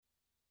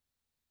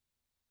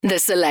The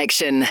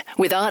Selection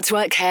with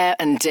Artwork Hair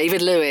and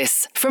David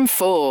Lewis from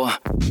 4.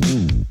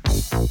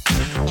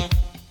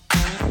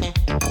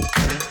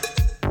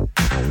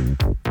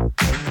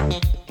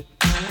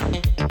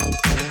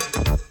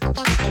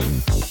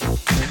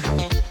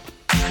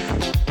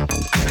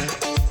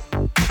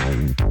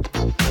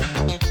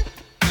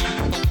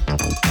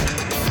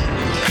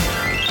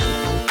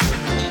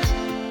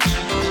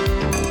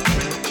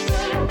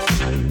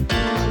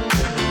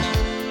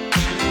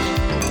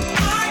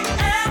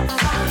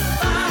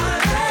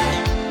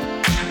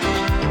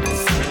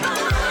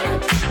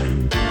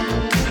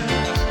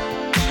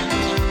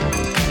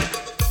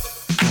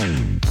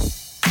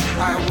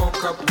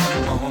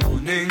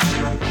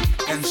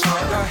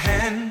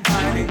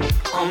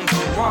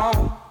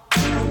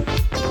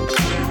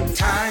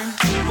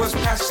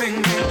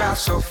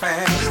 So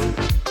fast,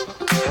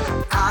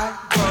 I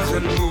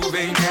wasn't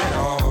moving at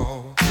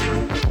all.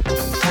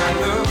 I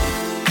looked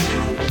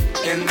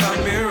in the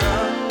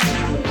mirror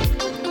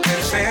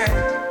and said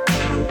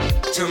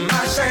to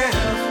myself,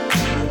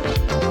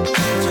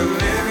 to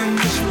live in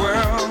this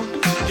world,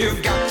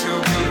 you've got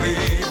to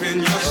believe in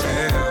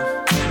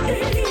yourself.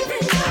 Believe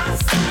in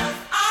yourself.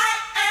 I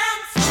am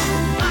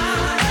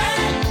somebody.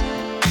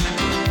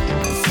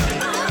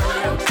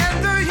 And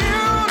the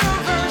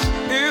universe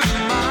is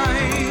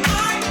mine.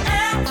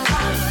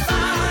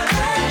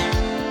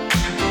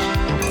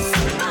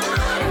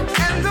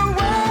 And the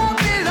world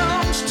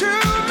belongs to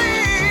me.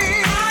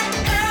 I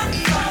am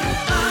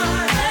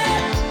somebody.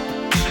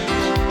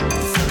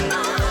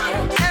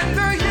 And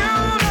the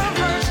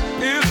universe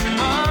is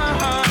mine.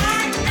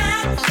 I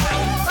am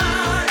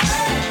somebody.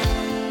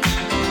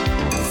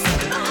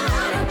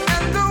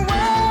 And the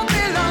world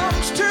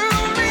belongs to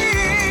me.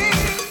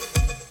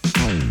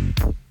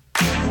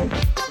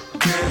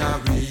 Then I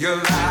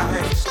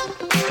realized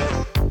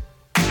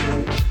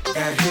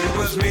that it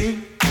was me.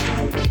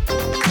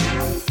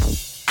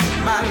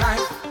 My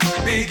life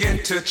began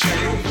to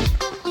change.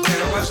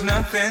 There was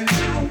nothing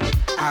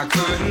I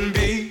couldn't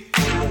be.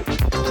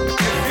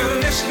 If you're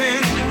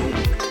listening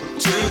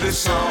to this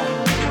song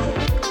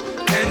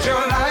and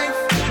your life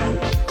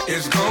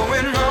is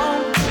going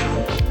wrong,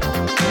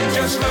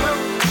 just look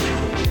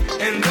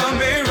in the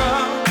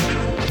mirror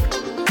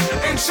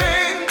and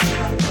sing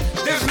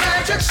this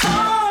magic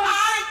song.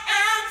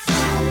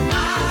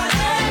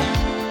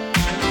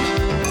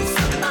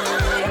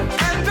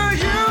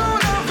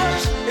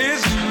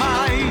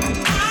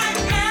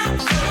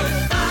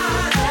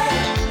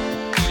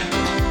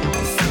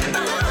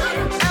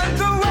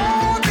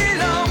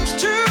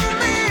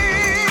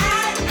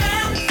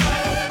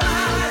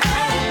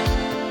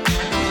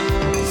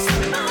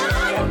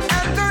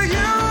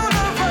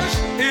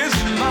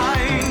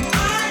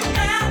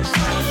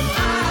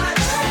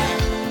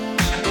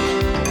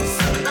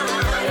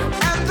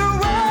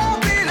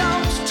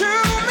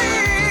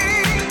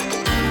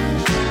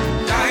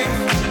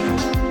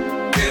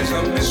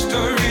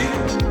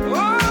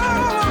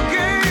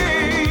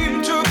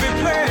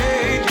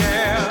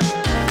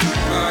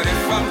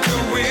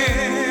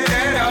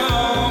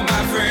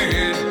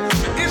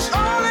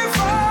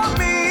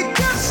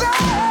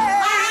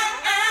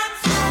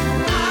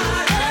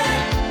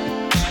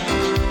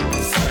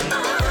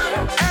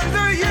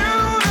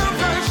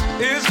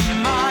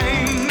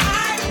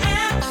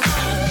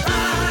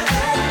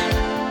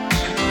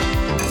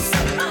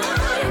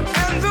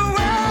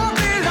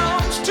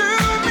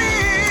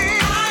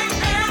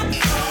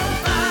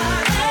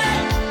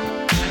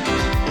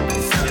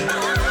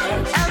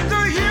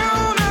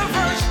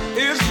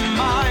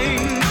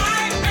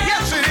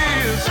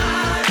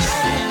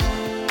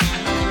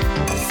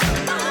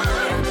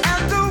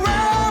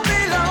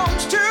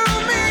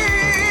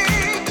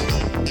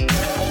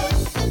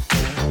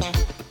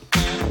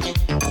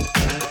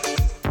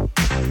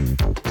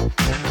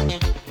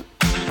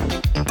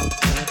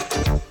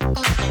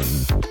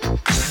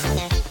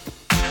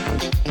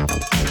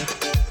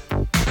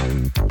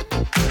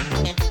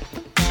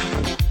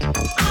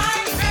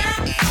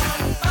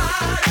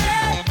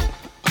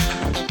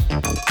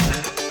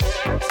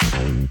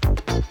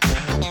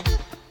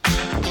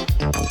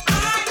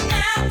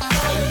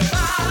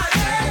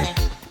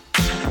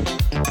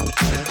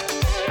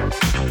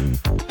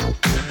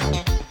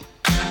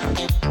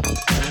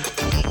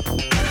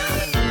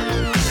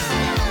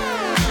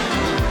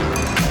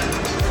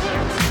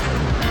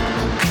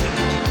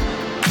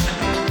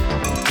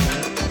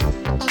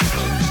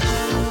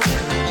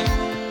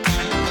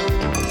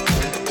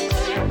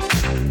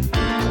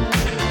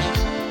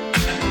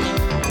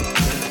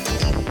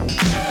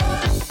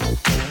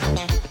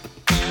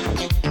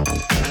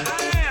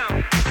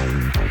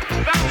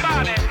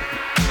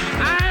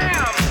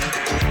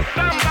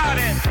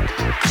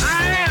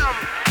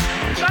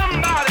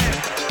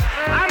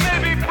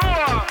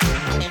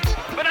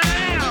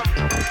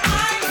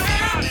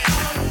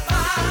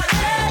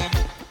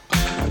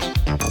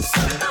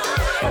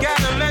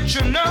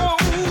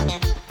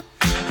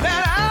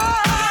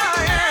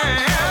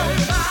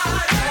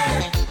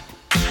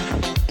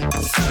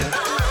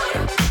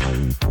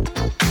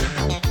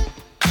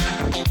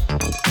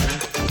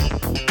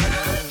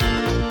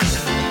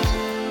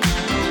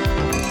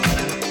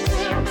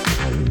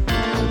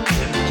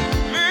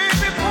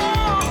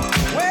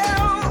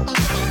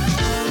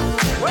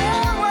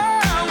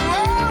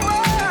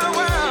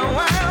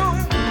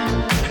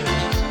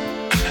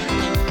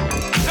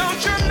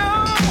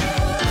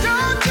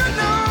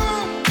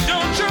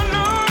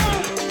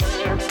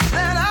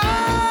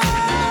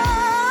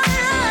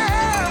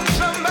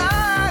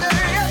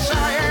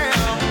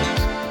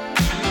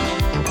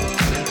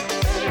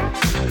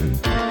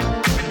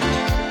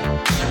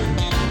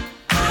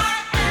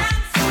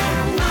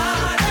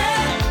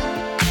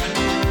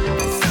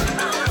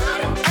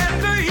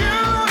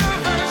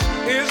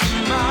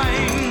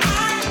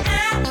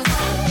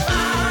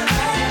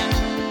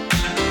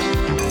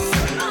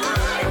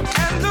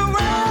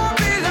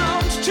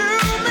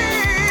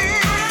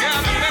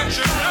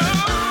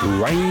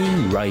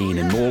 Rain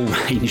and more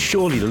rain.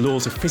 Surely the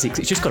laws of physics,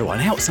 it's just got to run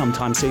out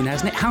sometime soon,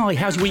 hasn't it? Hi,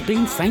 how's your week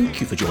been?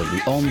 Thank you for joining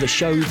me on the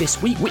show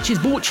this week, which is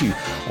brought to you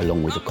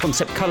along with the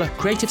Concept Colour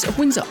Creatives of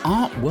Windsor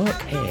Artwork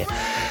Hair.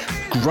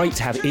 Great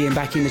to have Ian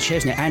back in the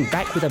chairs now, and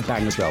back with a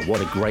bang as well. What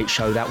a great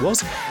show that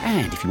was.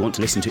 And if you want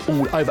to listen to it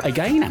all over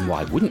again, and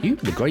why wouldn't you,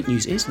 the great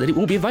news is that it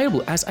will be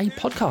available as a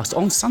podcast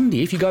on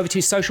Sunday. If you go over to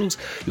his socials,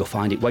 you'll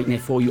find it waiting there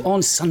for you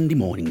on Sunday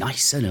morning,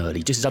 nice and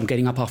early, just as I'm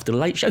getting up after the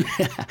late show.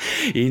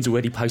 Ian's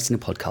already posting a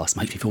podcast,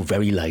 makes me feel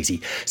very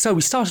lazy. So we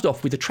started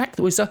off with a track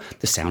that was the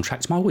soundtrack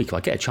to my week. If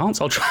I get a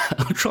chance, I'll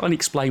try and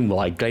explain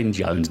why. Glenn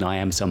Jones and I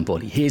Am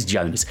Somebody. Here's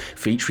Jonas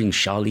featuring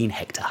Charlene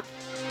Hector.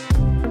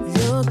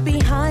 Look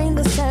behind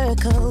the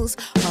circles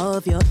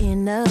of your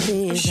inner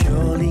vision.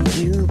 Surely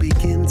you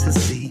begin to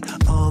see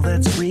all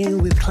that's real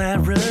with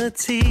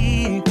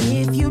clarity.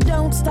 If you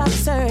don't stop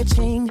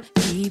searching,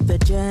 keep the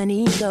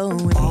journey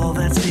going. All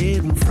that's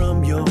hidden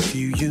from your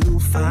view you'll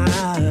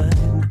find.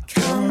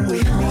 Come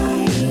with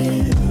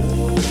me.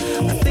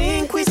 I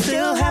think we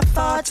still have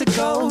far to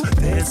go.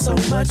 There's so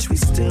much we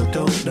still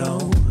don't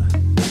know.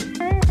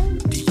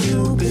 Do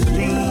you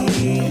believe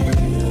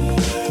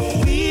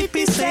we'd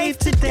be safe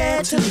to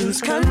dare to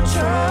lose control?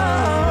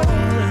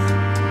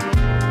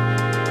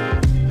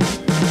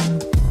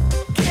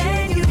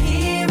 Can you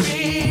hear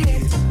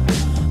it?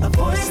 A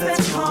voice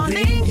that's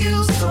calling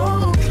you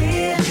so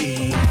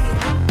clearly.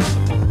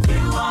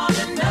 You ought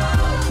to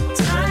know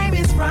time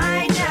is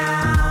right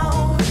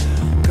now.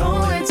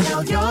 Go and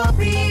tell your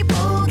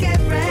people, get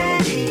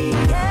ready.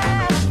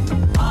 Yeah.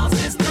 All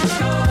systems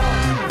go.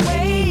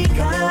 Wake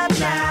up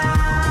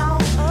now.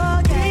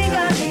 Okay,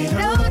 got a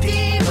little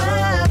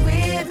deeper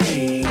with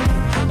me.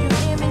 Can you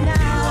hear me now?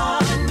 You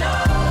ought to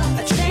know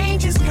a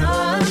change is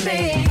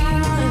coming.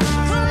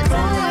 Go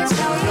and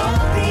tell your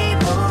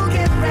people,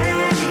 get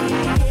ready.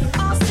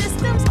 All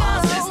systems go.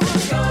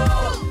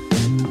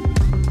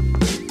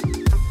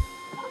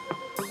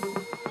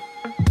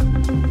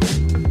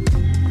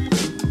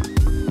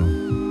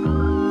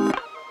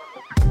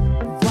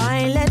 Why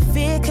let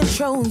fear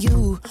control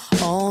you?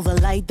 All the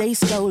light they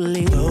stole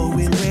it.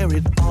 Knowing where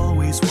it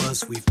always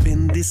was, we've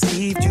been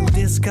deceived, you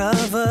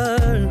discover.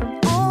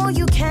 All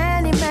you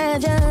can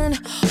imagine,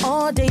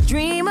 all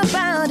daydream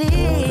about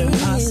it.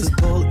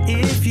 Possible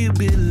if you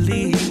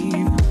believe.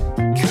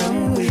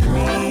 Come with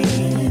me.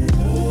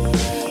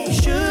 You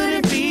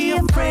shouldn't be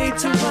afraid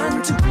to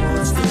run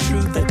towards the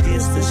truth that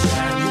is the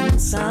shining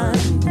sun.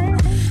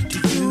 Do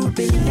you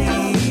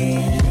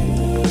believe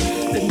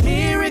that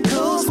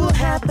miracles will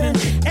happen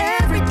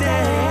every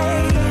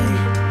day?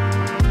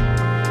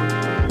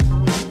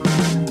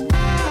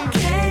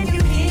 Can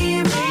you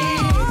hear it?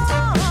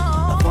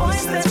 A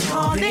voice that's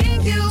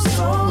calling you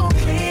so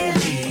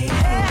clearly.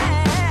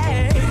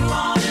 You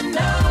ought to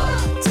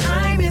know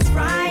time is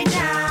right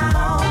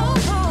now.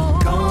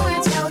 Go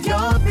and tell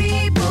your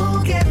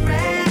people, get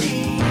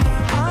ready.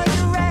 Are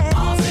you ready?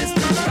 All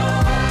systems go.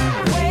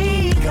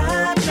 Wake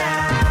up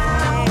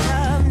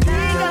now.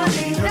 Dig a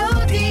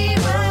little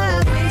deeper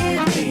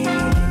with me.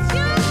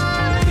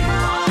 You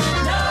ought to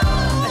know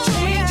a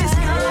change is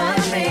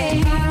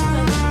coming.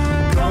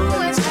 Go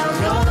and tell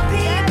your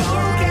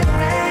people, get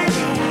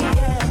ready.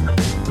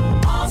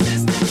 All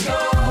systems go.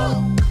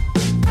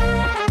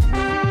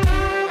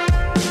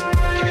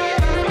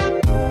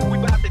 We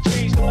about to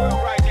change the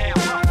world right now.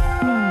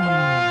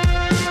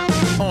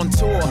 On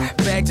tour,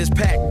 bags is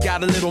packed,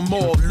 got a little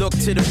more. Look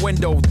to the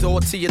window,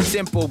 door to your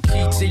temple,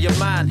 key to your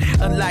mind,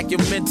 unlock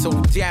your mental.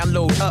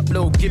 Download,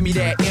 upload, give me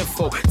that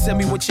info. Tell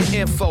me what your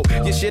info.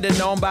 You should have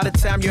known by the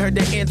time you heard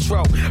the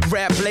intro.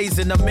 Rap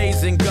blazing,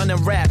 amazing, gonna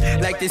rap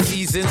like the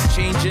seasons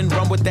changing.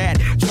 Run with that,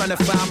 trying to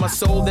find my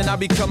soul, then I'll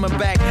be coming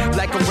back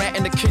like a rat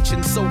in the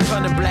kitchen, so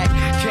cunning black.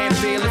 Can't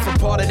fail if I'm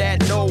part of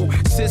that. No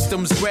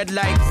systems, red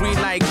light, green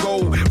light,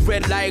 go.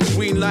 Red light,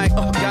 green light,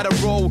 gotta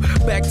roll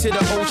back to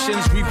the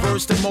oceans,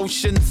 reverse the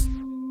motions.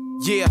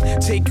 Yeah,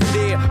 take you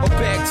there or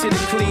back to the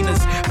cleaners.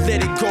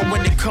 Let it go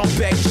when they come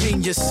back,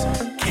 genius.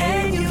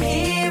 Can you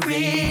hear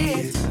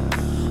it?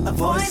 A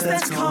voice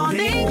that's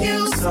calling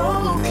you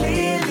so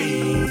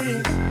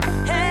clearly.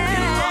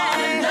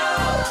 Hey,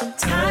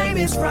 time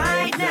is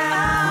right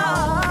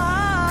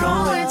now.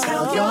 Go and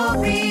tell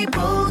your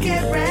people,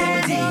 get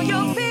ready.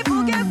 Your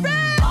people, get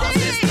ready. All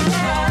systems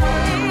go.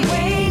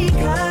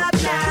 Wake up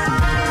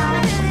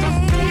now.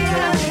 Dig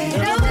a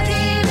little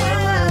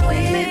deeper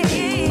with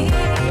me.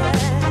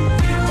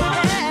 You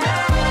ought to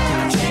know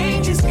a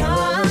change is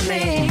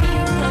coming.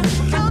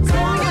 Go and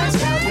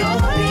tell your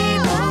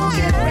people,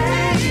 get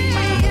ready.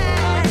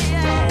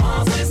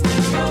 All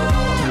systems go.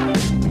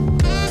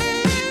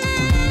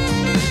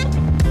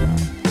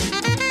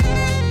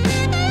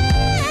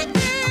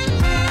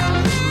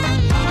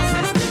 All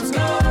systems go.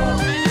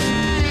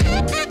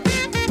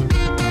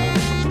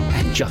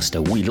 just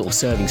a wee little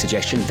serving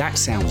suggestion. That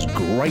sounds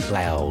great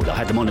loud. I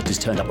had the monitors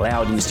turned up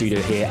loud in the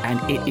studio here, and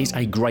it is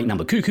a great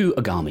number. Cuckoo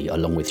Agami,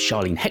 along with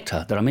Charlene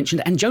Hector that I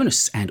mentioned, and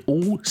Jonas, and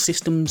All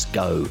Systems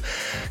Go.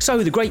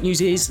 So the great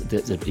news is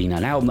that there's been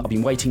an album that I've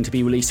been waiting to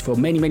be released for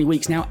many, many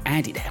weeks now,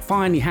 and it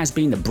finally has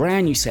been. The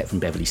brand new set from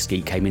Beverly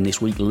Skeet came in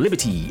this week.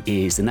 Liberty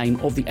is the name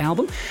of the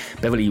album.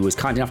 Beverly was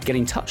kind enough to get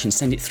in touch and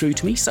send it through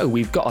to me, so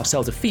we've got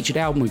ourselves a featured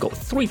album. We've got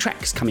 3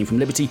 tracks coming from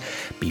Liberty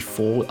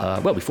before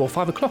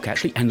 5 o'clock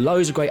actually, and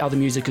loads of great other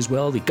music as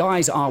well. The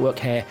guys at Artwork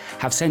Hair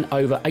have sent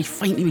over a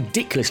faintly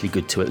ridiculously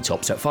good 2 at the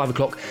top, so at 5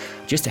 o'clock,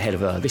 just ahead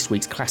of this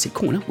week's Classic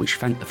Corner, which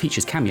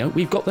features Cameo,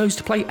 we've got those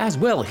to play as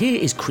well. Here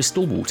is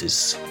Crystal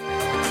Waters.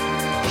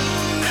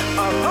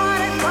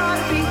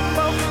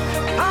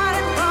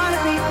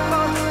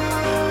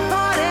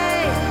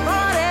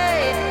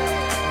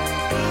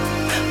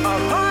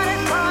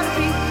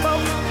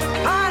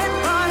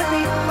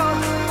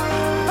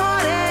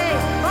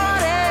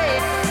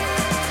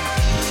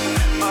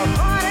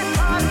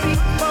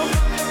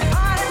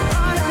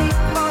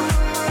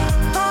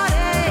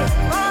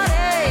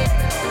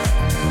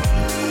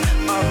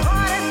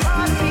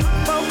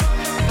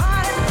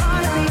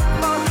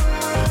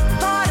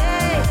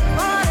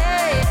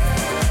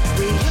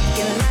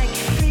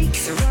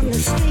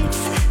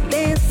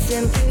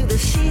 Through the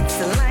sheets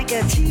like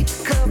a cheap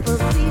cup of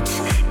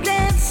bleach,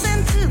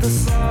 dancing to the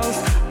songs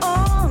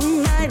all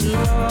night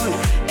long,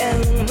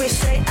 and we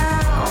say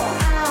ow,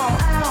 ow,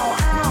 ow,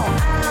 ow,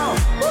 ow,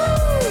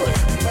 woo!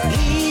 But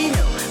he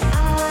know, I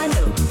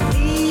know,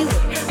 we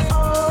work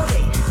all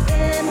day,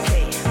 then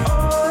play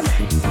all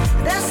night.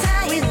 That's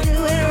how we do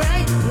it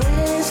right.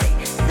 Wednesday,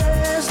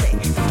 Thursday,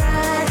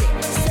 Friday,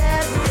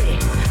 Saturday,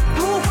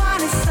 pool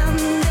party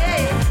Sunday.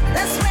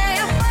 That's where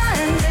you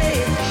find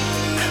it.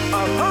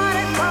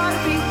 Party, party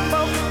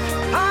people,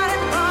 party,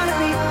 party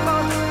people,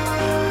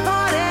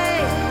 party,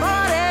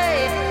 party.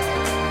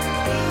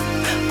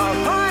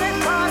 Party,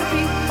 party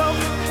people,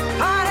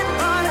 party,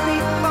 party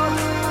people,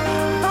 party,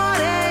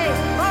 party.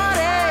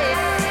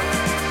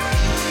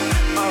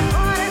 Party,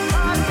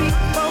 party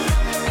people,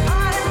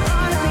 party,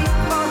 party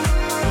people,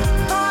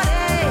 party,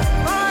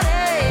 party.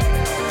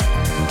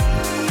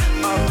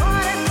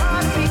 Party,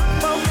 party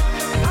people,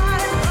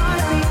 party,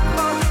 party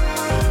people,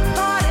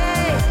 party,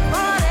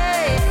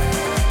 party.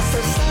 So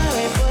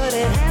sorry, but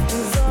it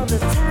happens all the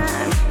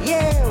time.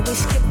 Yeah, we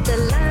skip the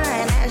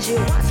line as you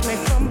watch me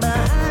from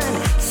behind,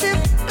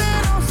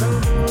 sipping on some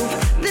groove.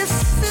 This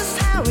is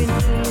how we do,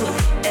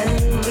 and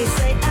we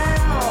say ow,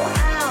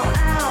 ow,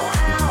 ow,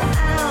 ow,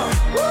 ow,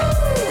 woo!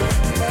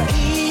 But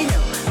he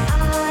know,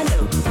 I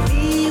know,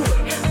 we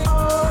work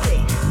all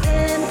day,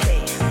 then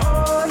play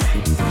all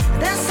night.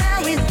 That's how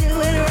we do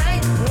it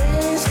right.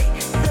 Wednesday,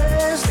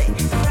 Thursday,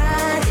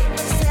 Friday,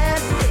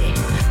 Saturday,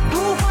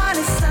 pool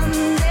party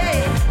Sunday.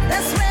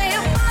 That's where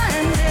you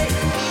find it.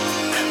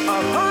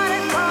 Party,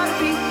 party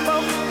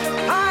people,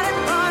 party,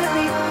 party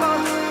people,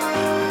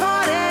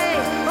 party,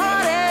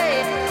 party.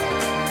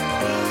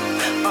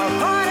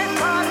 Party,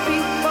 party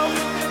people,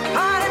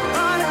 party,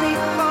 party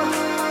people,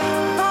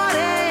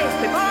 party,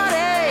 party.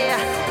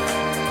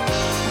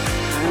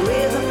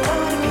 We're the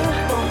party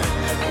people,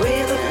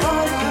 we're the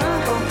party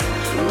people,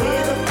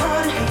 we're the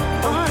party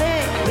people,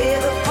 we're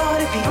the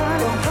party people, we're the party people,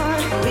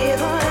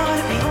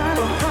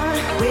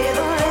 we're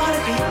the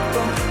party people,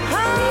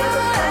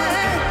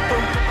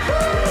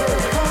 we're the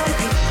party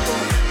people,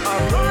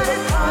 we're the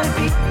party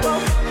people,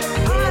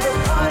 we're the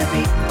party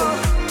people,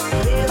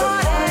 we're the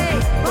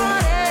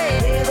party people,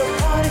 we're the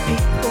party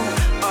people,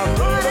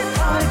 we're the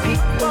party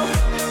people,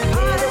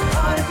 we're the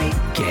party people.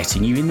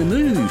 Getting you in the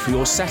mood for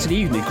your Saturday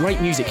evening.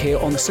 Great music here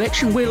on The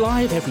Selection. We're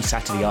live every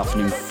Saturday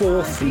afternoon,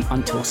 4 through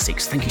until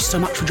 6. Thank you so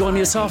much for joining me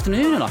this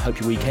afternoon, and I hope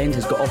your weekend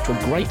has got off to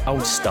a great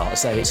old start.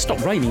 So if it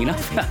stopped raining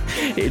enough,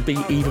 it'd be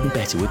even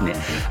better, wouldn't it?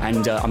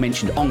 And I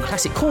mentioned on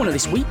Classic Corner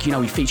this week,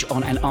 we feature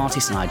on an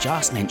artist, and I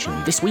just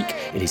mentioned this week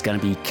it is going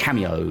to be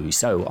Cameo.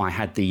 So I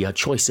had the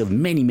choice of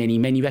many, many,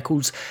 many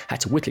records,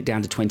 had to whittle it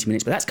down to 20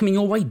 minutes, but that's coming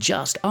your way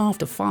just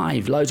after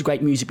 5. Loads of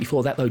great music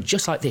before that, though,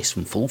 just like this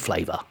from Full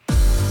Flavour.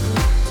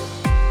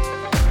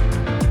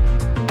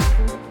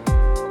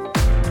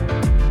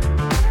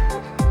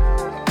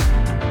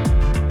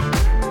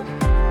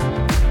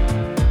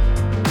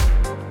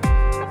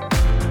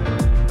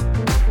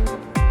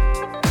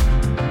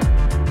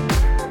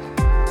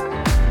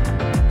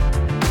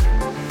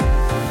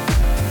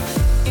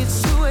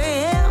 It's 2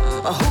 a.m.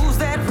 Who's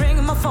that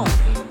ringing my phone?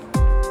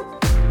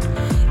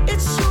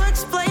 It's you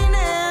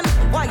explaining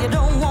why you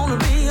don't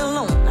want to be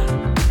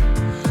alone.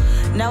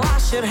 Now I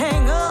should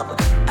hang up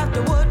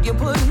after what you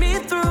put me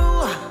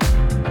through.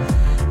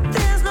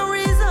 There's no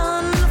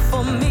reason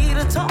for me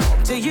to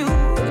talk to you.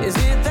 Is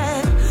it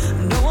that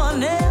no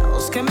one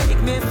else can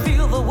make me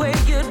feel the way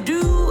you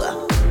do?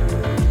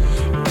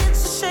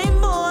 It's a shame,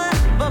 boy,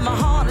 but my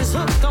heart is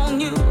hooked on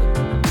you.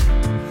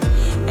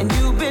 And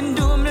you've been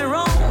doing me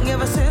wrong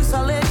ever since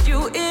I let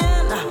you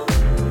in.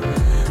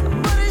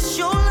 But it's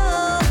your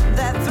love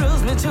that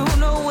thrills me to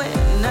no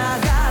end. I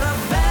got a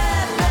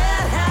bad,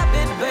 bad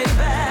habit,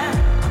 baby.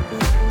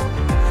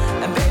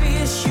 And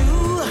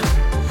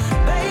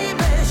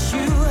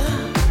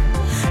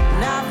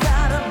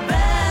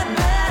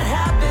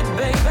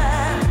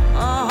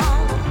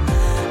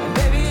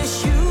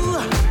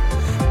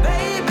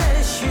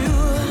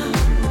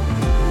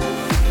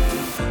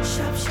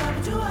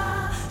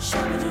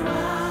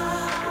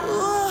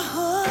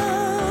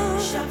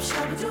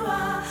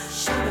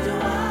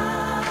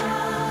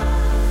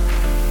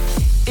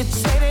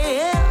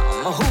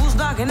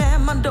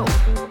door.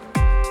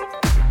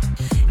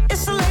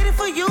 It's a lady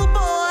for you,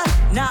 boy.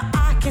 Now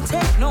I can't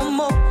take no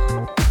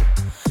more.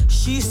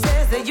 She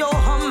says that you're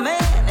her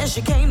man and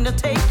she came to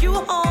take you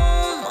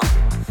home.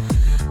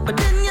 But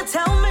didn't you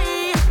tell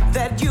me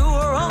that you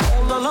were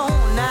all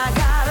alone? I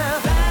got a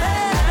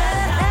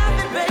bad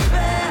habit,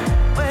 baby.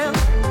 Well,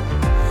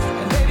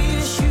 baby,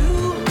 it's you.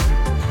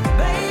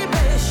 Baby,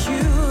 it's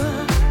you.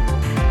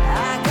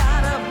 I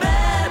got a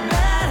bad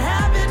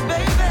habit,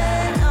 baby.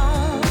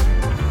 Oh,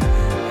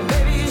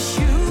 baby, it's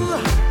you.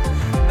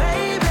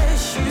 Baby,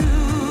 it's you.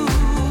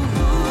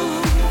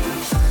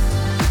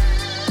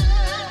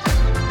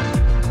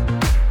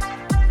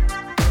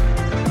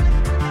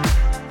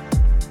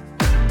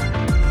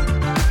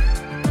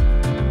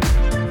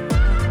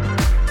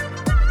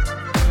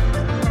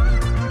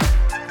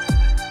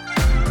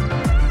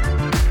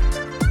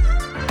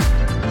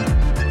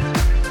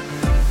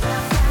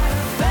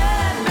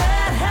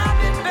 Bad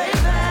habit,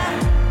 baby.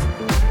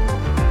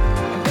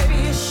 Baby,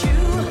 it's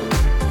you.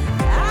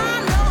 I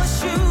know it's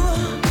you.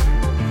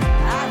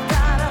 I've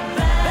got a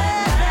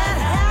bad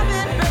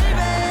habit,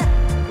 baby.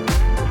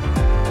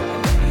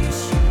 Baby,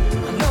 it's you.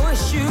 I know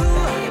it's you.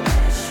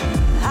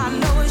 I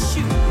know it's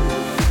you.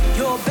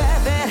 Your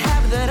bad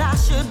habit that I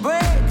should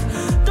break.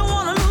 Don't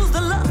wanna lose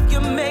the love you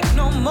make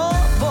no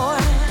more, boy.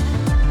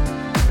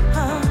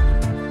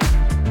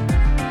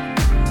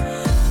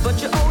 But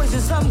you're always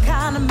in some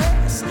kind of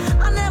mess.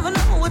 I never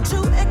know what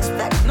to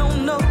expect, no.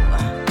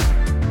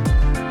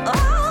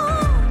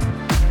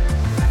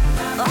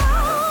 Oh,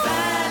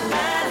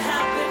 bad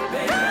habit,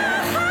 baby.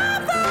 Bad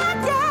habit,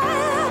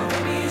 yeah.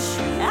 Baby, it's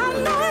you. I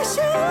know it's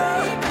you.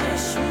 Baby,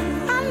 it's you.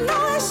 I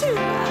know it's you.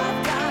 I've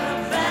got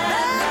a bad.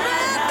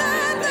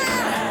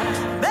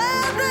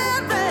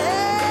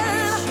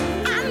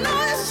 I know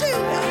it's you.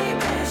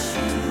 Baby, it's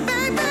you.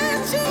 Baby,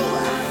 it's you.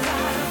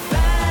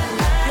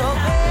 Your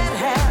bad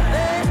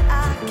habit, I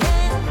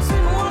can't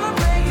seem to wanna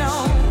break, no.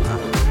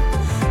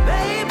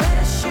 Baby,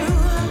 it's you.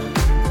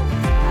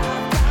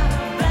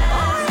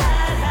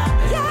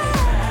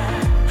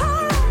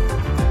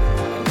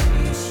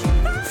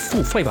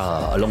 Full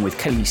Flavour, along with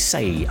Kelly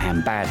Say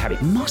and Bad Habit.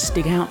 Must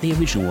dig out the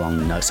original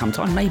one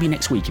sometime, maybe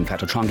next week. In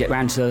fact, I'll try and get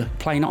around to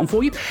playing it on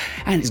for you.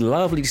 And it's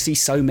lovely to see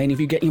so many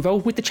of you getting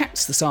involved with the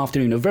chats this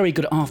afternoon. A very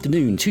good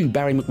afternoon to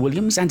Barry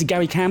McWilliams and to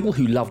Gary Campbell,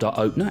 who loved our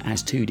opener,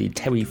 as too did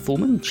Terry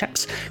Foreman.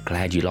 Chaps,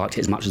 glad you liked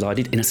it as much as I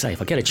did. And I say,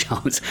 if I get a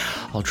chance,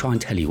 I'll try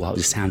and tell you why it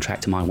was a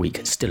soundtrack to my week.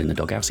 It's still in the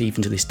doghouse,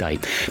 even to this day.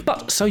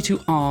 But so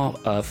to our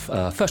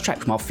first track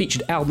from our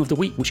featured album of the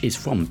week, which is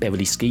from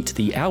Beverly Skeet.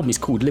 The album is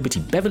called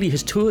Liberty. Beverly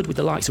has toured with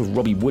the likes of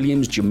Robbie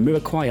Williams,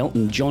 Jamiroquai,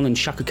 Elton John and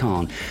Chaka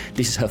Khan.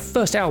 This is her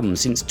first album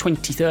since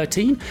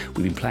 2013.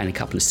 We've been playing a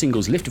couple of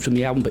singles lifted from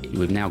the album, but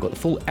we've now got the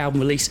full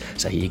album release,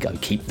 so here you go,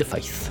 Keep the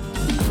Faith.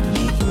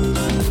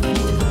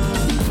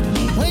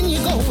 When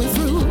you're going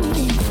through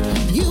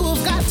it,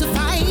 you've got to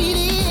fight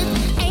it.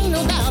 Ain't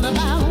no doubt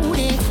about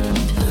it.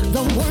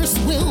 The worst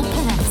will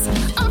pass.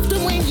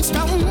 Often when you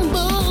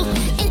stumble,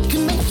 it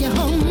can make you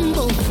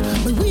humble.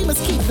 But we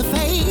must keep the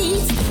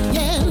faith,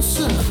 yes,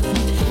 sir.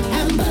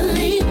 And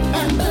believe,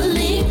 and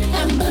believe,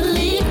 and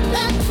believe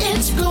that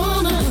it's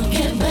gonna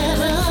get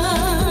better.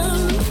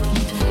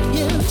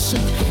 Yes, sir.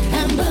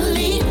 And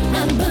believe,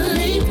 and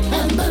believe,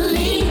 and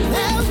believe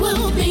there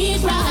will be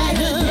brighter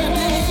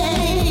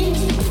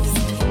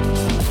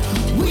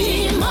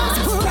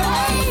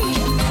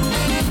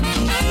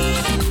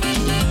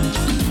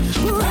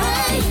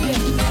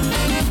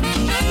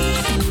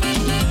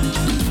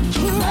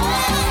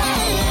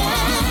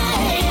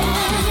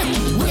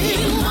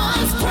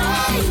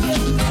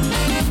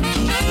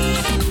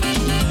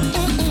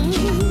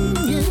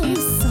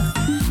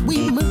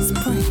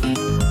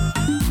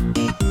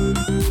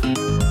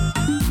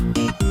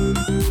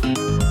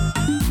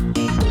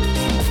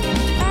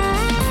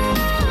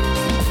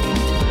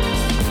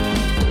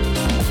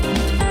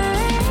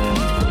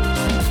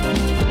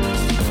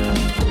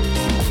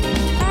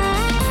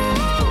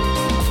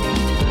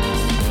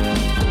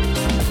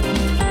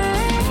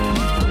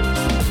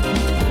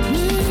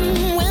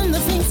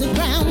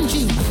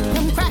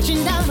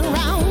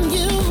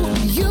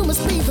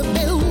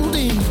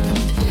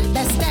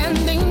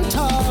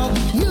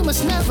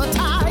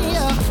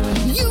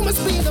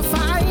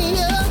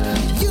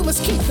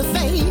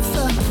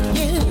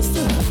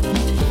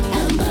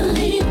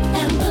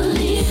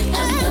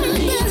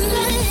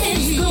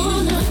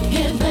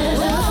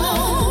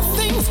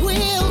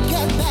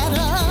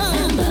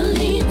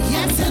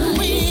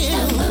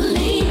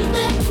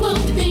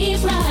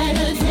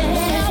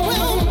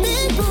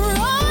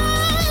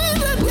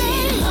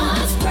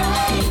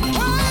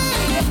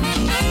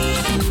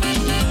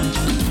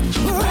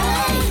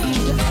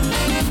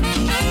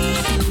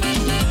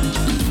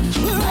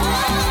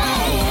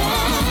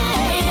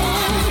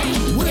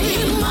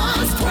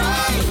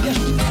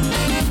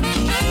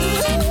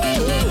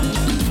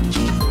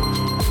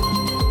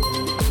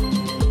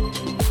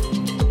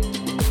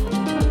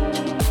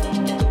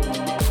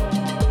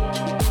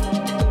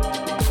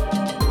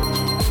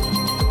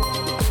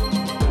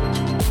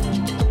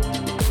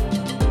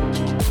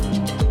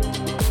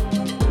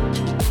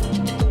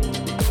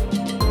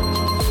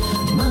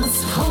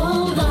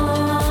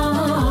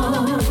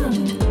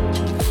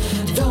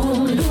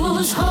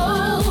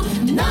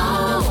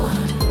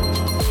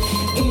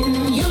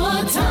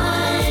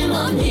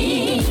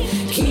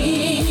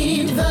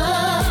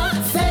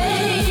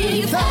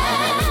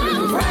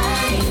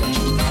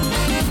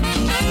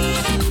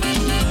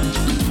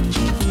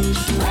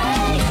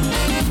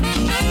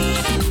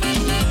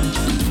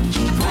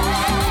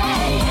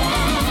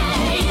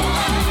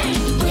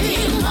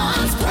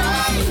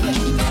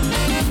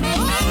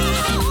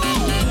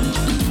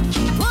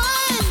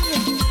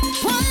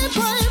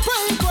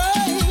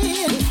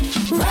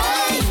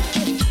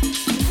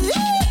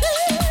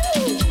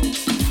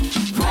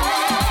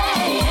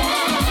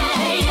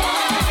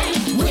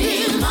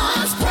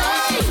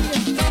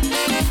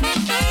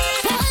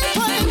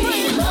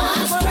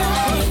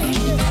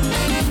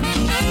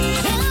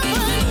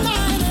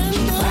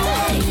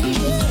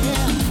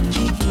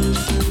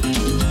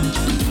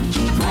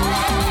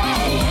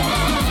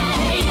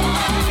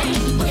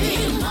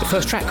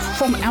first track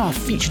from our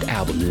featured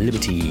album,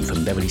 Liberty,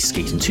 from Beverly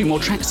Skeet, and 2 more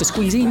tracks to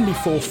squeeze in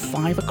before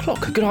 5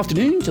 o'clock. Good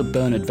afternoon to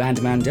Bernard van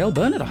der Mandel.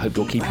 Bernard, I hope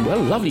you're keeping well.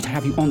 Lovely to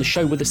have you on the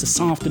show with us this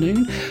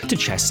afternoon. To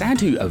Chas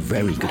Sadhu, a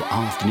very good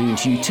afternoon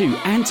to you too.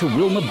 And to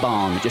Wilma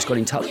Barn, that just got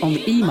in touch on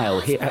the email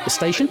here at the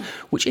station,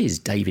 which is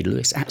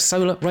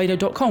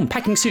davidlewis@solarradio.com,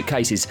 packing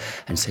suitcases,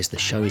 and says the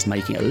show is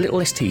making it a little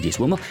less tedious.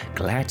 Wilma,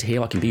 glad to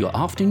hear I can be your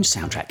afternoon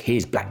soundtrack.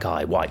 Here's Black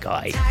Guy, White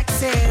Guy.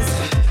 Taxes,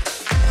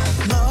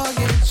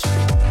 mortgage,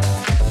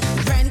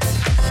 rent,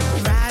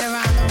 right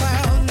around the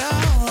world, no.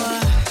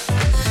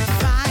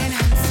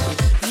 Finance,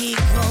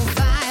 equal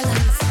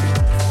violence.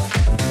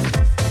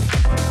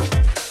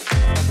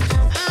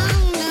 Oh,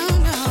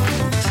 no.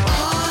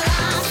 All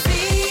I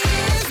see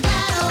is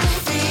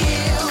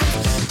battlefield,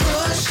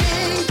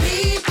 pushing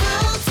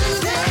people to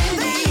their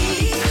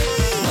knees.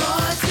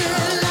 More to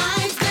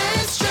life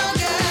than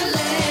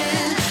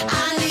struggling. I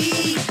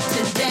need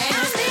to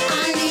dance,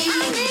 I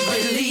need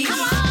relief.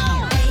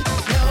 Ain't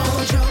no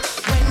joke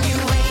when you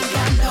ain't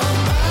got no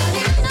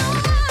money.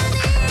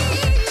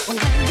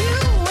 When you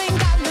ain't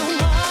got no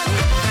money,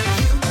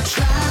 you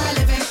try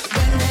living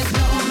when there's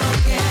no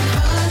milk and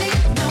honey.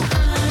 No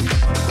honey.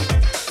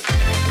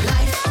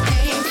 Life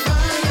ain't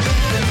funny,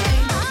 baby.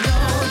 Ain't no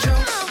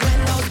joke when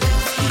those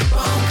bills keep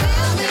on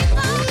coming.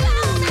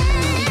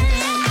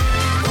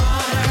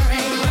 Water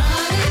ain't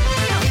running.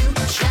 You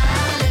try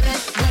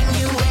living when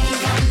you ain't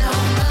got no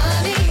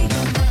money.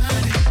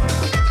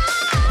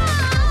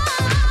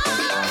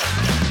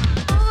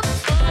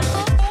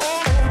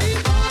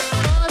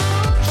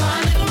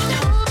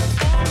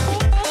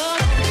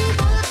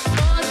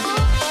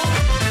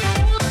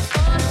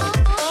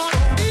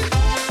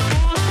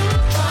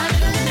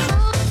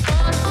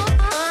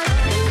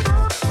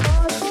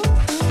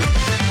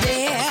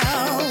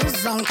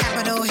 Bills on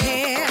Capitol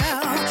Hill,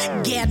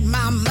 get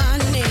my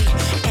money,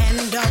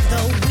 end of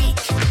the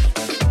week.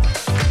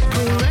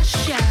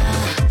 Pressure,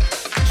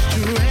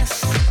 stress,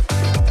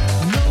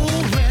 no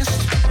rest,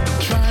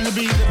 trying to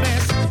be the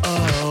best.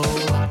 Oh.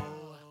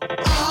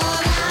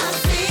 All I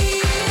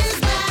see is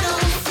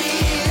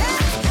battlefield,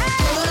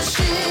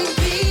 pushing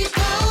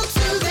people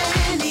to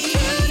their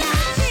knees.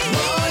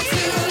 More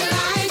to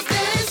life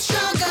than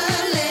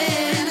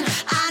struggling.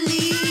 I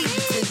need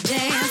to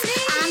dance,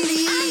 I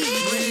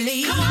need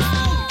relief.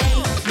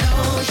 Ain't no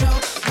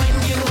joke when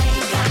you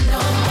ain't got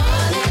no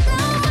money.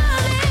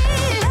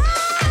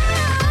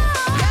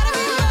 Gotta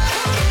be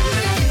working.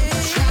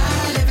 Try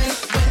living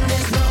when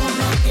there's no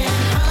milk and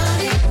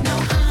honey. No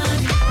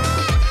honey.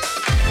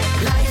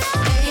 Life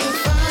ain't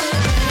funny,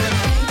 baby.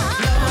 Ain't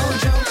no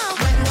joke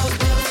when those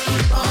bills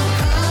keep on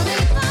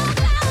coming.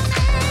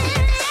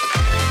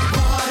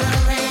 Water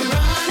ain't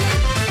running.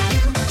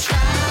 You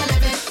try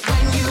living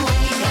when you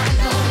ain't got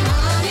no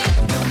money.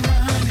 No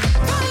money.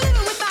 Try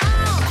living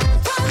without.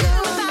 Try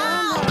living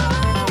without.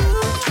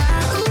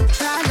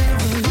 Try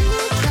living. You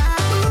try.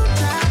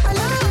 I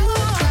love you.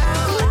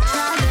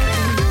 Try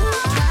living. You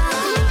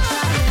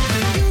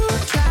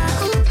try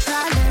living.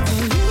 Try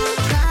living. You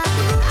try.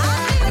 I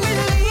need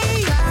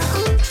relief.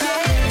 Try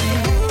living.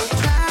 You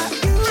try.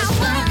 I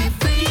wanna be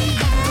free.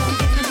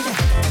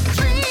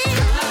 Free.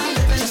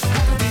 Just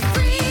wanna be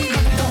free.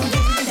 Don't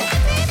give me that.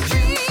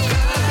 Free.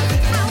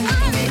 I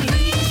wanna be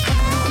free.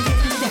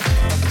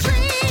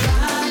 Free.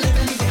 Try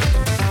living.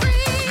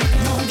 Free.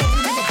 Don't give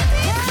me that.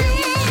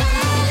 Free.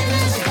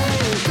 Just wanna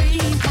be free.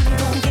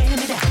 Don't give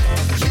me that.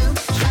 You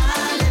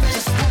try living.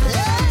 Just wanna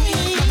be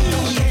free.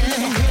 Don't give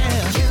me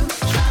that. You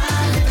try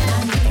living.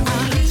 I need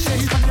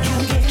relief.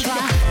 Don't give me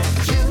that.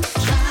 You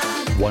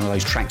try. One of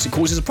those tracks that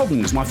causes a problem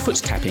because my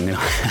foot's tapping and I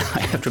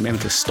have to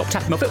remember to stop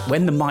tapping my foot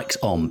when the mic's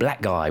on.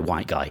 Black Guy,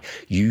 White Guy,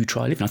 You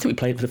Try Living. I think we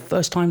played it for the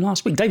first time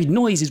last week. David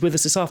Noyes is with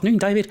us this afternoon.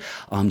 David,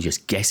 I'm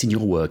just guessing you're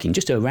working.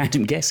 Just a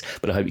random guess,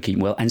 but I hope you're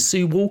keeping well. And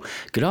Sue Wall,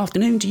 good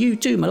afternoon to you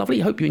too, my lovely.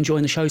 Hope you're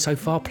enjoying the show so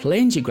far.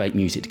 Plenty of great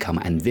music to come,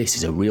 and this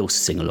is a real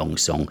sing-along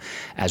song.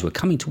 As we're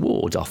coming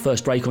towards our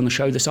first break on the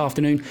show this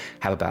afternoon,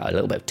 how about a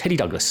little bit of Teddy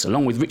Douglas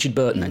along with Richard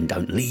Burton and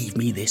Don't Leave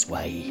Me This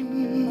Way.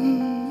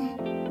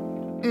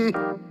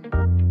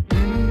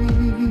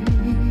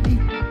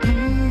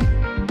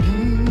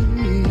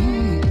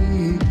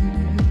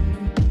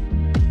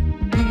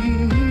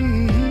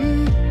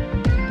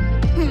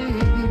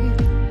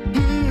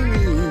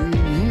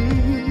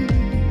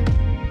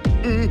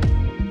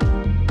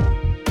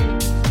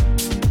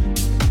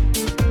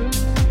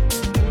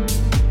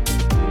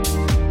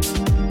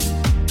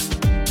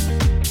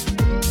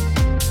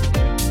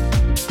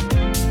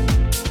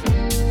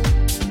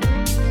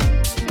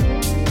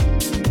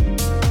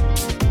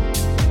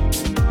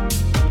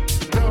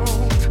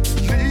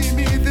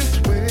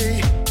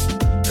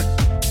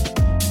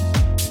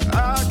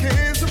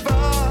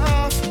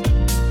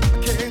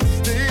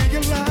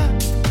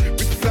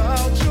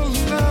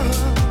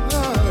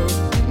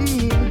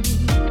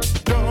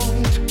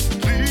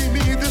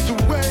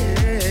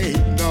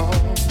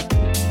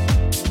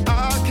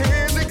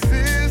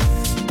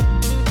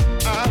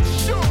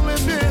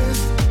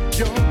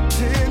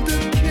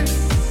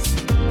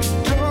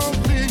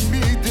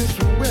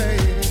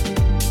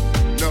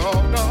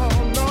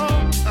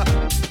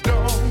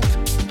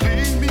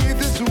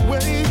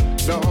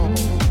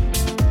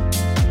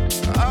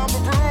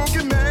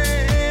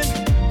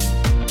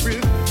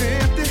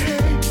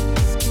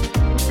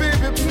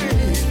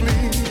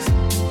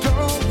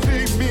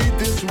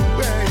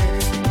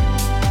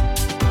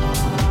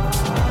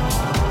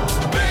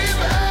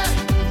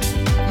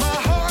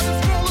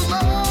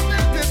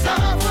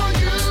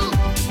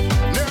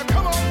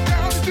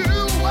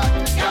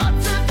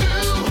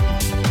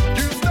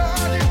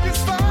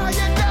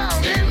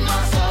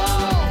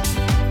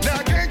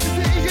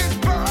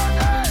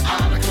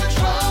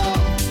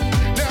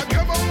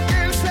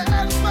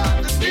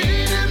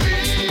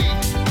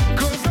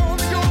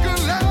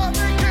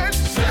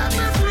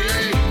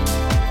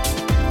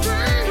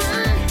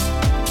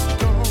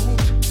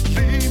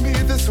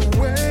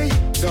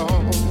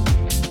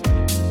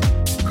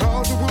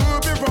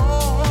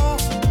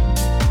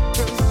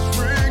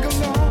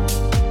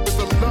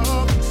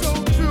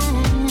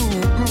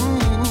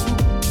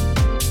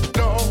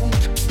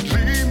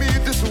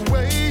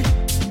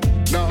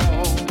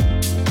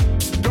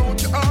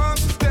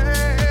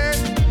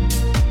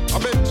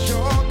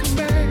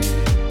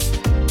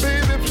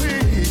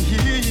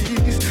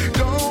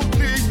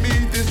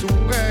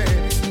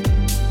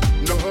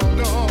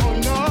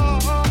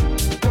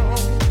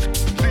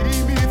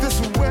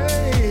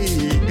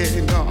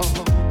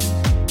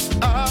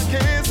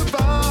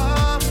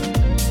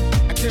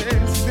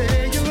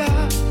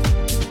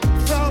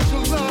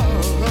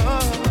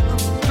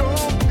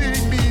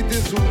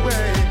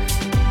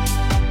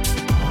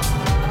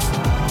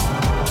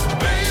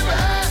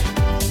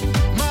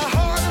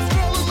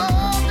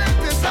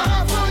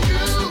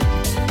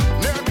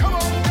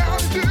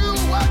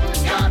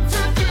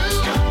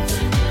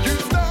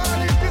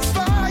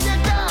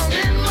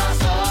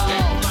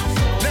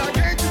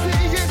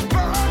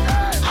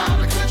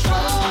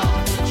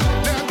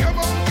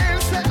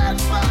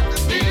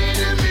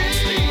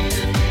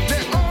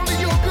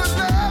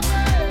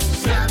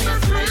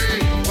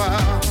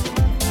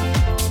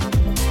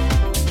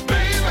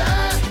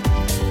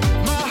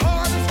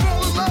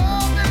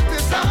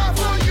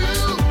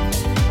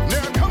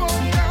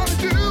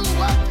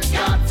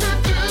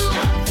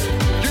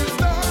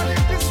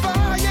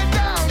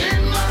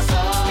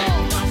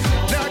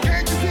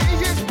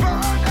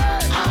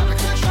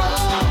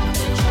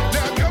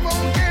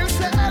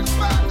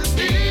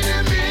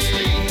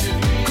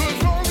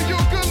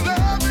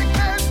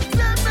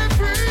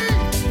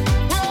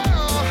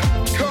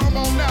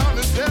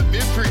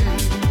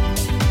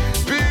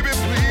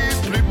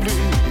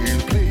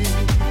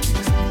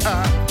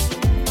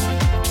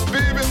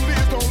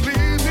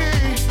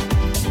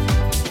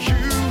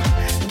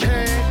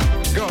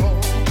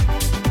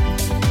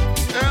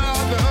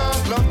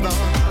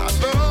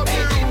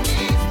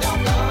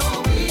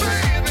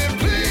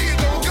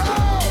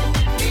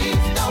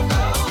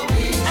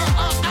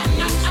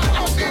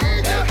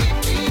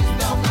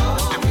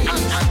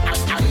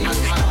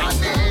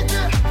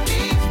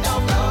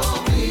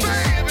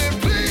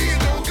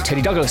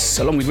 Teddy Douglas,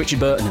 along with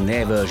Richard Burton and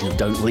their version of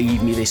Don't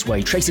Leave Me This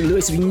Way. Tracy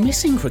Lewis has been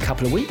missing for a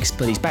couple of weeks,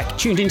 but he's back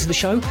tuned into the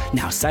show,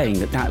 now saying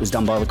that was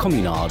done by the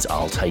Communards.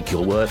 I'll take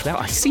your word for that.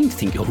 I seem to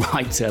think you're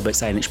right, but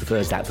saying that she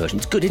prefers that version.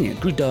 It's good, isn't it?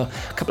 Good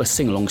couple of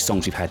sing-along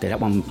songs we've had there. That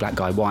one, Black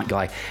Guy, White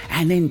Guy,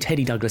 and then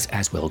Teddy Douglas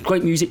as well.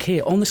 Great music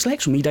here on The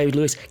Selection from me, David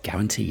Lewis,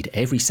 guaranteed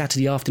every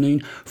Saturday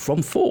afternoon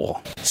from 4.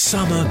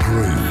 Summer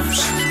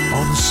Grooves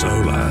on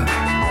Solar.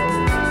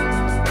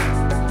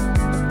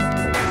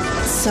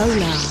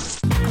 Solar.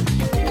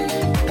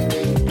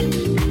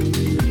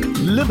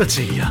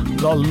 Liberty,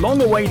 the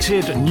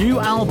long-awaited new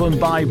album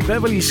by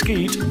Beverly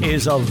Skeet,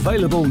 is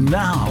available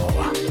now.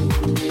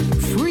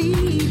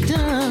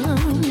 Freedom.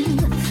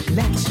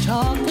 Let's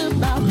talk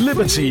about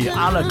Liberty,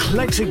 an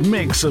eclectic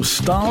mix of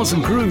styles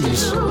and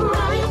grooves.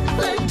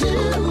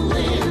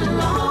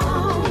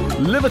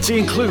 Liberty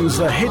includes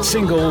the hit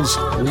singles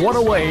What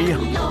a Way,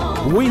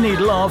 We Need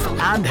Love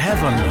and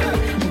Heaven.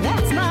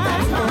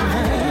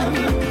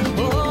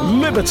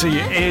 Liberty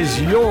is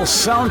your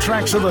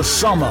soundtrack to the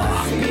summer.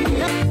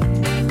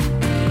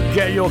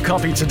 Get your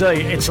copy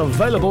today. It's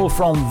available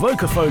from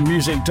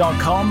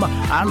VocaphoneMusic.com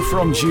and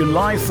from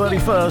July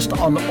 31st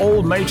on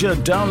all major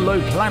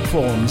download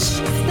platforms.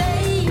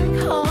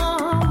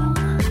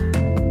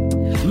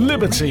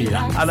 Liberty,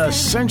 an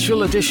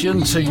essential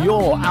addition to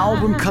your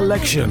album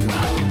collection.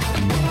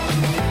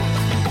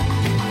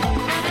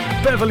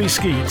 Beverly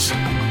Skeet,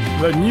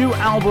 the new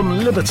album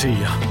Liberty,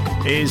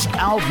 is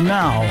out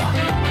now.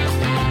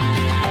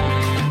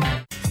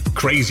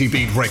 Crazy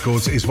Beat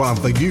Records is one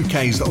of the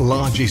UK's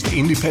largest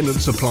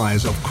independent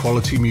suppliers of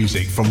quality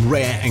music. From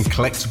rare and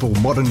collectible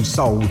modern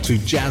soul to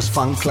jazz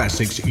funk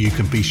classics, you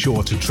can be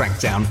sure to track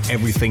down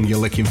everything you're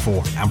looking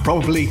for, and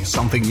probably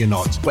something you're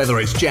not.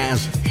 Whether it's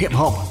jazz,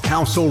 hip-hop,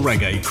 house or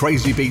reggae,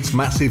 Crazy Beat's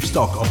massive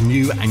stock of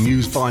new and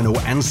used vinyl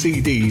and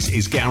CDs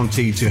is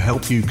guaranteed to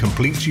help you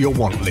complete your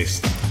want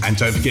list. And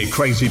don't forget,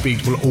 Crazy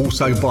Beat will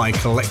also buy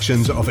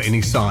collections of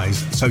any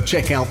size. So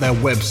check out their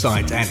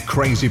website at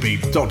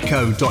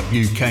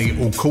crazybeat.co.uk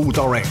or call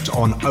direct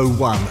on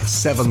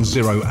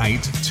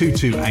 01708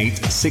 228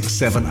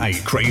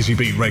 678. Crazy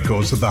Beat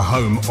Records are the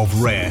home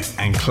of rare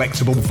and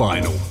collectible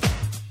vinyl.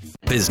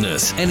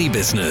 Business, any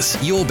business,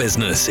 your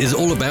business is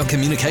all about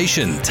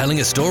communication,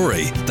 telling a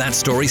story. That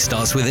story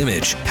starts with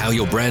image, how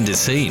your brand is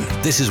seen.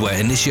 This is where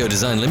Initio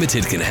Design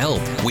Limited can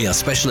help. We are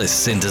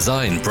specialists in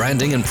design,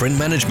 branding and print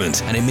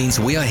management, and it means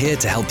we are here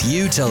to help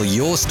you tell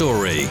your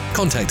story.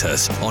 Contact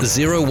us on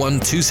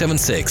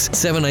 01276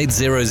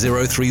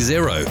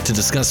 780030 to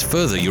discuss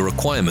further your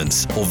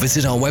requirements, or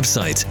visit our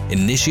website,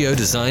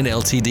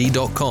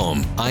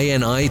 initiodesignltd.com,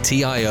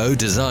 INITIO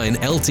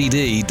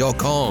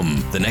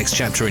designltd.com. The next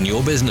chapter in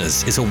your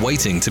business is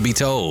awaiting to be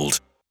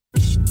told.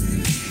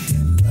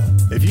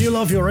 If you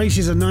love your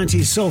 80s and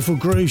 90s soulful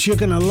grooves, you're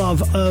going to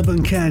love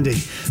Urban Candy.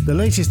 The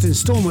latest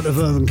instalment of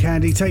Urban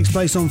Candy takes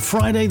place on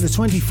Friday, the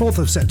 24th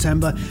of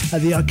September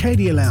at the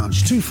Arcadia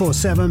Lounge,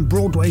 247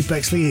 Broadway,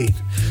 Bexley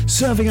Heath.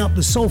 Serving up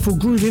the soulful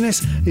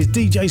grooviness is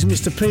DJs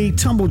Mr. P,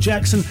 Tumble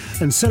Jackson,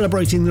 and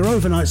celebrating their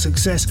overnight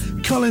success,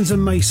 Collins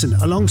and Mason,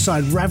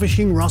 alongside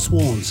ravishing Russ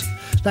Warnes.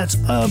 That's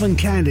Urban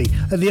Candy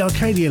at the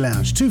Arcadia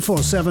Lounge,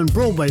 247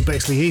 Broadway,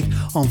 Bexley Heath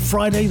on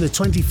Friday the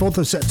 24th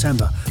of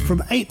September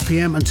from 8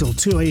 p.m. until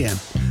 2 a.m.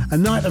 A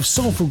night of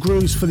soulful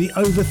grooves for the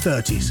over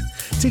 30s.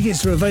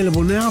 Tickets are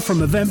available now from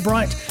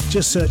Eventbrite.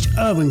 Just search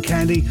Urban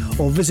Candy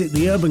or visit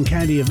the Urban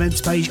Candy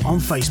events page on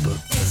Facebook.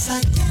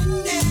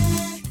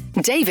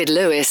 David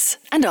Lewis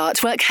and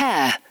Artwork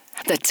Hair.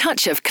 The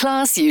touch of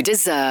class you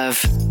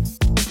deserve.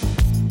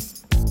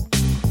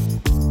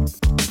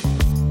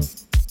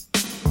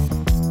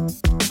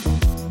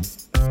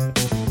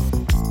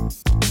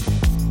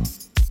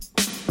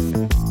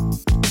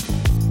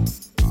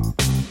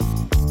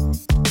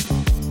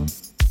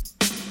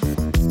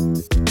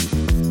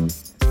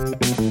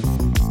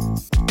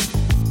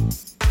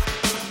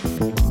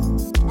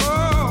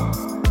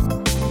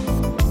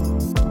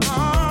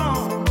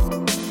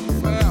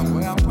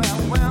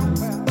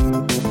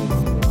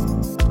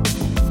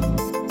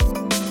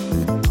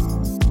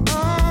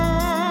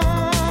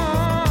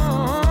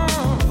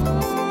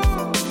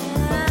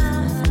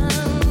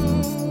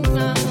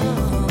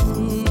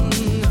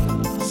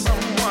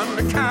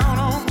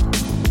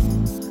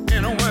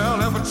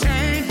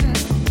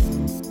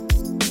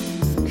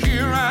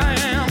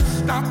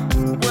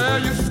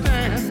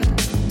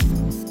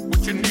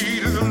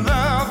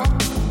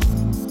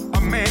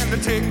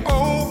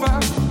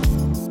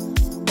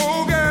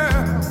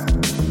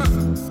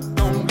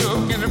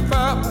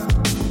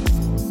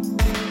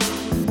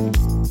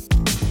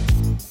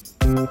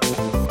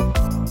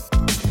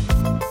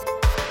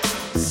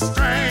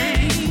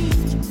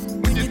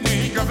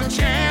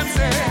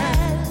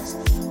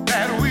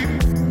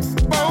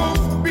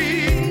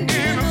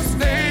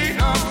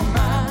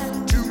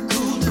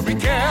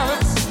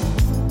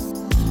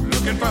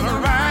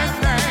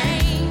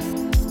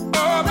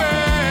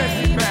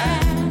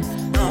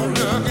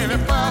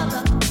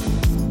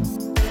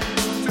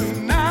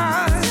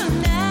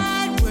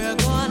 Tonight we're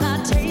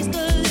gonna taste a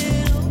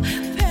little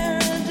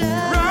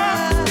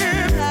paradise.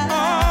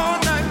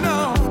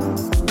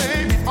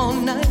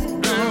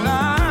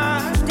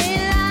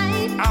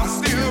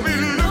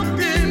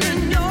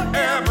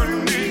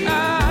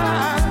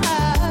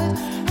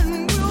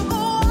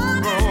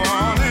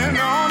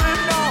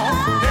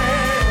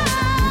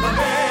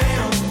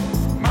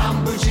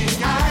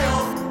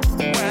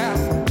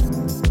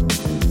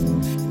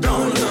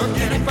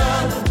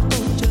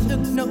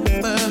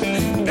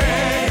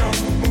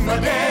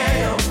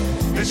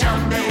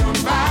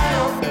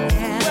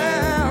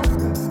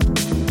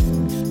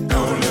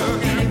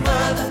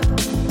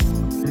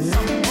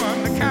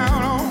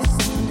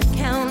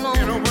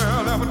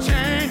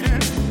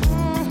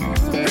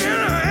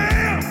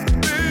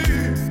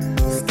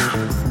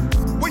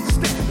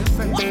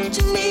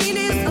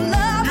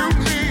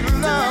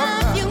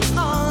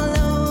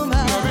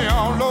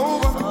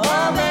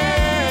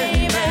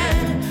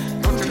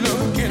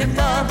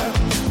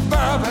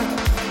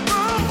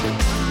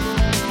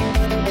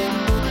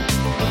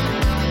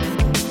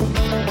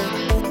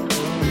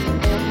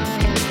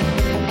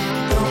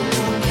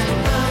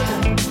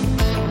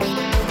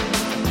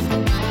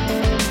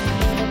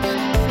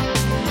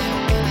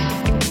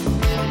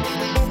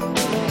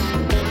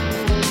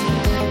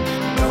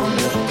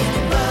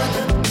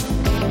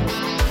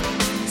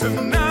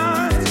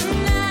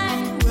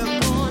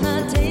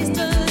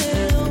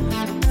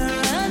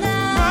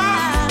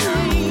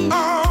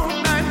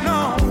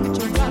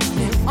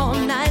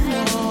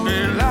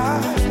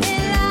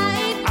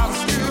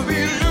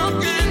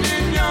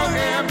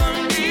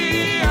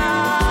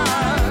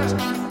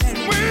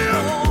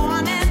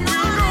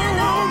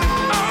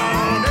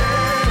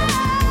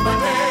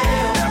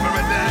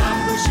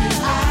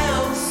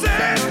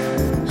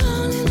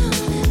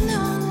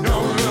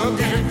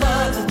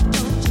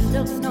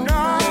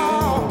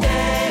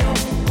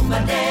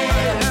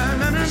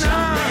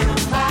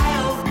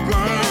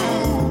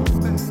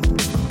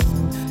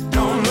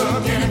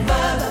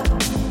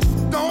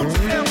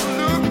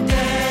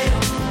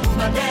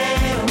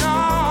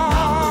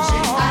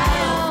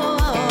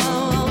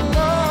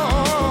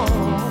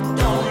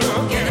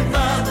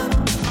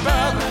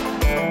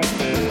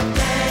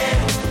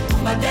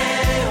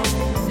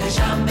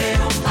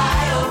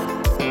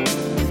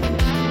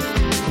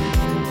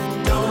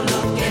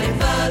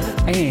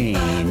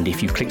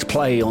 If you've clicked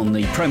play on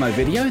the promo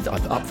video that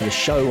I've up for the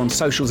show on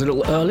socials a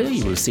little earlier,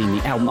 you will have seen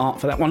the album art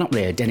for that one up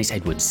there. Dennis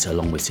Edwards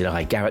along with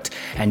Sidai Garrett.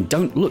 And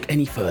Don't Look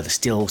Any Further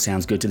still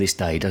sounds good to this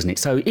day, doesn't it?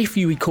 So if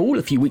you recall,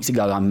 a few weeks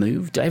ago I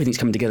moved. Everything's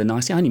coming together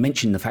nicely. I only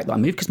mentioned the fact that I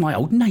moved because my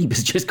old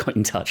neighbours just got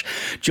in touch.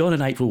 John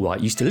and April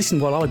White used to listen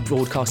while I was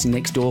broadcasting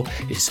next door.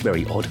 It's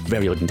very odd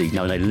indeed.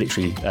 No, they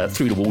literally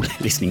through the wall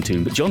listening to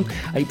him. But John,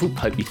 April,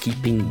 hope you're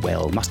keeping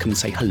well. Must come and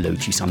say hello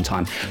to you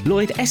sometime.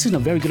 Lloyd Essen, a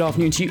very good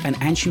afternoon to you. And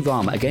Anshu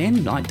Varma,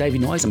 again, like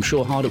David Noyes, I'm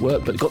sure hard at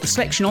work, but got the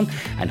selection on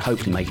and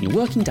hopefully making your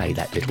working day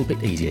that little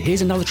bit easier.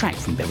 Here's another track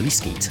from Beverly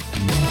Skeet.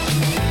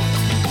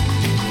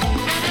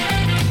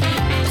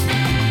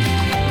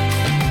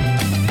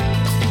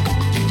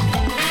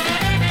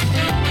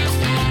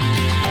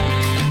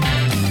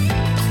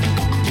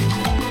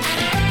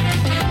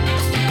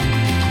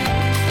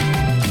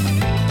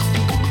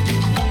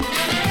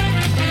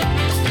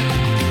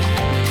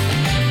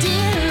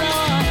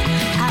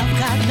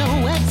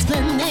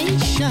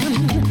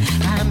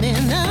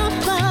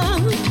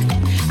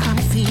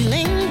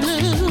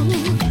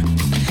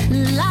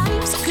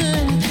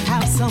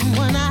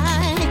 Someone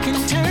I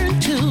can turn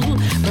to,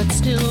 but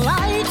still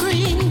I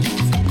grieve.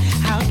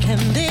 How can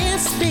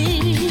this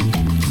be?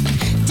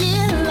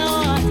 Dear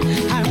Lord,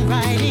 I'm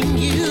writing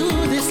you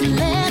this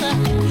letter.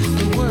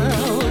 The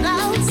world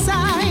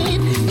outside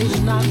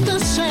is not the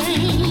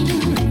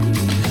same.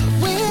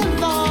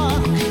 With all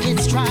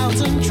its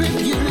trials and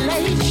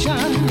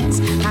tribulations,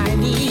 I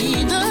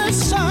need the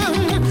sun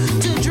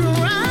to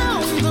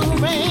drown the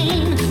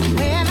rain.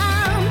 When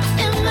I'm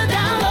in the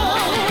down low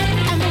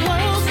and the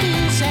world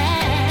feels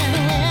sad.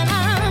 When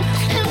I'm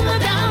in the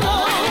down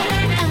low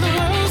and the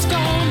world's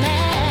gone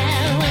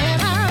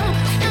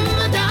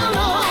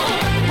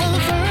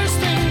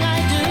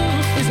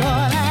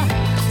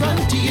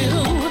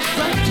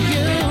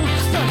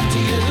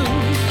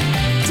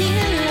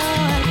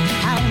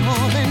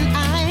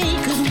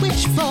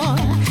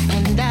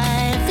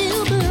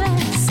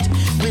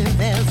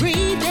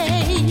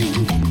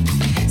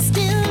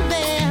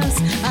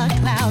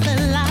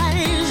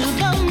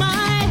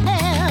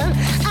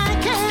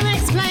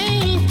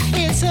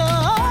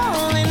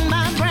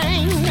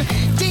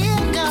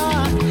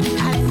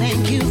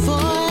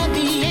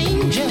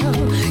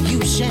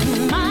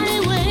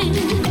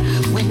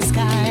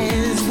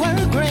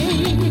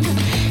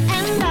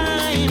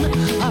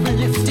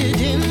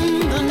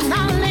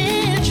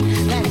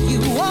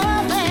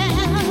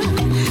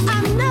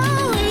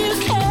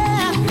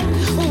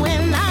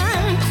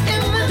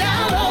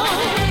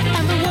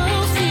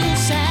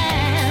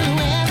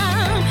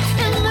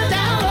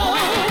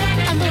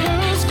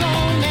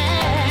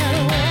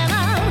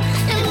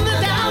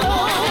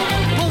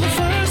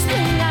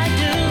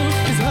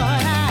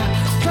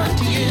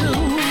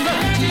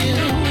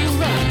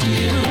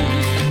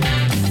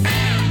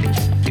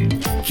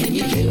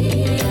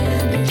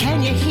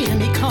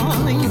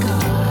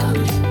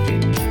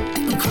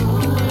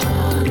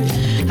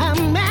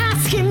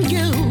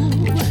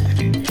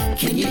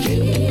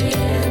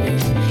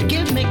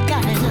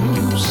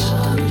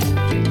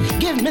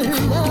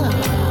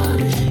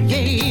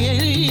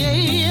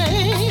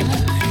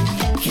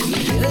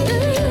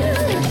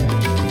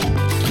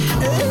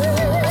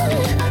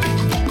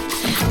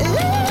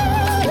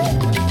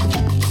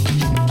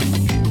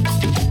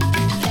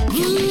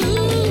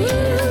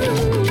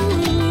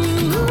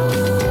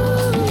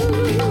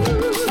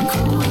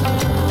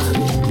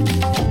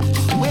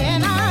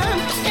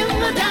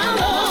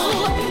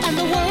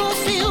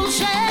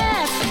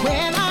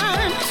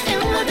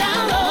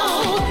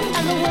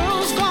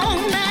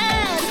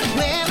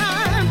mad.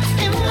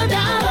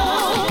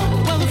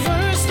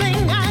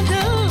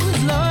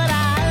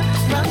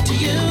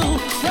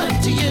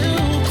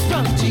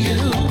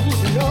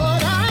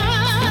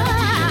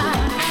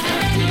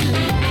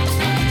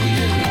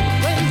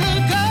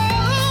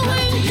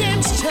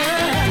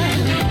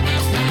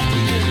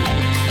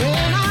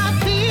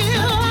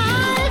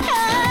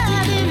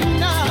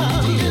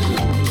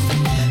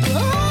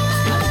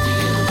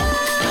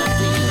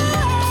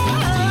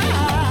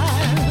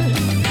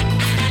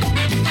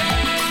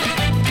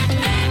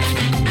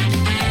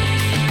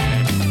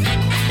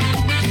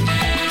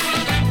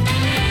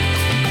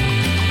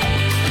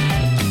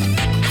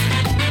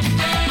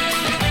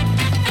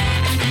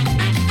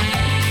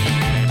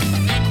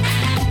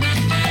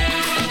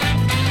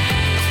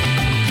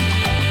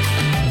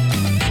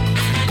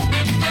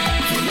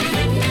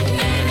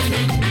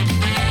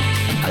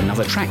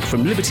 track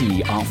from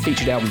Liberty, our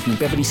featured album from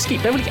Beverly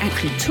Skip. Beverly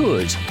actually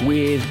toured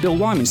with Bill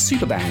Wyman's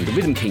super band, the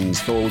Rhythm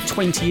Kings, for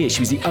 20 years. She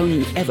was the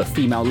only ever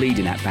female lead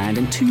in that band,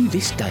 and to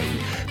this day,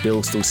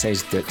 Bill still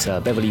says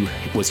that Beverly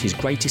was his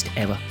greatest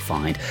ever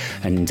find.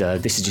 And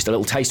this is just a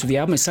little taste of the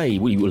album. I say,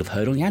 we will have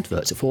heard on the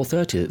adverts at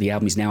 4:30 that the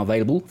album is now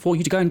available for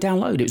you to go and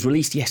download. It was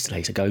released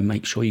yesterday, so go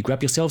make sure you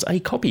grab yourselves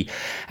a copy.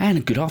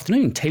 And good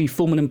afternoon, Terry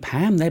Fullman and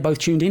Pam, they're both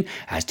tuned in,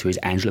 as to is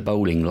Angela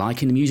Bowling.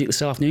 Liking the music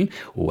this afternoon?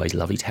 Always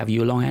lovely to have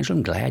you along, Angela.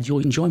 I'm glad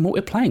you're enjoying what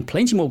we're playing.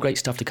 Plenty more great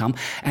stuff to come.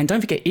 And don't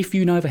forget, if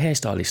you know of a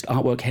hairstylist,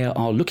 Artwork Hair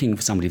are looking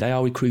for somebody, they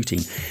are recruiting,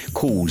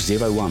 call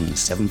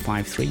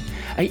 01753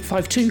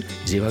 852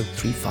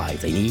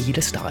 035. They need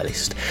a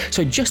stylist.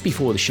 So just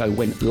before the show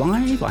went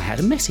live, I had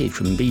a message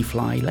from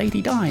B-Fly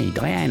Lady Di.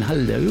 Diane,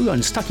 hello.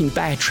 I'm stuck in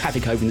bad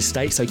traffic over in the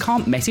States, so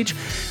can't message.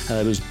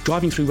 I was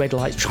driving through red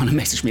lights trying to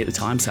message me at the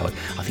time, so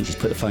I think she's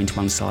put the phone to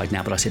one side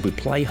now, but I said we'd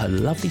play her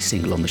lovely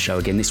single on the show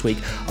again this week.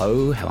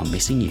 Oh, how I'm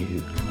missing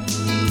you.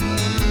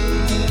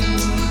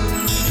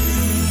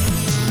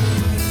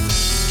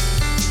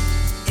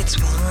 It's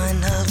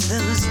one of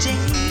those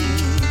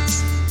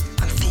days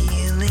I'm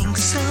feeling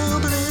so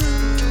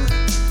blue,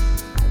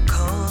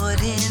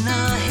 caught in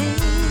a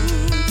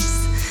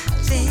haze,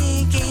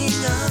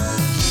 thinking of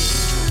you.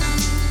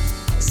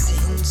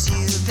 Since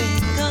you've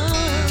been gone,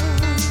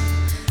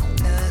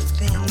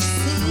 nothing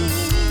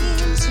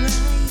seems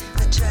right.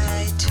 I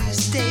try to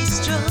stay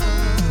strong,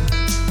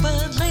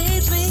 but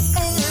lately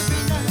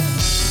every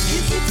night you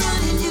keep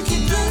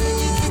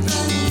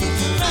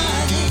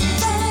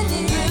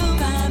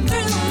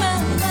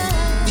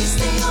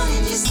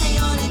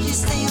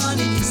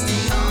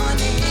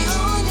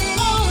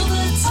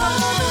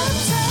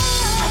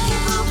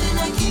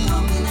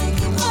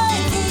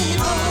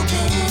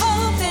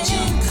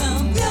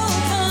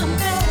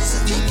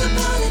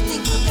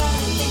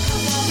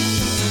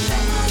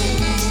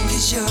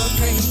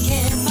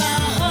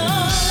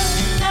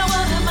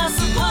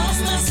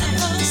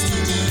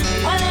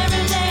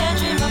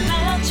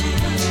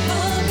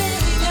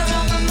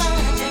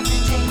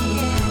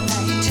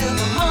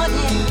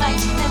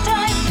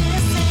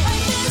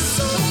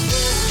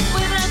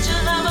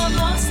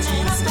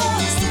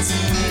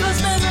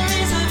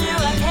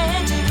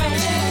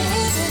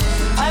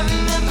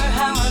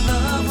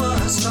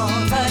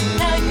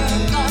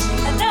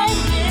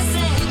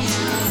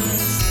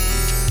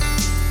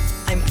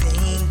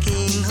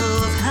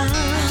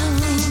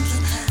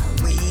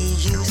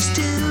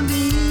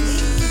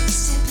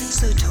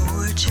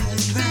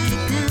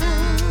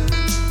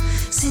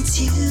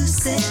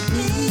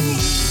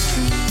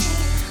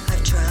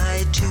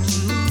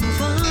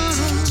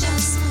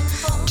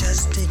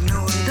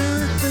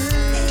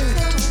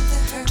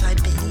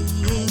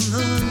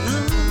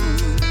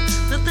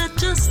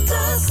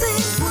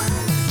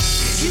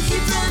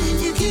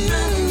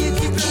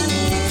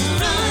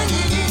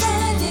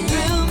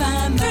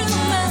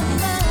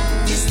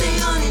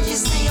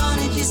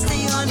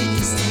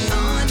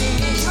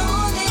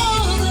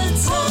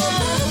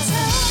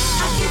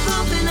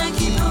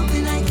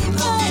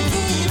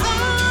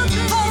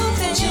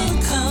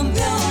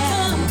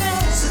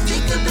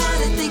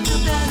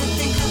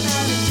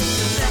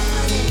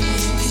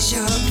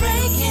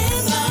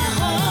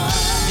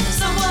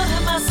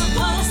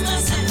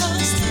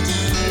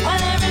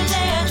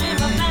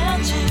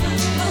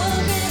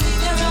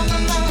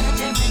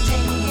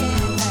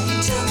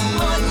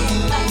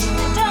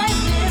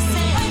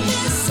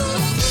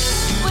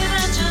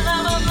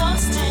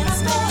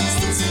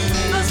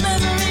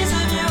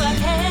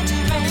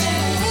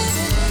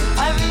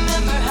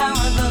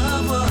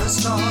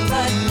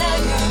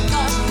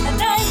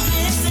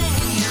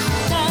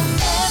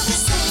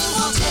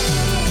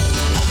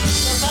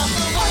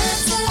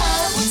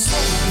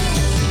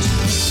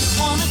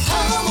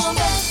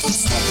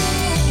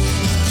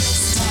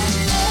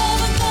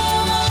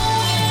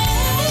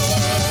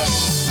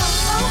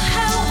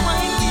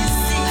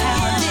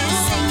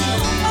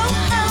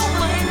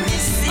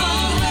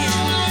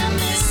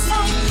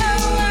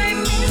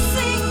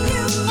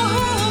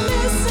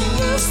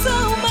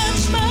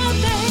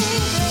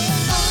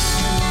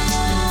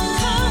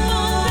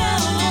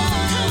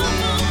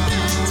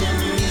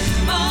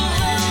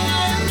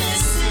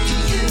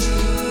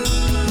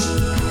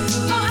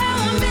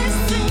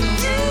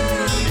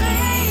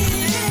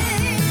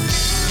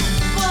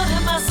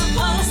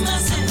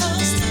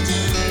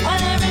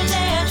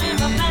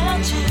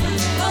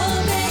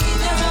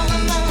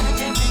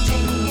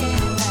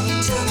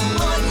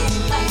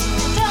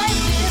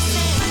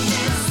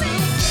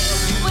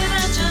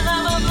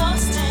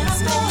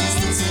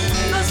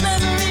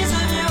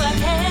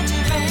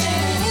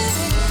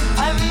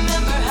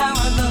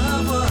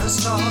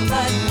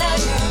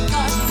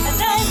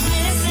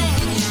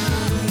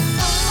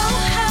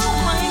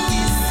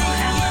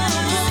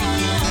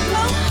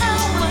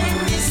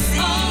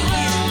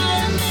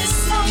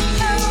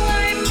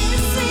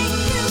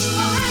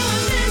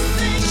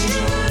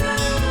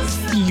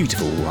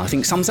I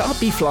think sums it up.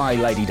 Be Fly,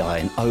 Lady Di,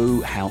 and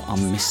Oh How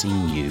I'm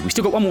Missing You. We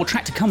still got one more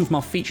track to come from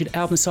our featured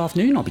album this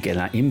afternoon. I'll be getting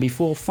that in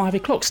before 5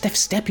 o'clock. Steph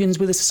Stepian's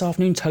with us this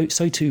afternoon.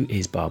 So too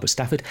is Barbara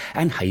Stafford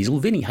and Hazel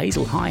Vinny.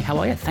 Hazel, hi, how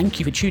are you? Thank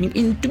you for tuning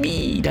in to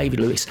me, David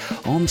Lewis,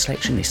 on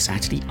Selection this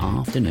Saturday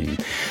afternoon.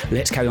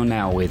 Let's carry on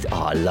now with,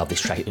 I love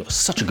this track. It's got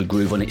such a good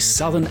groove on it.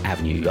 Southern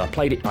Avenue. I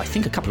played it, I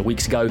think, a couple of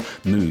weeks ago.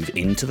 Move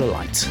Into the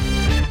Light.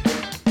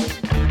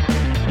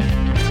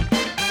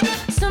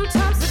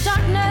 Sometimes the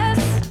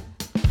darkness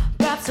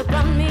wraps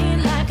around me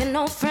like an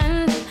old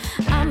friend.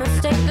 I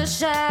mistake the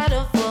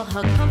shadow for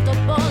her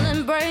comfortable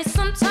embrace.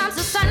 Sometimes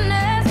the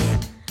sadness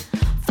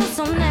feels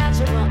so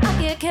natural.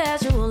 I get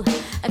casual,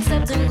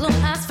 accepting gloom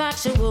as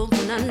factual.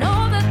 When I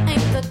know that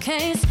ain't the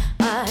case,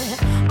 I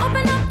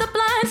open up the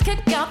blinds,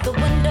 kick out the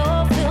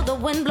window, feel the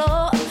wind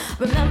blow.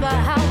 Remember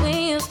how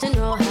we used to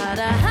know how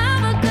to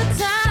have a good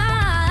time.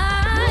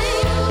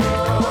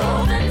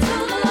 Move into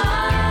the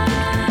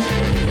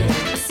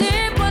light.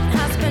 See what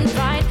has been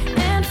right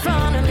in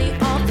front of me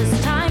all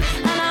this time,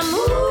 and I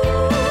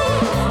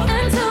move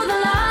into the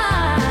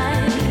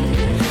light.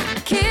 I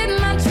keep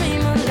my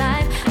dream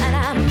alive, and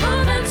I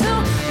move into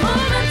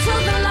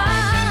the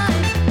light.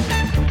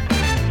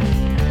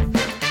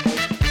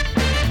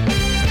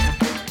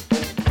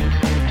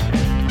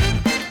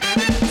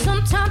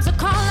 Sometimes I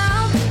call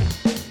out,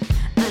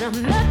 and I'm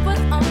met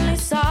with only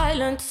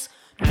silence.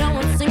 No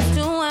one seems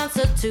to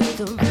answer to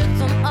the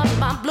rhythm of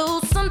my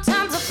blues.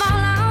 Sometimes I fall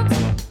out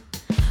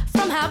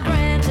from high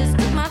branches,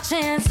 took my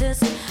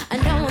chances,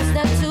 and no one's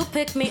there to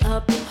pick me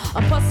up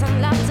or pour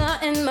some laughter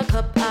in my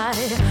cup. I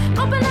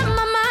open up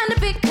my mind to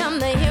become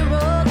the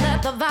hero,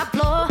 let the vibe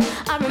flow.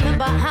 I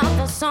remember how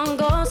the song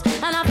goes,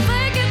 and I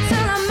fake it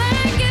till I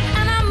make it,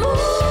 and I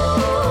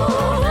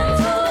move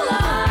into the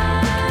light.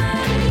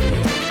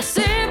 I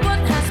see what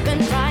has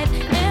been right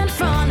in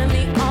front of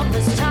me all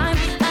this time,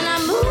 and I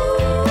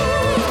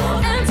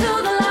move into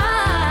the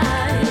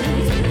light.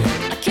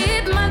 I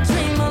keep my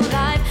dream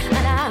alive,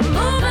 and I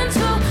move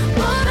into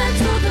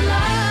the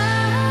light.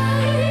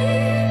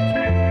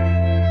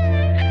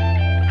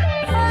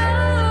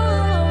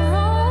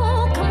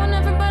 Oh, come on,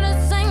 everybody,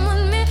 sing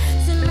with me.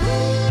 Sing,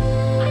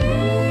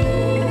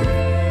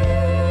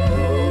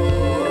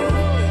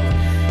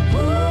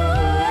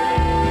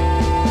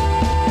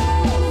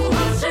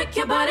 shake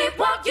your body,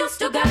 walk, you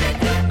still got it.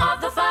 Get off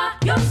the fire,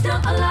 you're still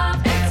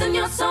alive. It's in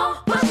your soul,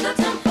 push the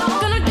tempo.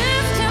 Gonna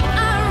dance till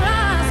I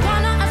rise,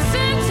 gonna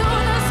ascend to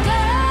the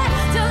sky,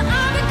 till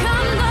I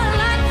become the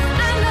light,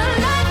 and the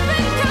light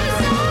becomes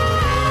I.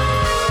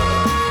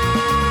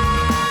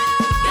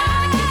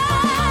 Gotta keep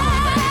on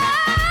moving,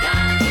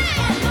 gotta keep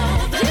on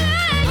moving.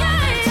 Yeah.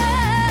 Gotta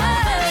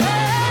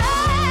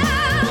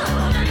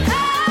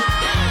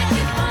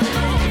keep on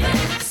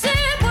moving.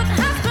 See what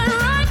has been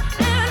right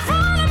in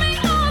front of me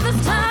all this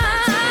time.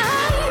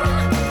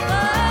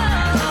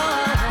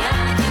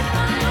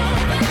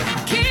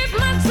 Keep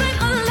my dream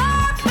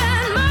alive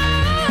and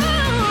move.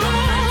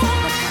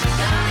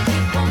 Gotta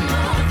keep on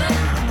moving.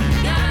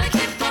 Gotta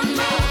keep on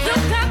moving. You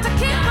got to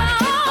keep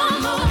on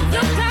moving.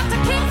 You got to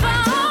keep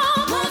on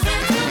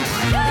moving.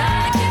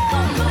 Gotta keep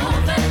on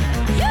moving.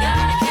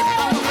 Gotta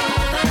keep on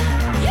moving.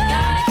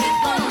 Gotta keep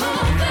on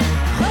moving.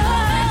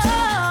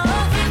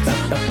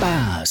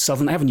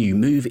 Southern Avenue,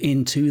 Move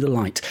Into the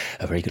Light.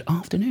 A very good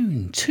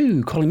afternoon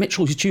to Colin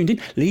Mitchell, who's tuned in.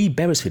 Lee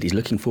Beresford is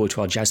looking forward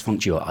to our jazz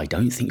funk duo. I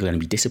don't think you're going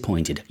to be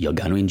disappointed. You're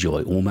going to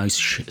enjoy.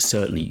 Almost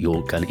certainly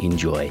you're going to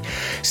enjoy.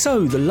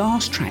 So the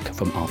last track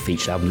from our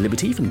featured album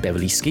Liberty from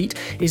Beverly Skeet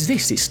is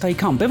this. It's Stay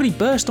Calm. Beverly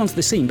burst onto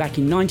the scene back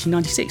in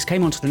 1996,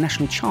 came onto the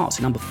national charts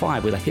at number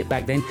 5 with a hit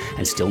back then,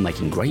 and still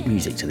making great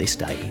music to this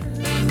day.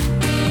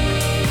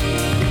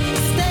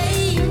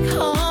 Stay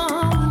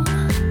calm,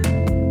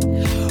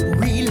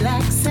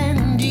 relax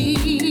and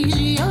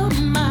ease your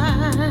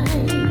mind.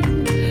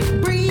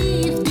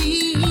 Breathe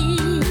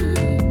deep,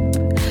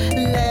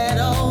 let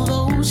all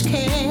those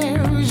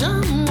cares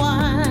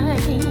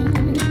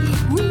unwind.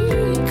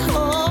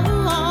 Recall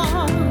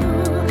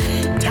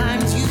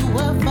times you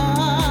were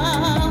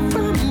far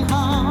from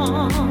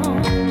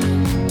home.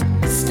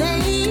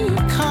 Stay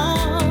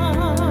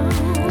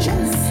calm,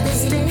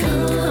 just stay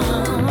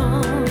calm.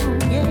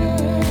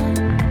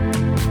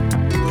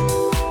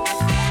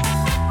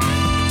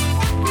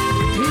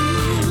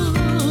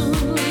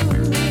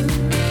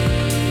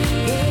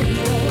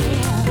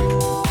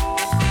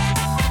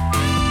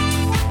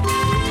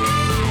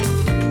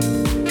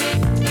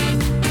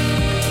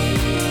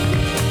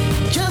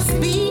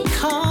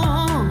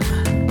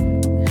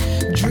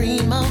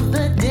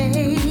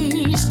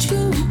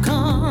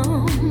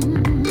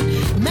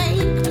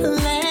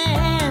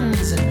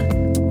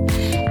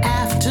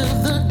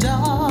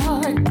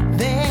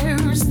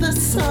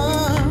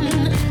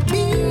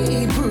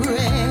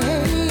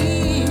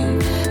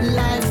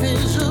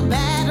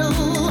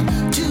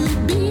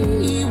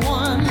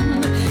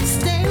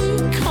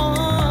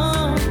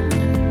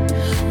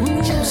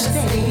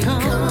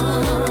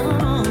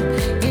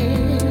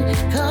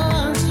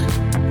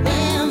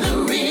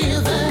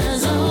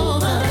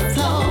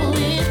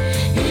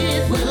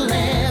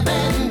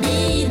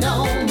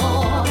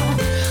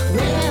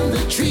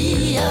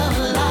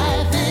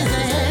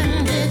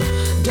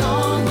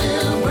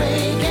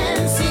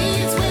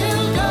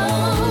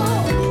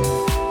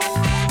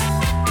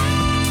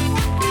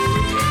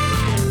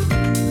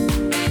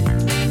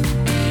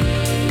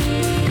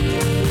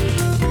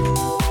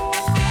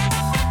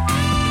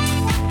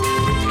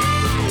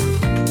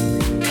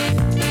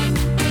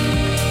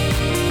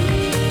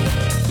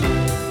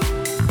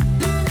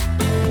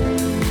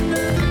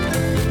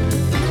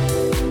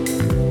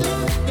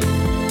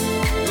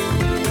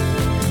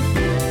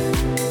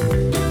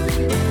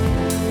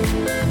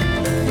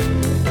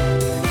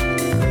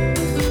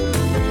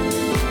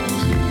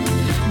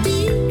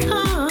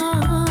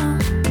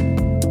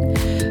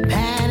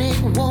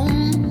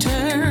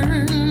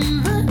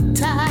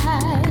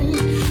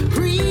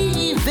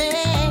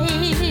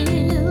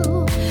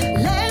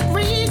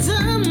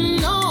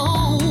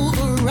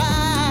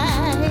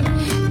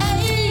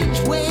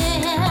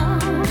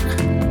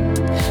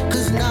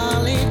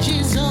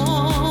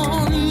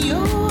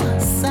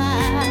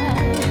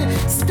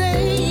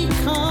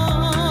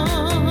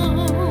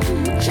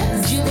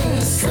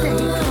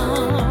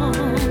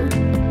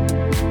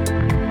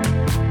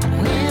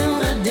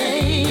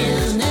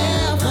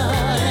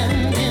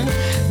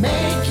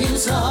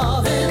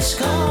 such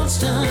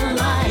constant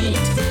light.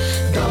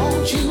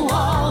 Don't you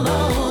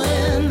wallow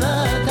in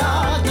the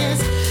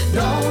darkness.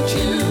 Don't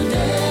you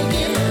dare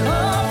give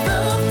up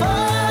the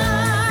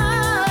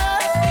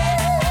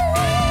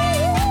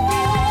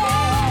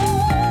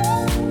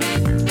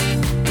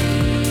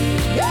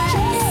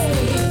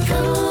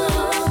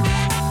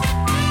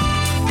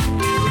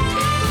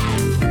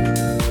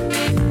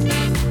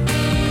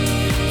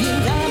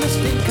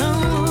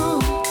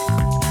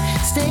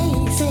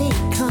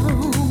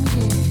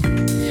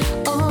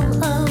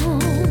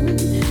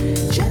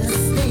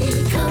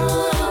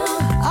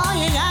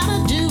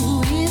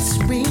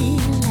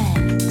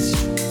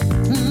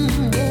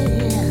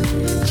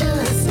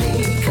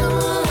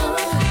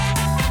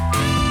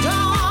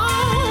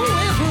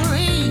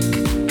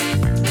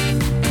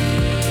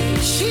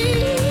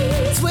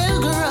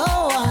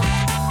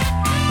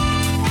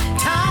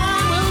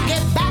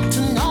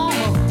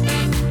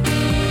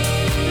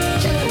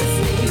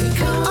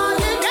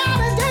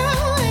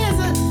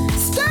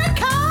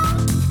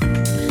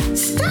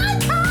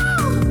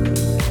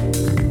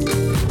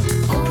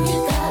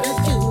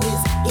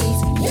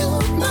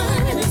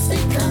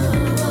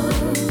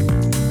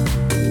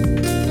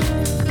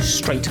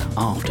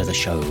After the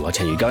show, I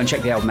tell you, go and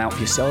check the album out for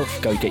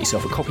yourself. Go get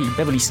yourself a copy.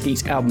 Beverly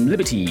Skeet's album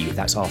Liberty.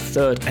 That's our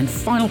third and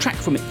final track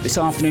from it this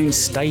afternoon.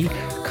 Stay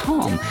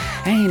calm.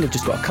 And I've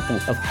just got a couple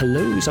of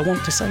hellos I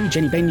want to say.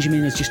 Jenny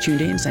Benjamin has just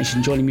tuned in, saying she's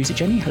enjoying the music.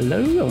 Jenny, hello.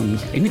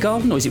 In the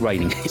garden, or is it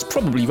raining? It's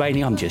probably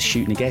raining. I'm just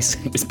shooting a guess.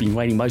 It's been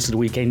raining most of the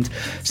weekend,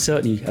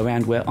 certainly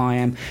around where I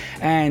am.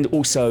 And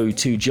also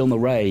to Jill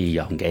Murray.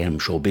 Again, I'm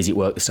sure busy at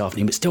work this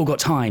afternoon, but still got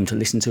time to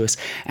listen to us.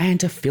 And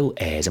to Phil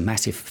Ayres, a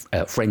massive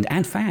friend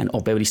and fan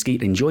of Beverly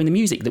Skeet, enjoying the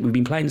music that we've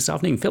been playing this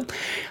afternoon. Phil,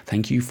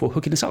 thank you for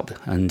hooking us up,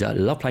 and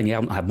love playing the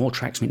album. I have more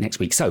tracks from it next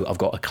week. So I've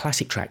got a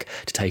classic track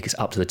to take us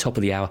up to the top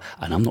of the hour,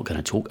 and I'm not going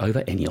to talk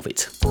over any of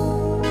it.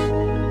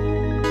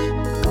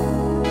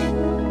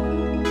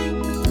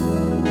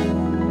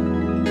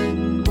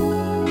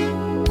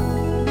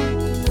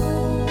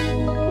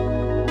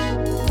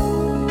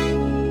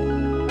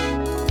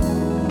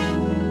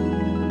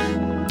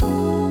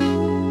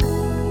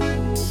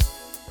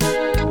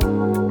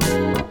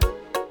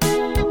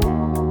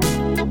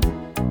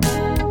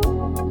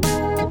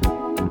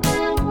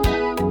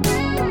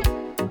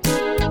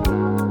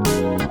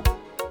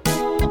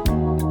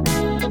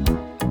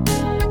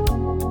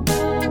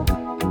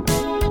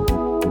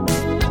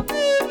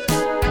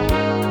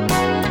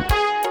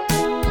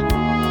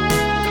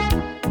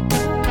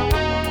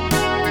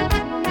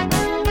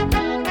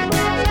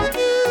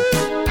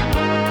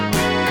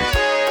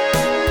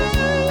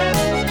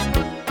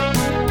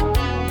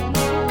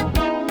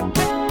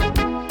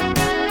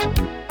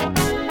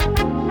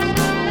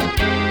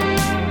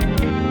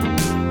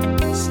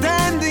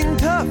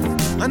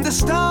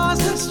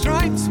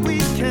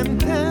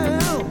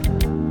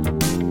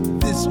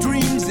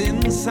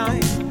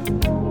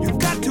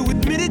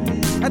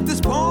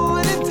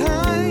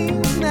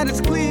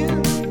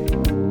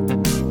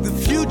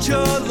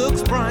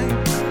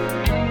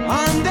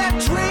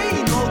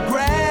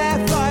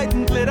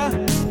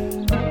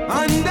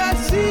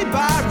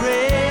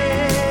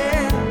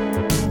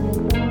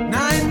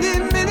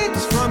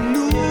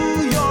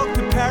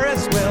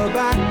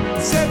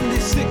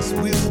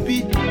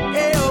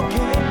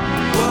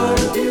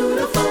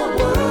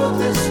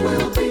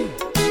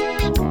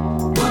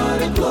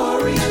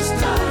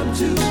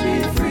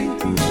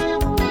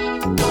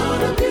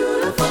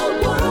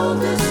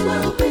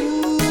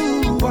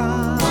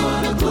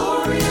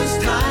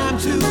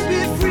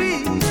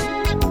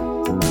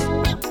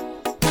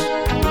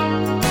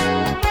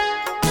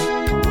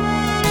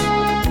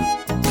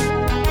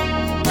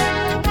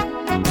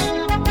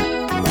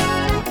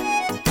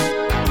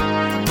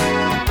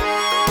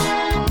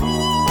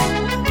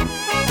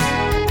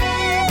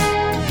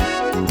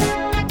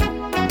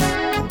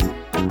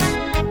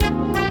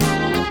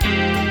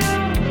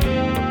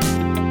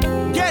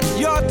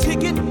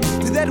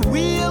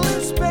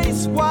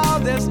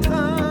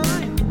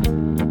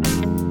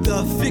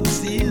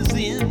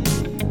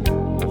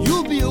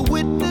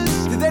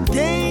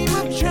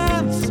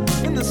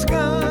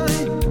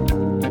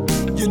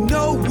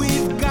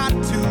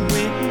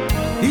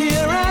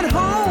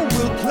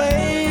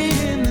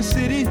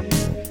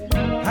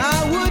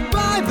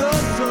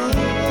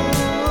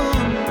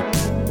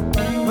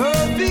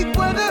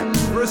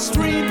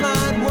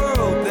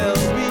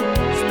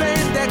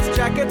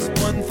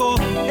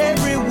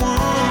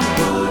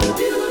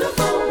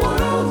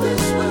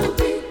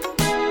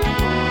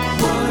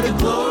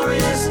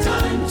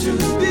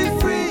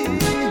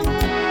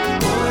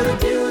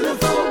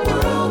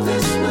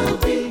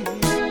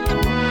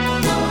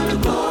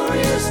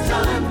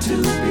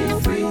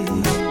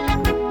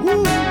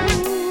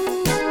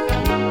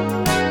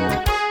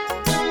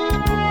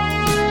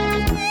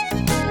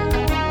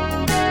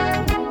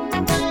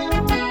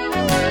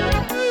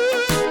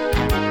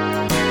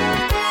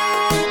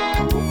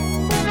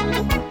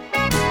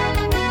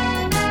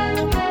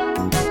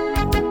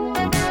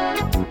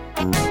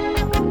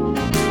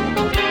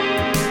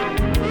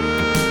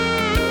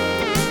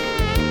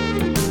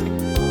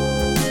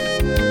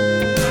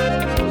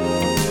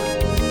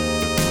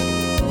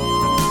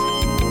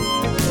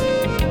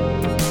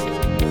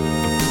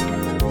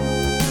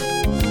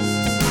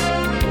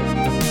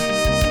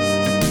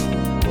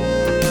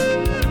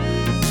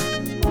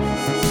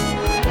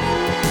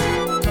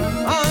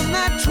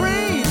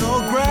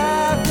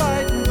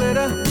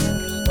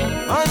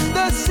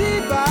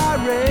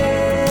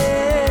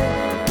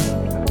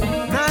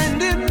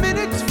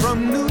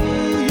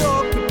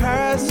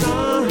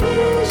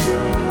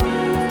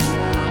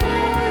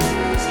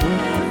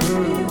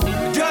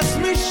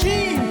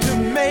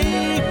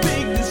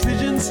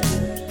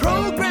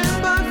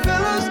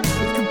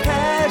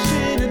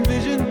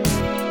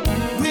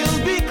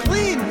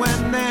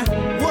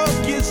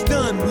 it's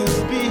done,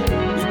 we'll be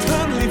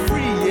eternally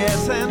free,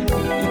 yes, and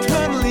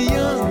eternally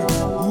young.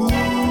 Ooh.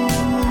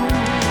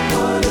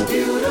 What a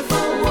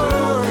beautiful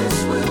world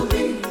this will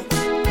be.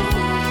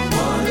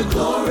 What a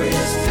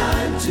glorious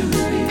time to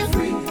be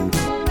free.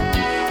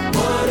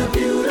 What a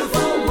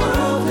beautiful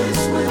world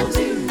this will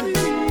be.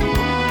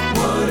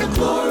 What a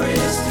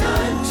glorious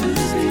time to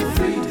be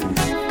free.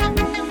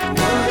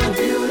 What a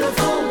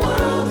beautiful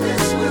world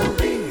this will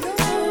be.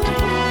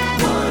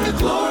 What a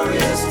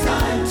glorious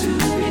time to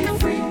be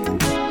free.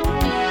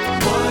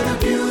 What a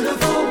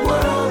beautiful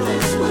world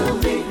this will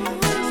be.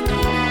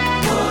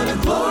 What a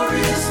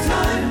glorious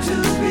time to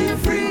be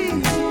free.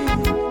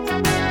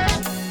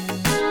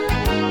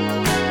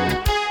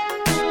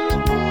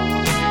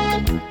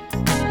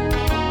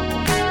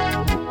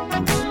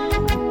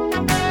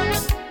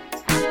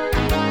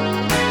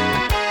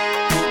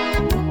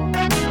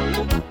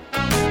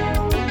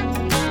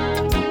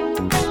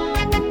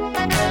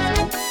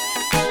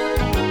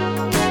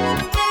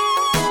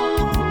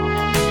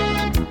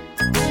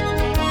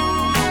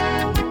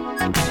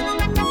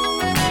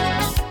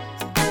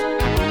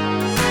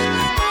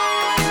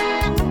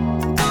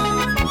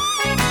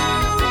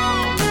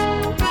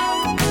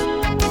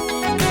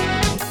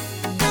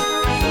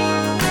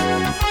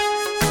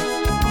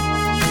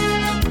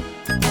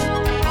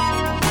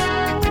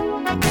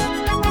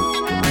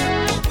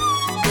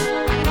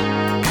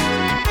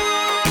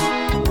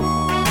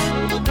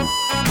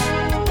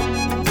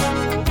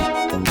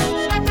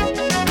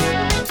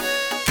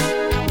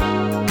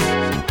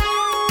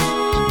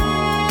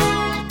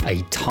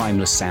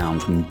 Timeless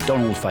sound from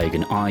Donald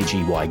Fagen,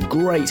 IGY.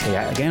 Great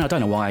here. Again, I don't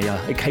know why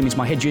it came into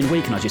my head during the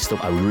week, and I just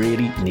thought I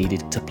really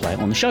needed to play it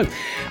on the show.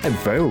 A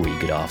very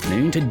good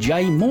afternoon to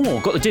Jay Moore.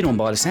 Got the dinner on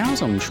by the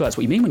sounds. I'm sure that's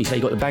what you mean when you say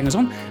you got the bangers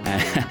on.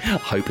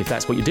 Hope if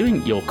that's what you're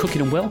doing, you're cooking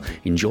them well.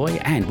 Enjoy.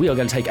 And we are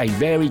going to take a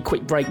very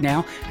quick break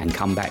now and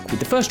come back with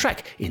the first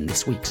track in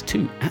this week's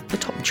Two at the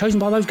Top, chosen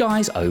by those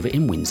guys over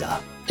in Windsor.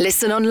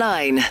 Listen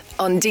online,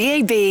 on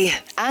DAB,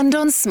 and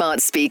on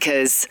smart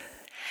speakers.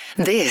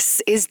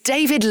 This is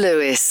David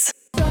Lewis.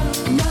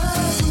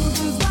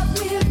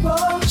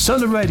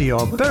 Solar Radio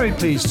are very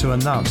pleased to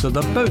announce that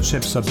the boat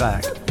trips are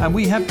back, and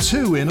we have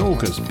two in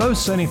August, both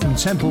sailing from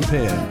Temple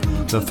Pier.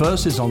 The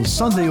first is on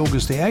Sunday,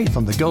 August the 8th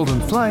on the Golden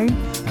Flame,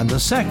 and the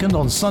second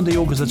on Sunday,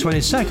 August the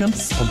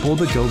 22nd on board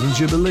the Golden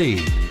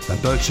Jubilee. The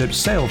boat trips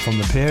sail from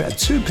the pier at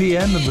 2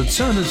 p.m. and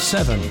return at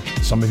 7.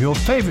 Some of your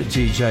favourite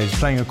DJs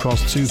playing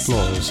across 2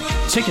 floors.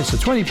 Tickets are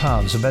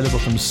 £20, available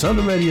from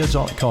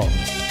solarradio.com.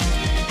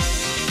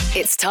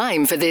 It's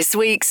time for this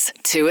week's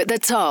Two at the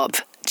Top,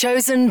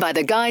 chosen by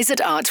the guys at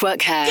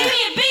Artwork Hair. Give me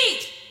a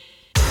beat!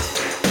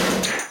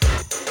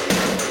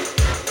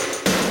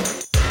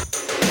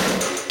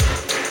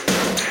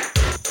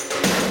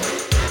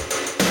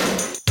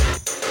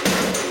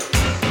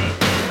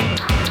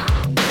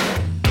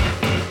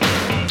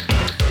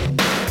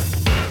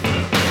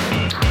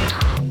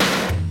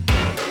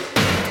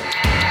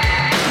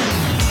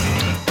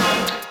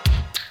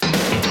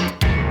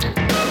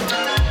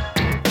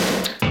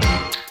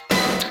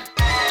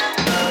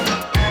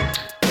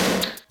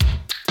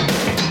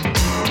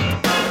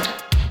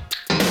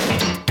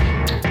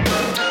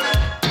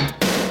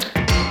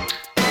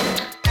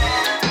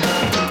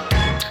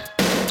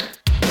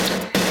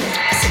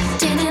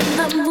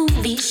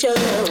 show,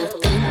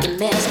 thinking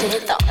nasty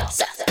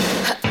thoughts.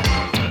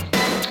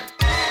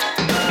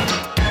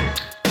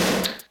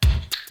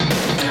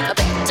 I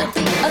better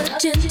be a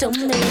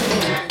gentleman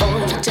or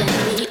you turn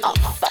me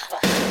off.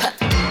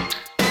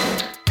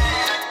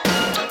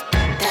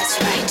 That's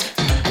right,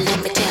 let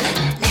me tell it,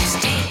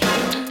 nasty,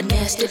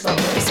 nasty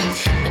boys.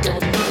 I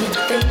don't mean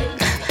a thing.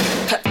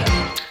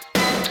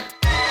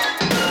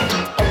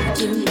 Oh,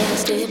 you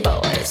nasty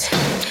boys,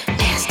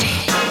 nasty,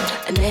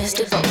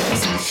 nasty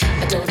boys.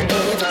 I don't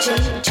ever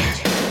change.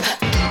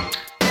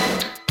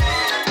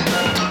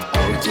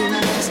 Oh, you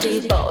nasty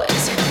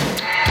boys.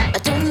 I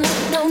don't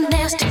like no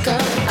nasty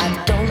girl.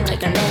 I don't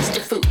like a nasty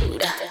food.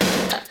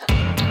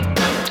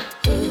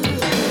 Ooh,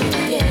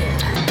 yeah.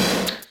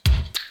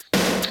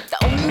 The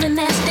only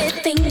nasty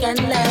thing I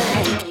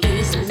like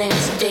is a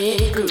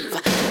nasty groove.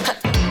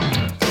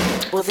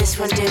 Will this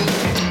one do?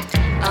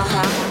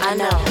 I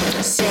know.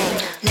 Sing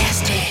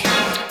nasty,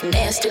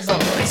 nasty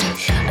boys.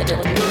 I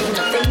don't mean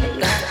a thing.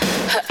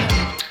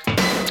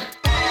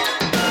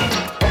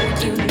 Oh,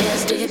 you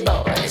nasty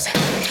boys,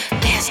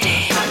 nasty,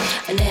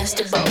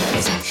 nasty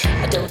boys.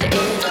 I don't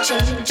ever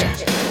change.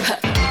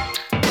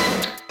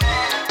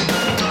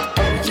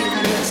 Oh, you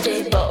nasty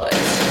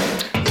boys,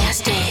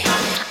 nasty,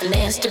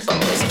 nasty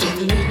boys. Give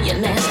me your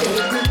nasty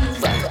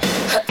groove.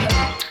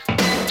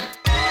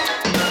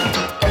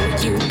 Oh,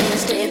 you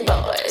nasty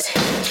boys,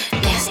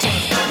 nasty,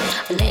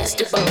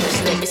 nasty boys.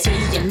 Let me see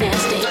your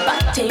nasty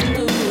body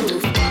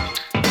move.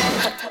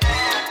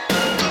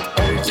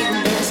 Oh, you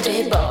nasty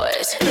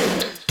boys.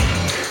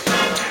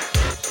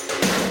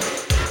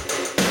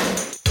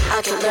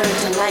 I can learn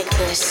to like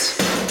this.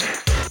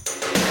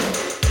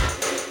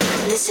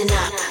 Listen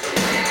up.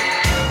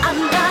 I'm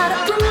not a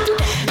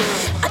prude.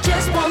 I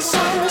just want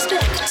some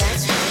respect.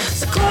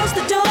 So close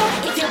close the door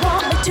if you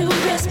want me to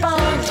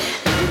respond.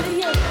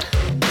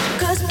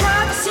 'Cause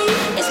privacy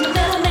is my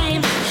middle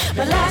name,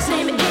 my last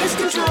name is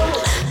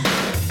control.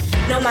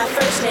 No, my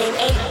first name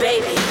ain't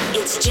baby,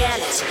 it's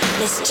Janet,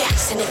 Miss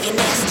Jackson if you're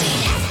nasty.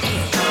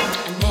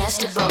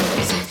 Nasty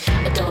boys,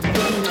 don't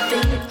mean a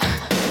thing.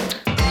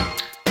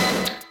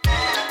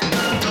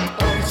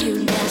 Oh,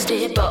 you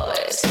nasty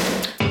boys,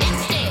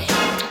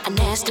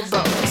 nasty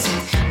boys,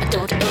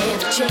 don't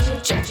ever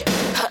change.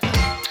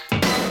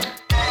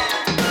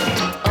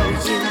 Oh,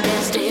 you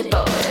nasty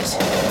boys,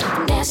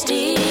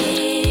 nasty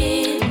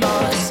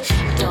boys,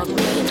 don't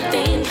mean a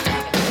thing.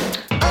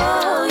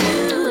 Oh, you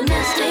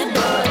nasty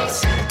boys,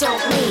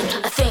 don't mean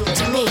a thing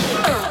to me.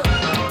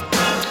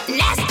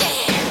 Nasty,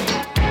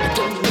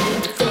 don't mean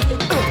a thing.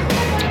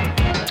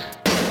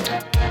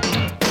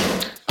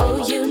 Oh,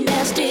 you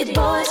nasty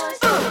boys.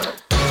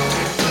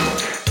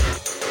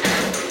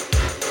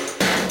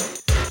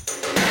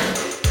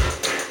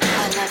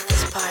 I love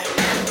this part.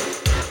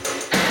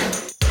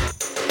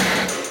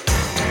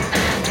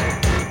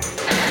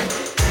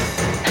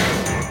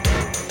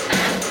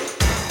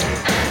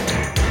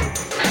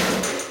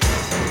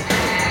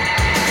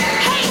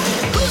 Hey,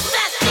 who's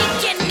that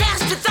thinking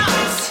nasty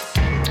thoughts?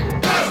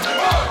 Nasty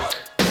boys.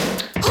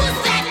 Who's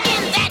that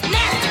in that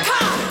nasty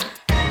car?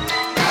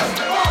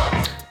 Nasty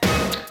boys.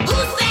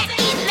 Who's that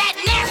eating that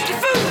nasty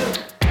food?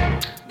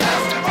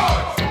 Nasty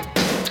boys.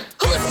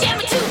 Who's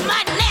jamming to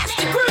my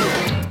nasty groove?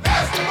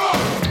 Nasty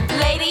boys.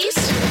 Ladies.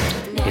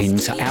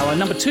 Into hour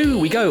number 2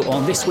 we go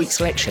on this week's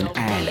selection,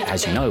 and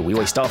as you know, we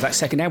always start that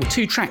second hour with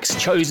 2 tracks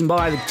chosen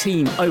by the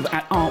team over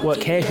at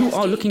Artwork Hair, who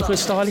are looking for a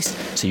stylist.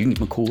 So you can give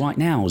them a call right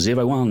now,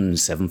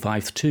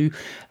 01752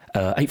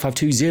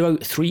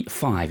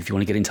 852035 if you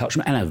want to get in touch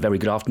with them. And a very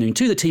good afternoon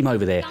to the team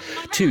over there,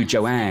 to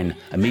Joanne,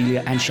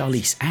 Amelia and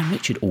Charlize and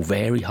Richard, all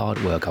very hard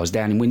work. I was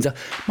down in Windsor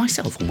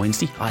myself on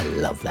Wednesday. I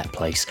love that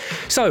place.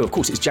 So of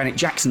course it's Janet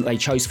Jackson that they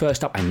chose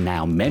first up, and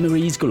now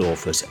memories galore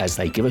for us as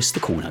they give us the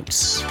call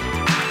notes.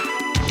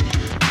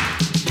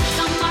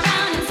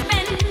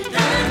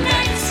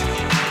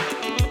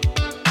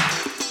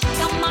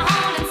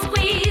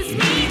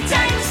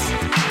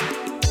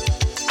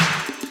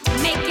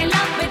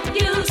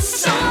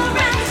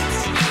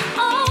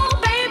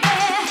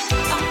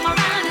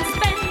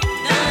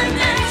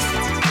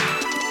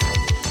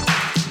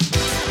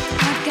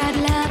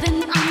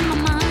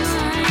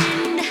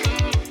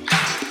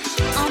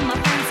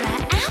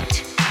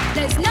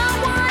 There's no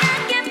one I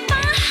get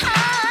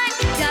behind.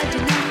 Dial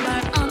your number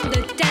on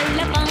the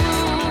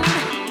telephone.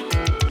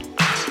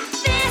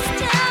 This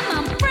time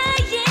I'm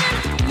praying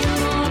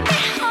you'll be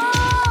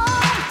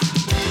home.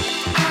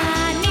 I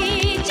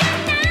need you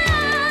now.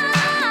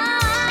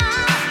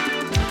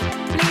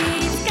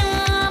 Please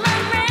come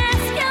and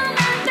rescue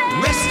me, baby.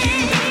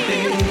 Rescue me,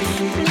 baby.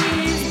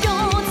 Please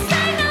don't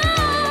say no,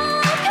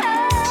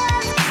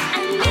 'cause I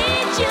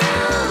need you.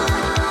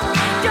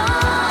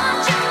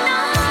 Don't you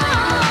know?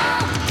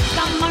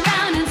 Come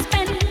around and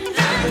spend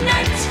the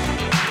night.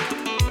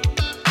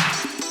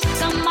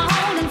 Come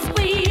on and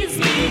squeeze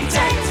me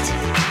tight.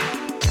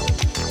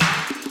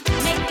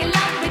 Making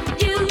love with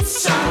you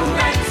so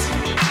right.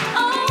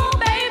 Oh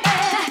baby,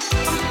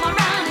 come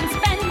around and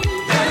spend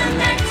the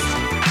night.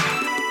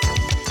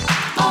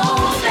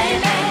 Oh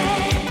baby,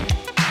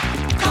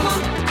 come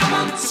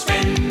on,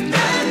 spend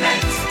the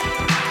night.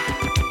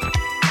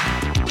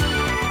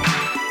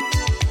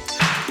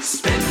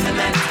 Spend the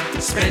night,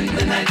 spend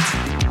the night.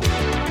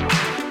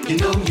 You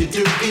know you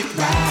do it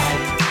right.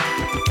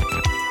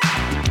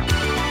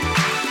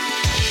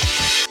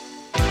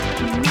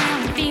 Now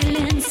I'm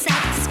feeling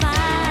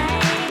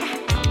satisfied.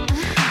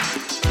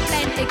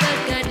 Plenty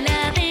good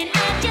loving,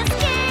 I just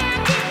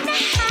can't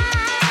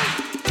deny.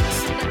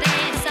 But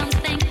there's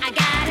something I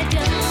gotta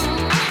do.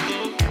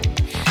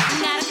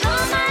 Gotta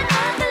call my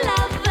other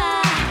lover,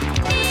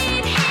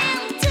 need him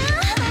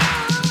too.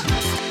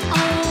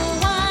 Oh,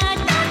 why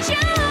don't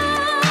you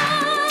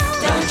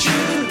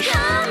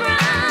come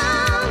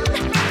round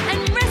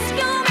and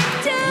rescue me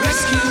too?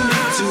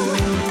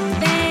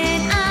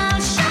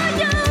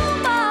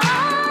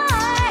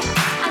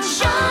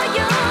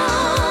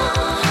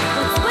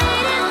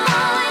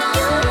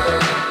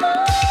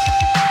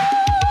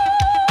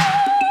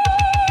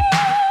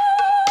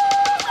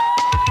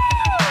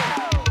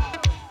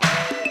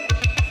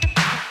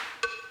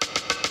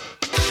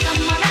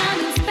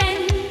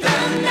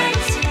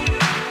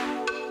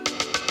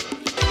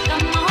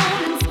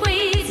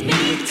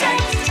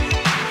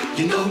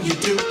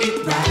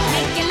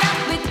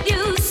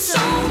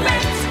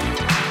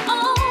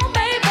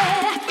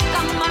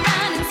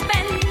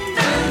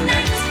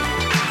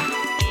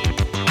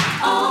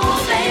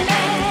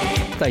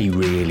 They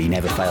really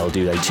never fail,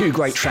 do they? Two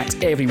great tracks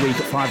every week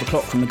at 5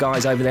 o'clock from the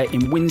guys over there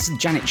in Windsor.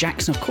 Janet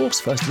Jackson, of course,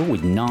 first of all,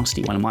 with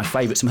Nasty, one of my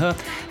favourites from her,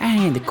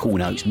 and the Cool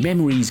Notes,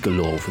 Memories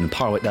Galore from the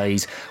Pirate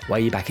days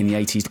way back in the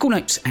 80s. The Cool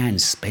Notes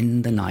and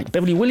Spend the Night.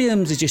 Beverly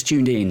Williams has just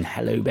tuned in.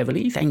 Hello,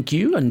 Beverly, thank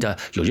you. And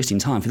you're just in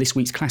time for this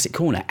week's Classic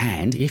Corner.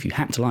 And if you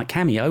happen to like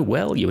Cameo,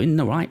 well, you're in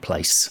the right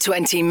place.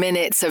 20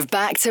 minutes of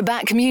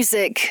back-to-back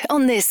music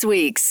on this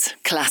week's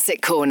Classic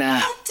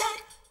Corner.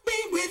 Me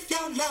with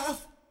your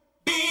love,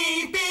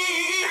 baby.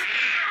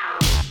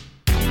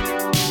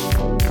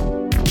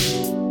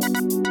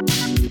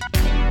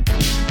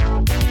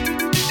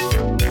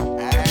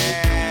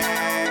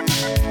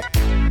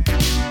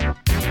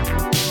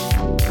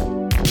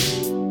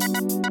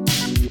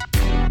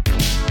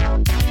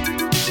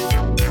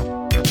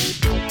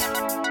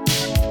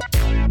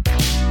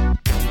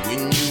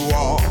 When you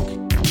walk,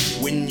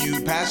 when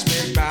you pass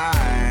me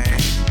by,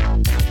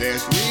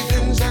 there's three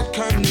things that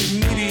come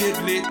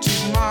immediately to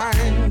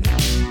mind.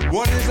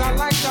 One is I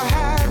like to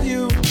have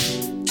you.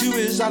 Two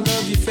is I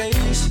love your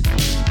face.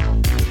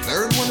 The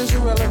third one is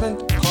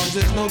irrelevant, cause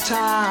there's no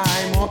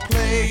time or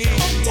place.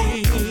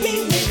 Attack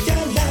me with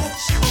your love.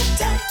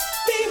 Attack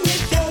me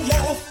with your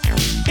love,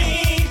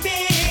 baby.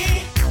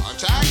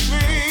 Attack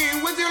me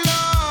with your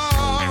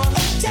love.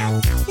 Attack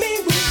me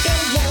with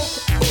your love.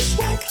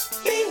 Bushwhack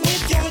me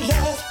with your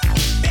love,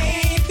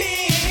 baby.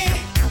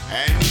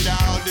 And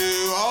I'll do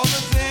all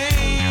the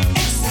things.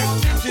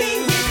 Excite me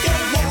with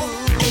your love.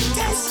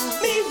 Entice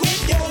me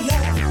with your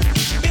love,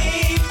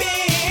 baby.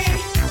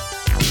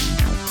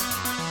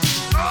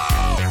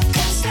 Oh!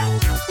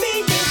 Consult me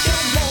with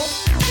your love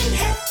and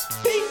help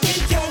me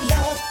with your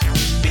love,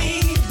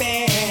 baby.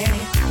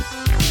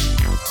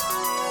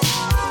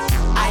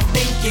 I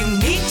think you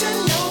need to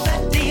know the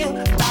deal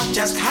about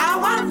just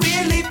how I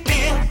really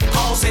feel.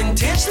 Cause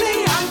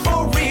intensely I'm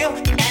for real,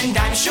 and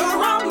I'm sure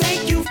I'll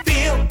make you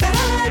feel that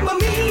I'm a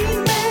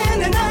mean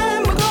man and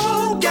I'm a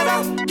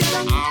go-getter.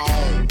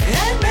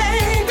 Hey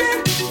baby,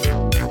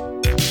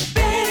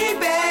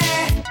 baby.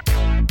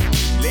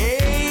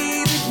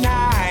 Late at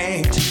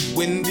night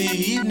when the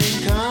evening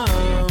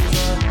comes,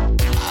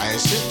 I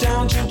sit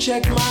down to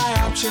check my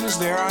options,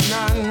 there are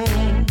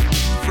none.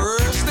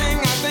 First thing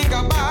I think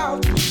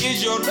about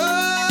is your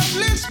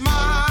lovely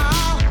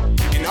smile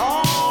and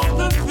all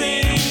the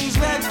things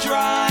that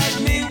drive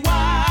me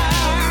wild.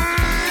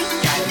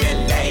 Got me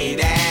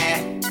lady,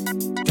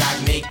 got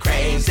me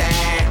crazy.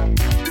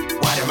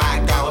 What am I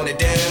gonna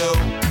do?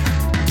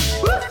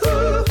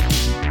 Woo-hoo.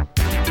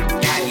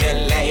 Got you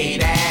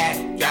lady,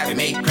 driving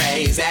me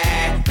crazy.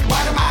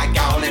 What am I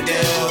gonna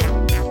do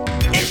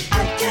if I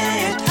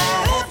can't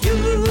have you?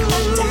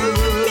 Attack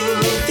me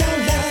with your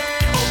love.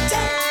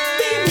 Attack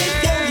me with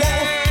your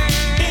love,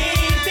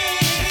 baby.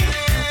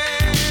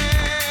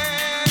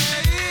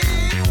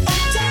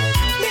 Attack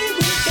me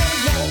with your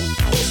love.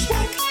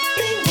 Bushwhack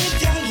me with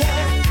your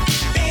love,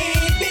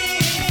 baby.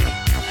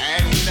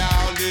 And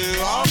I'll do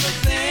all the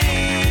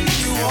things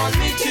you want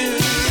me to.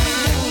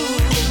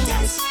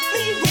 Entice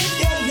me with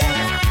your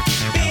love,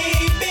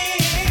 baby.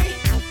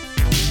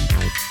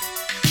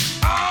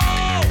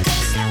 Oh!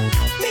 Consult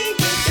me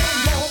with your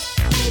love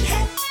and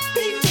help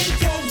me with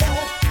your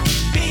love,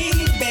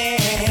 baby.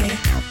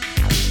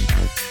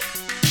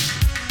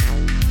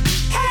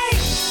 Hey,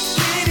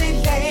 pretty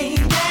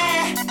lady,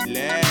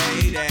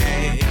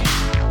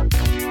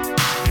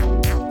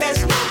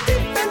 there's no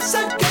defense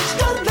against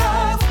your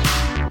love.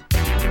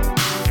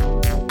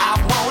 I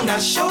wanna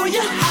show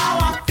you how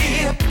I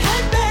feel.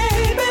 Hey,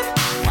 baby.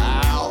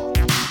 Wow.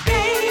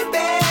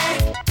 Baby.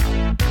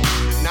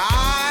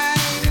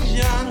 Night is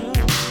young.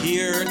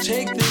 Here,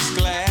 take this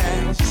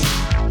glass.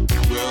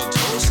 We'll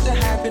toast to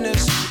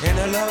happiness and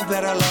a love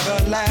that'll ever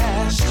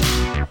last.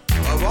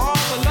 Of all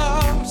the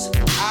loves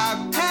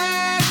I've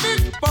had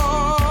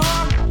before,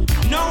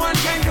 no one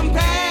can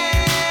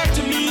compare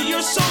to me.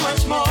 You're so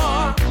much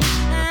more.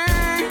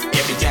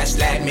 If you just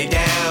let me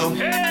down,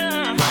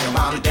 what I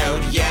wanna do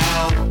to you,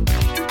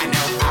 I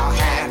know I'll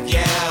have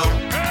you.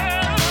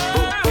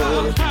 Ooh,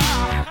 ooh.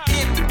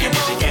 If you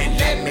can't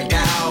let me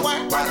down,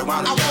 what I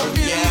wanna do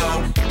to you,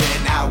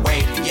 then I'll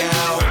wait for you.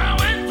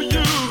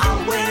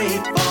 I'll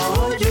wait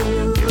for you.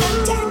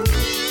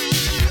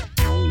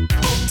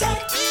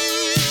 Attack,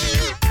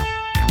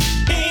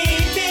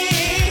 baby.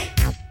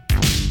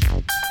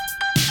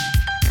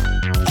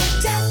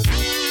 Attack,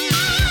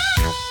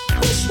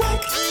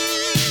 bushwhack,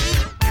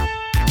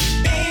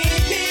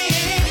 baby.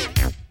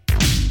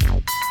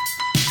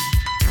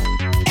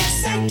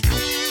 Excite,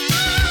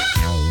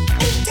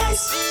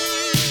 entice,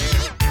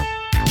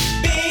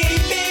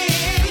 baby.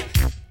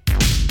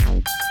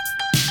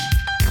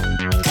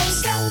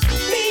 Consult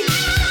me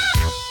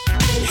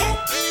and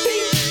help me,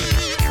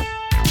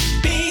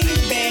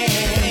 baby.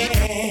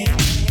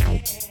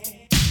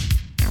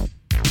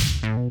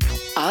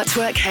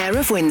 Artwork Hair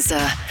of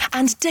Windsor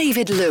and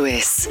David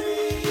Lewis.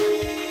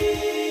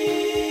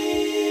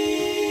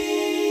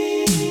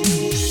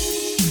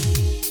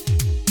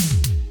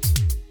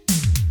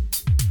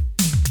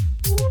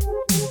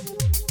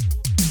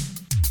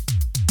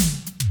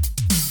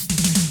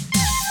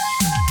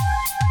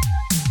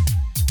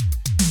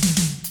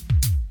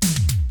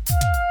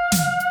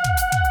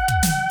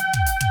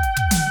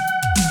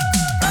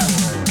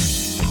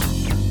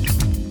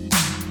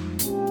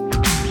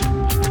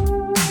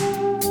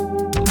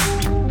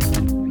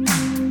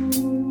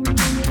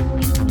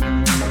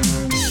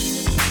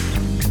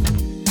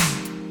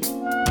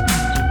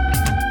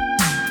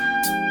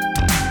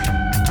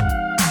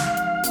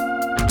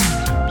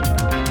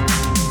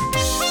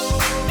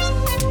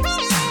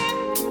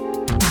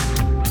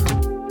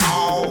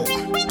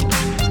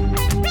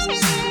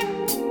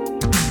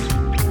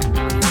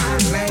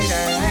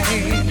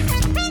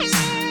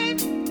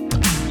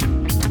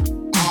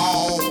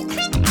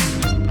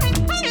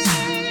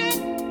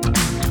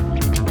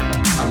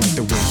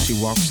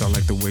 walks, I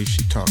like the way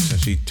she talks, and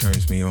she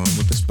turns me on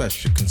with a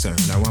special concern.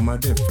 Now I'm a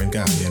different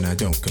guy and I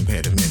don't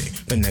compare to many,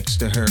 but next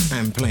to her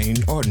I'm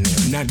plain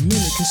ordinary. Not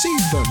many can see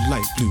the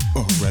light blue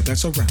aura that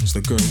surrounds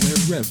the girl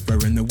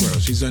wherever in the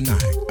world. She's a 9,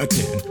 a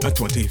 10, a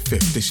 20,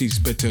 50. She's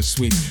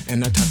bittersweet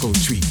and a taco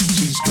treat.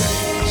 She's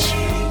strange,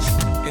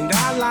 and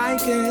I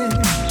like it.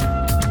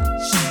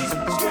 She's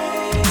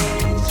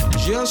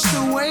strange, just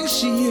the way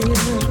she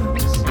is.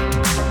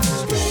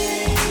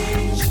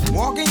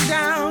 Walking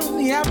down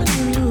the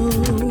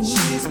avenue,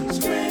 she's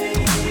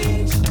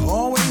strange,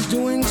 always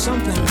doing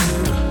something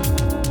new.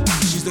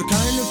 She's the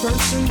kind of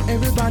person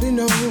everybody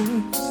knows.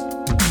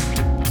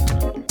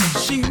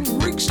 She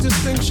reeks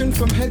distinction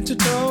from head to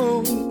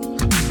toe.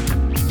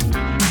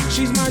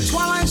 She's my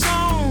Twilight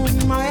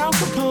Zone, my Al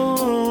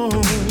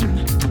Capone.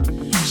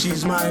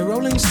 She's my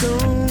Rolling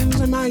Stones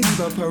and my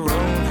Eva Peron.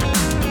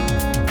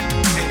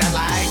 And I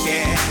like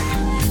it,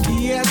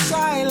 yes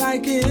I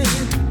like it.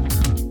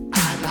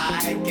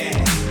 Like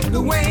it.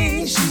 The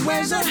way she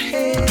wears her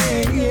hair,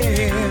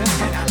 yeah.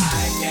 And I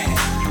like it.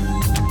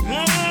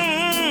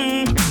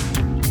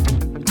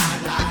 I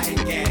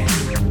like it.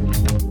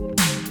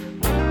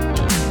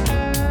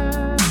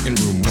 In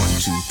room 1,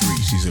 2, 3,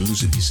 she's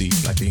elusive, you see,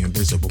 like the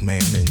invisible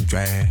man in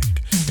drag.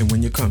 And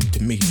when you come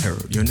to meet her,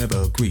 you'll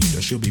never agree,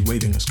 or she'll be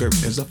waving her skirt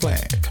as a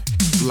flag.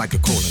 Like a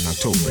cold in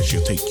October,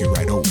 she'll take you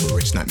right over.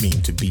 It's not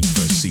mean to be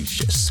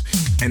facetious.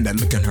 And that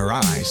look in her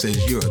eye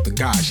says you're the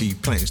guy she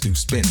plans to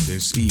spend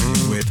this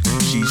evening with.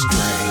 She's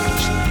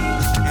strange,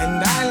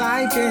 and I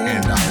like it.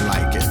 And I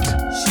like it.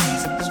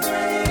 She's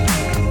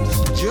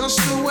strange, just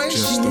the way she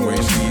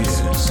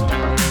is.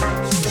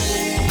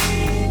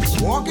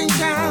 Walking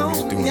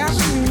down the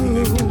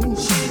avenue,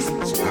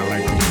 I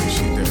like the way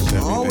she does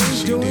everything.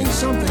 Always doing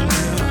something new.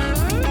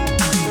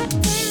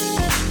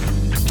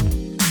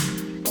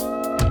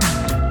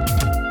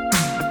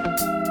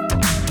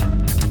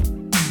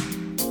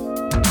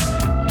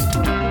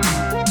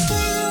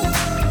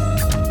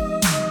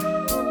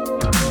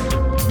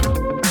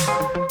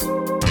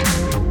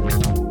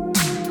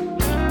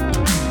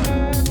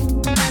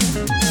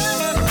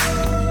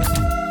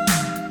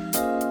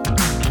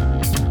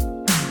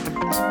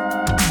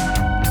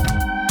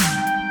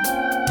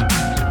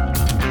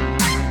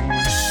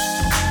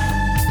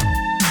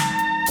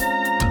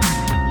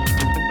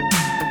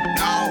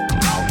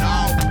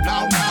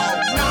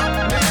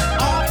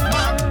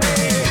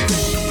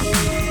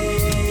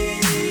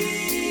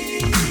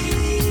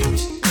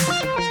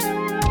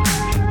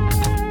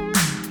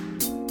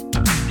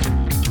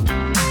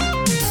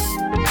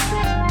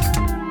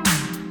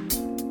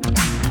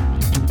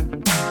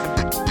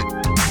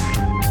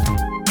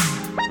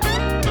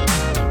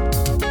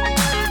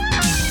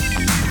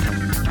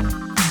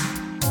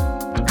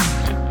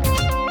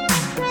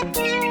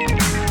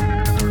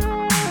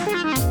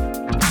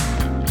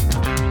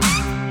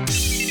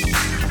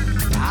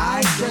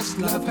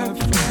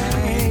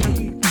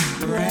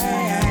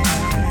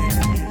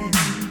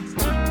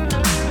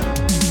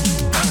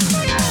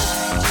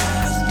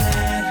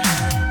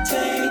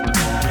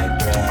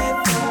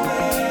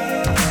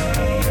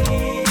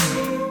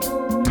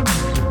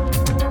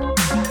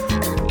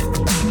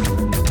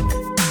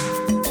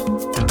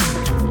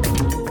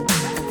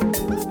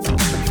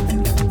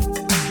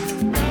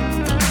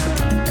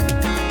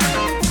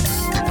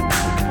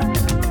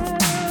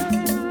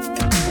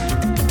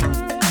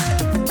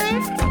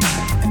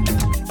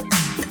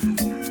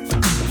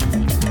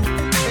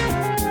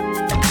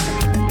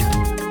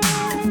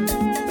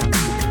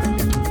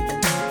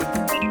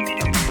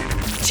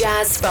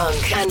 Jazz,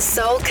 funk and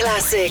soul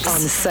classics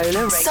on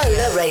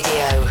Solar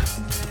Radio.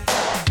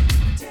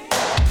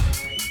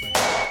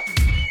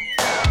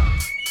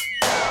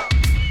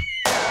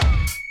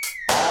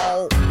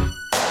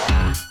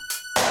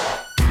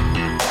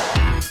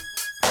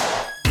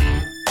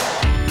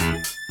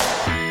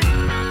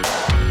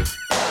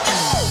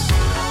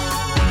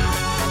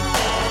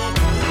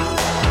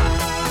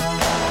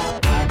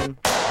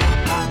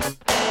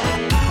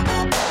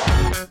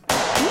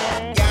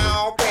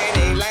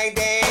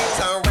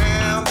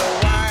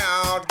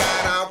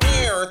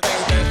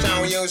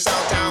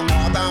 So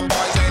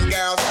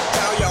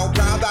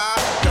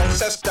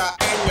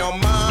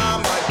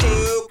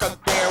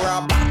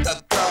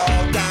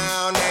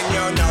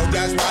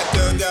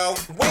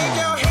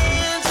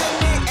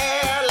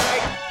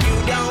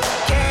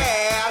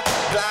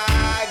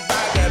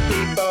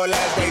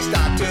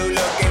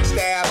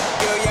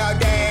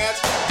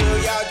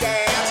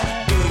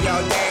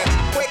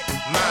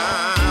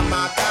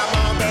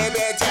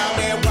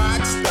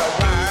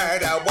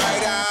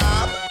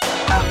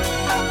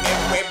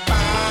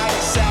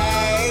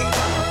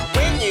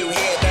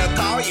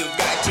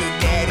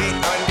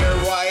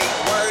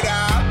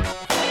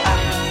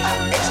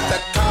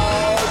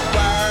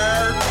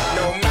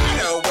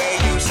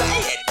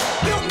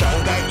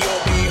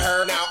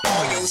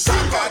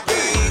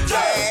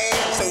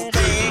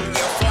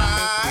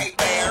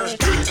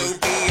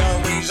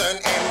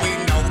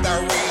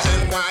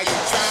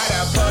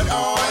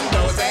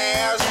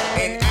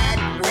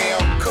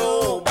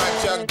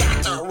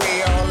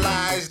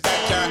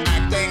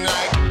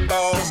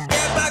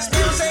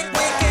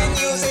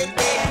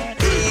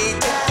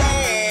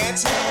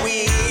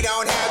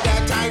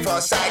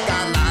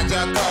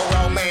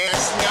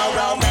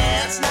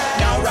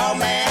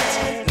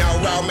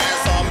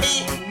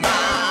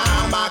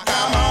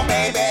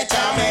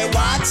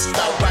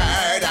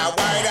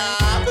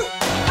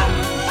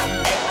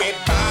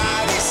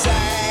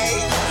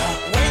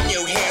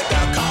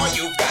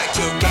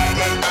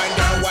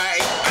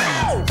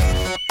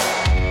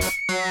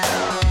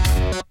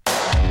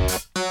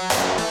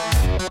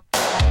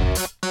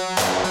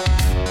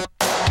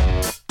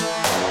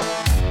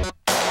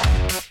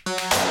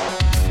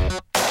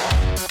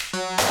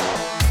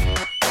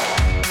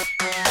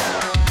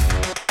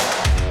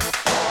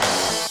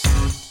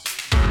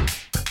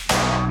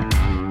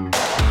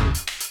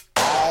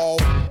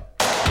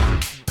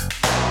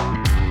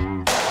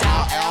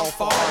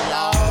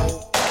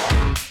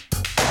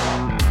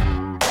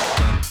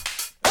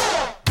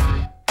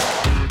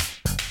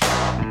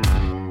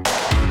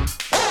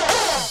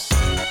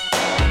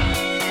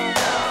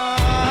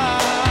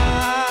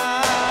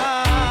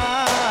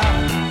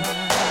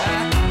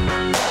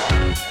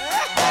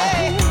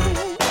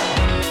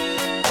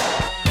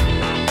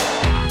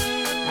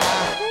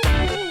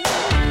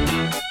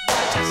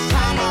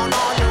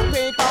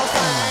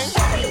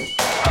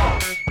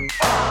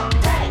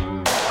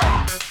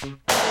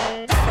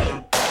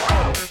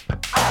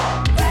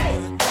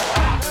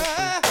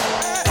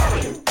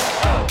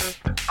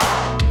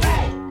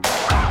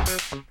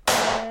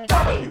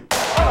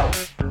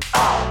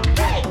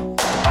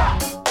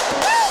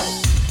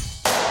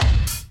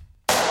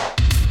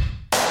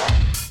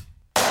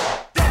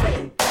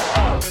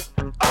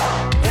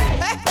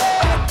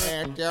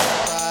your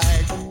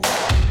bag.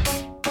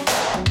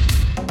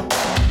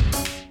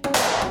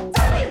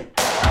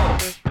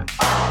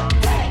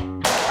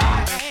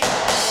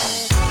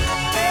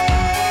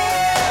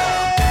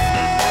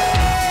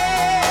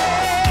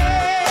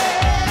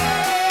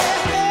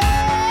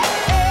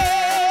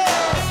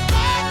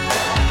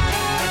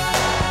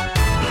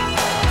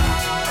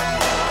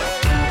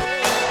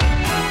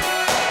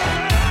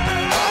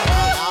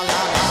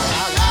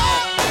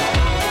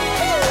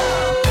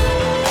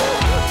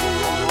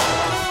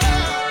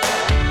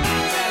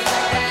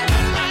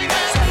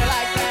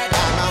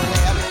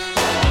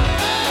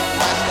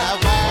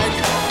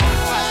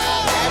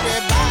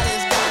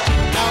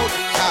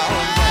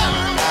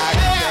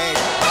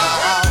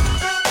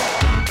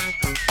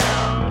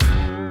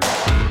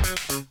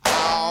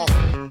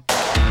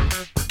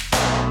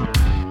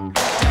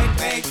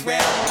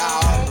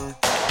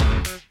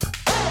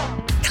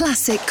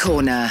 Classic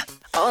Corner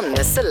on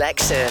The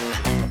Selection.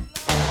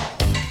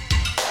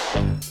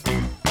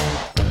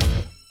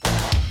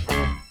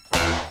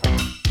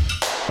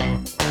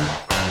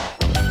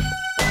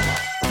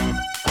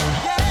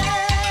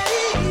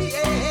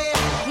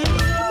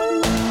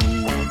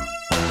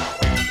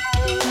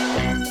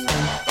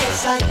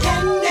 It's like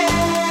candy.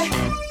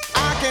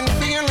 I can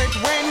feel it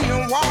when you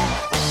walk.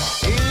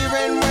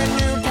 Even when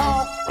you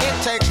talk, it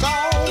takes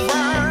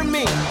over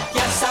me.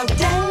 You're so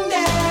dandy.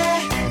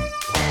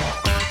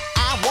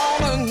 I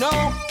wanna know,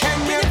 can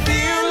you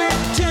feel it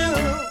too?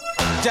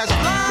 Just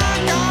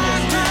like I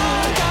do.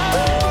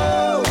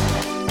 Ooh.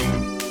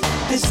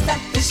 This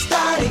stuff is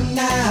starting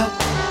now.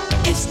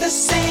 It's the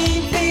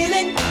same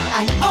feeling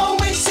I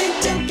always seem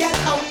to get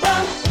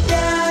around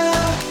you.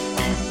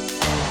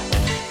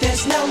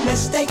 There's no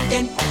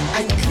mistaking,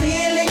 I'm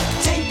clearly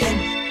taken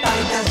by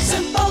the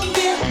simple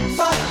mere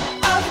thought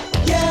of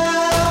you.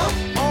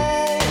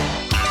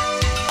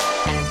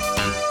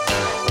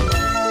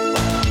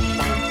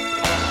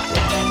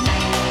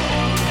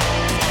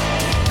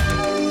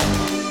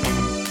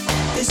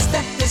 This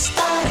stuff is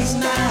starting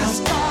now.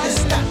 This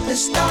stuff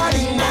is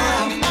starting now.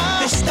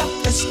 This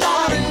stuff is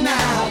starting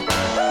now.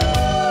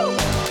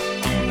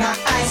 My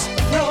eyes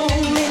roll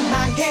in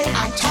my head.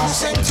 I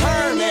toss and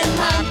turn in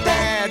my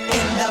bed.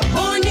 In the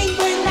morning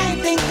when I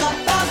think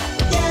about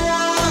you.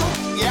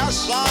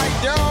 Yes, I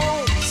do.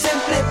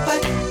 Simply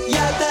put,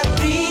 you're the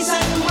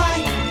reason why.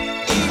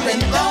 Even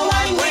though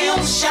I'm real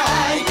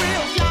shy,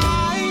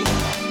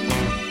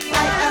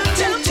 I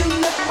attempt to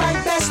look my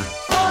best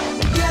for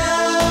you.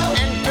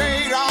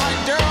 Indeed, I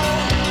do.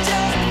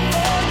 Just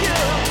for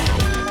you.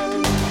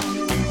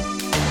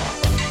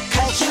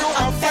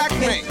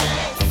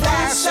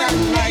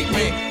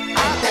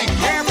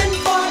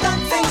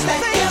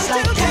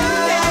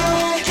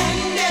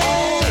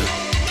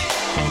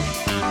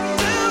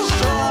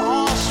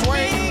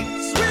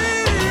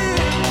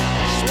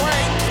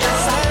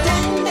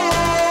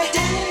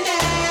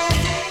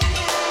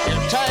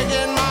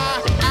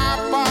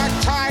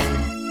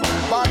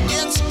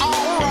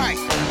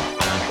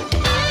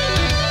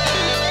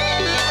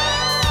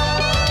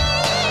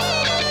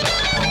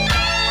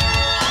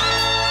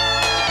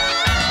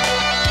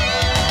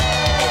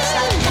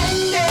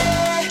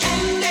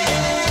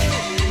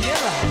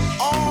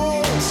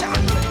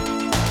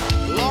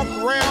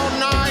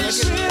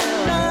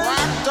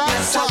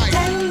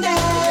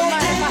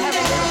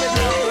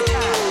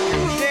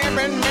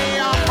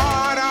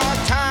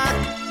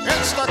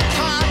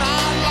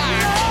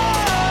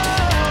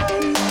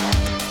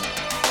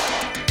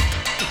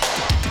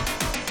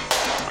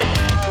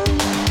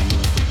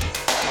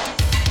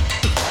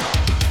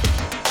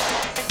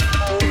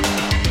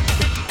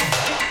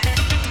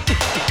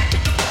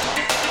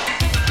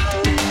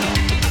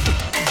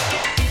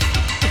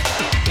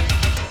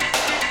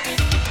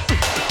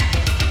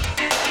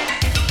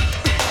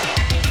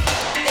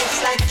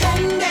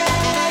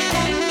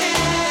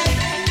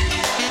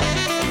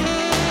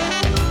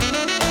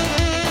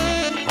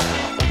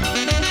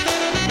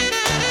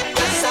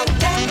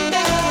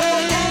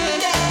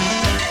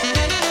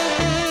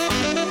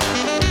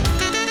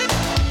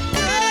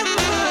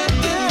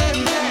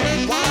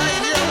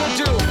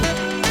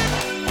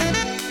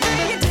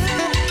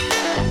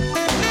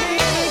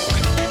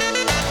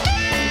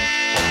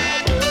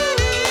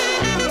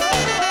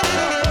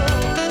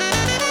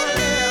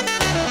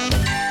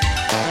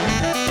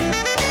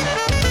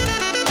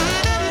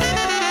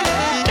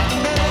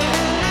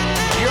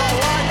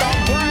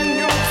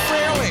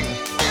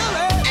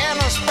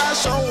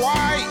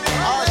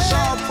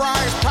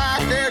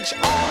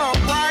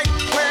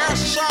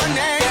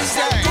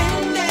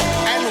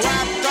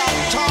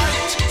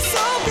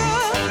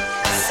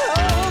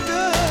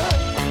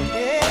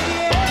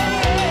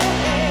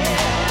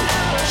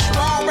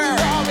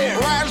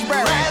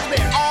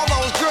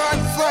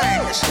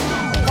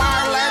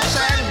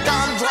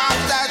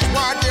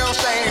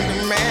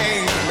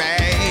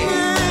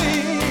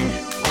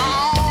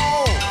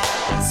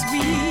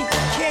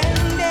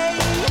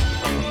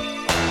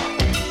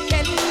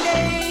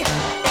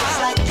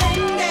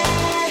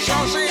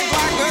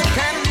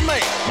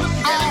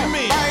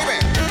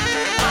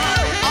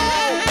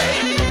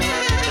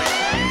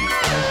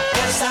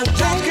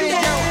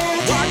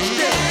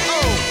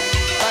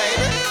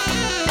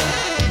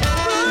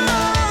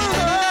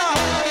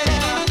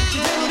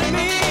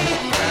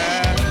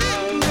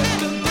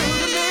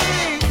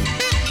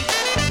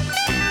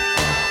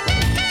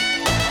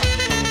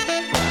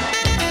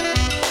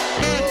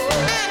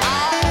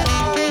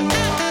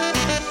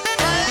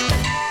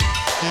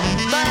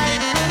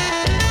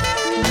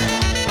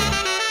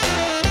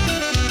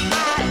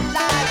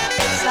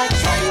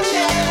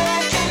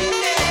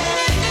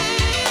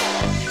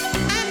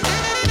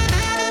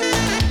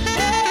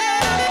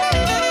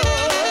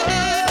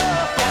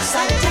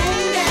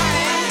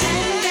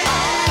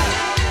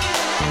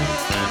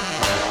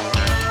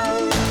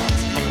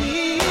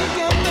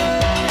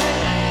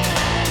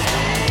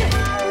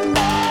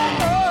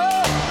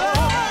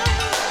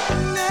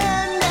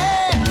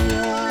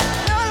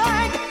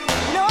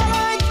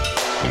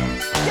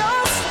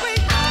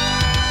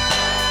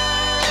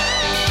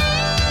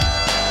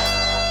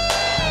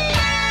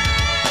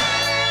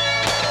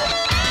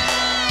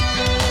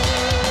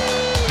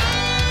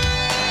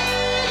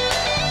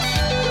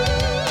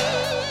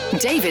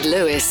 David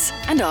Lewis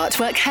and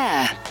Artwork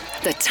Hair.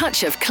 The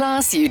touch of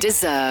class you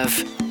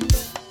deserve.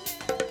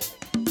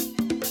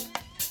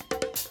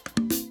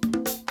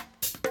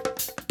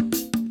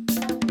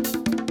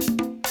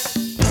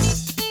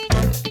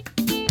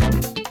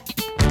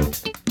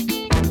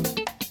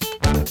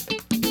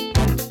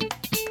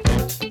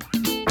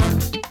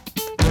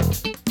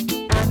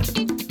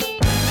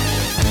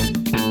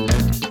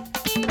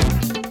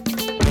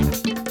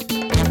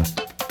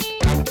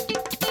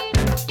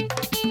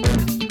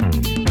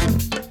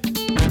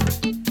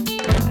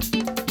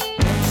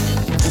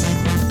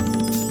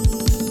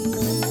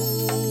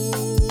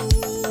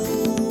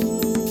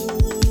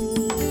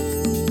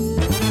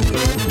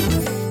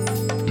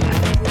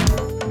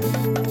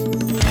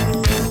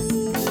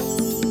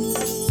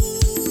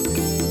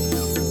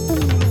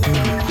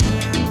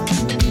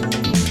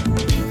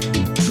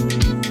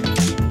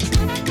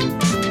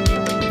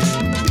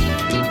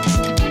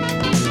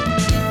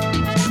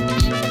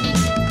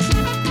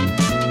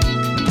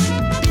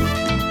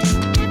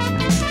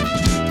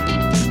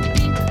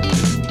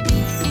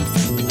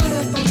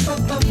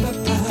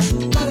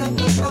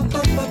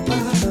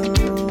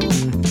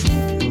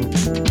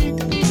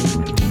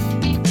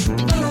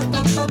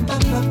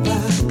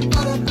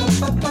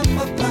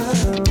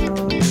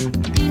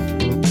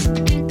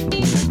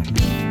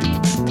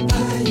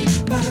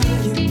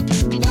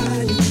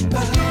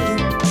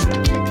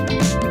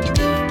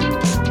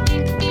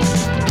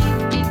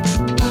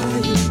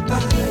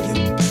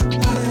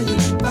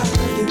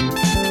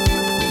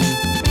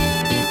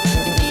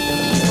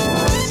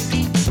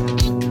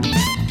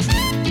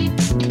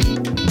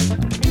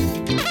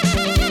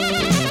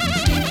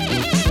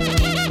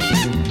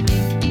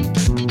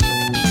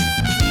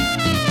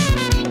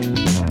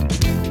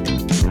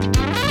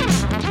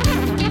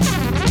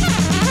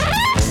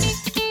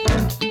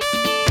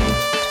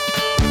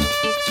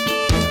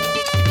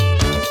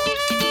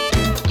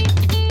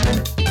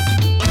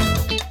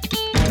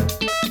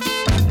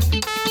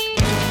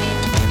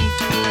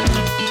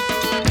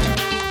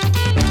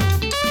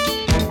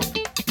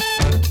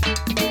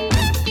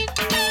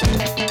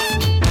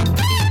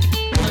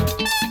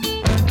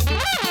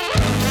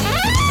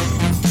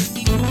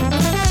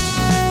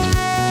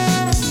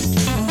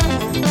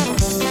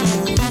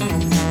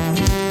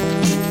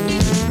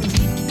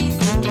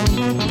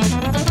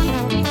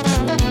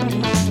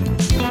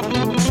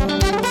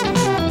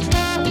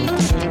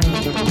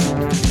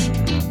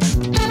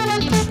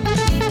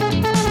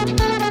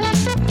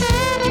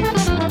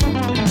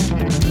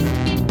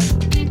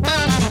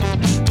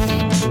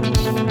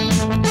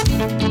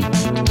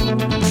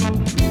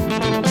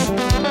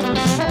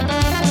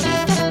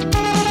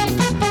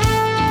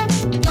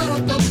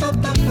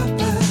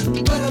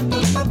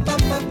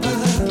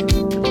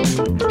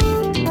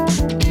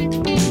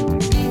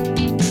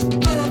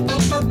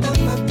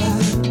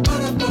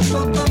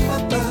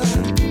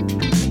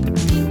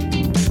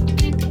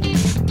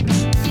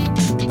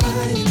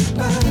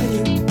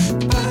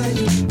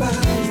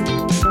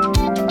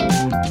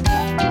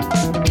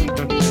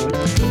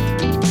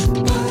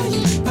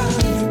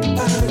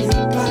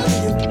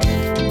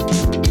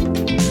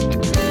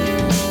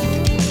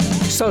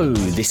 So,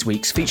 this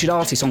week's featured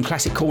artist on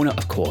Classic Corner,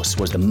 of course,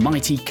 was the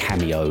mighty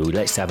Cameo.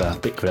 Let's have a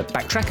bit of a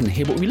backtrack and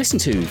hear what we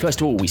listened to.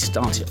 First of all, we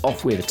started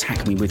off with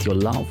Attack Me With Your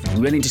Love.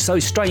 We went into So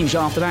Strange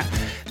after that.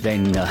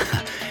 Then,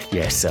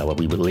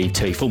 we will leave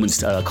Terry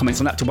Foreman's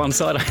comments on that to one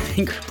side, I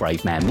think.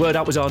 Brave Man. Word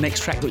Up was our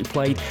next track that we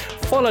played,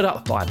 followed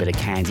up by a bit of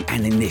Candy.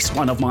 And then this,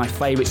 one of my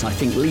favourites, and I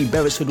think Lee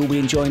Beresford will be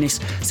enjoying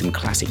this, some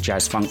classic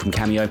jazz funk from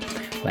Cameo.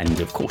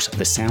 And, of course,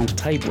 The Sound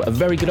Table. A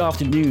very good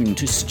afternoon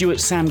to Stuart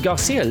Sam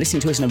Garcia,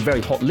 listening to us in a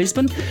very hot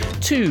Lisbon,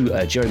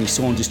 to Jeremy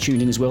Saunders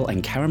tuning in as well,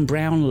 and Karen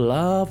Brown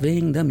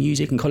loving the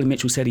music. And Colin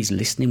Mitchell said he's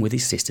listening with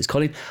his sisters.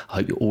 Colin, I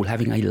hope you're all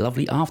having a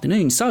lovely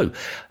afternoon. So,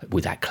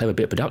 with that clever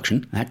bit of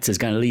production, that is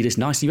going to lead us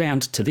nicely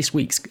round to this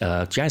week's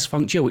Jazz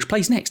Funk Duo, which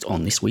plays next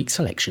on this week's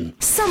selection.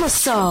 Summer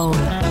Soul.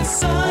 Summer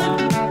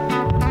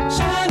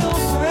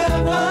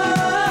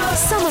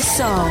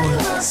Soul.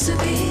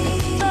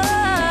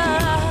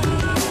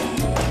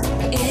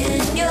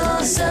 In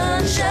your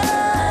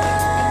sunshine.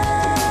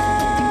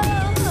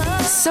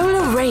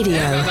 Solar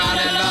Radio.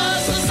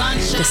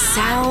 The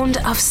sound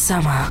of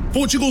summer.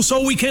 Portugal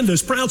Soul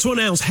Weekenders proud to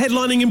announce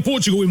headlining in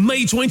Portugal in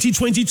May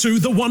 2022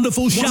 the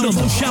wonderful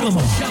Shalimar.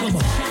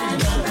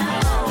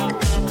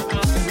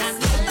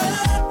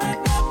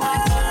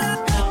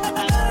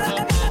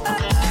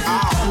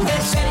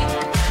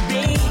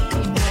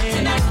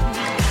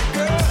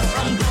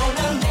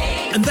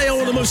 And they are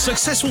one of the most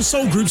successful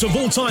soul groups of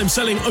all time,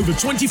 selling over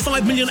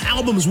 25 million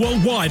albums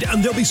worldwide,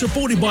 and they'll be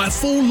supported by a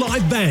full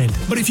live band.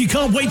 But if you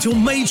can't wait till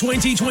May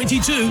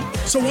 2022,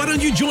 so why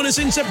don't you join us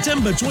in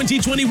September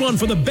 2021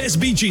 for the best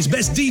Bee Gees,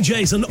 best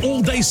DJs, and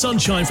all-day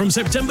sunshine from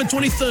September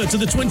 23rd to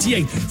the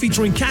 28th,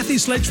 featuring Kathy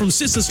Sledge from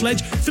Sister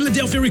Sledge,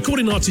 Philadelphia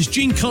recording artist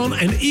Gene Kahn,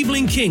 and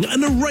Evelyn King,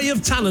 an array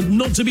of talent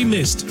not to be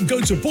missed. Go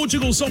to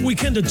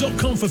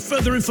PortugalSoulWeekender.com for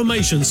further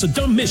information, so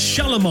don't miss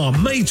Shalimar,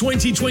 May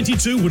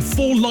 2022 with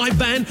full live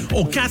band,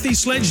 or Kathy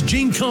Sledge Sledge,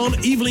 Gene Khan,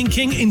 Evelyn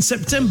King in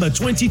September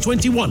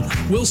 2021.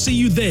 We'll see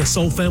you there,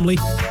 Soul family.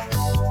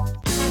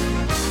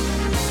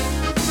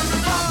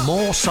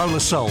 More Solar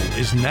Soul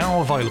is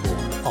now available.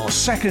 Our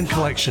second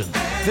collection,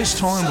 this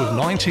time with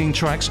 19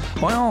 tracks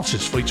by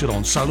artists featured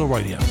on Solar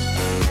Radio.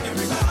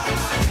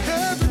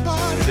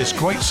 This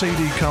great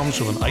CD comes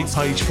with an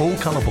 8-page full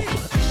colour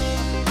booklet.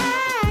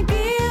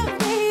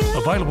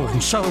 Available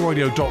from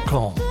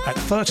solarradio.com at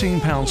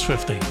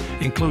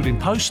 £13.50, including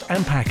post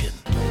and packing.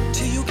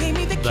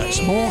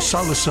 That's More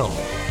Solar Soul,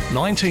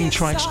 19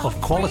 tracks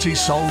of quality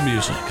soul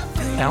music.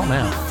 Out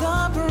now.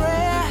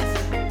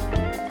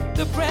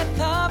 The breath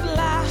of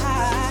life.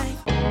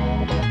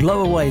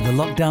 Blow away the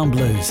lockdown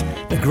blues.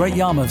 The Great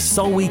Yarmouth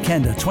Soul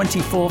Weekender,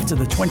 24th to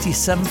the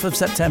 27th of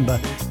September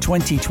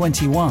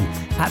 2021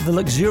 at the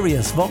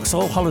luxurious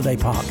Vauxhall Holiday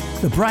Park.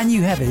 The brand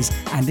new Heavies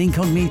and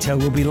Incognito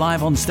will be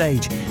live on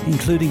stage,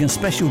 including a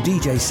special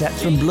DJ set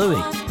from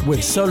Bluey,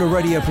 with Solar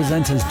Radio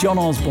presenters John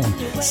Osborne,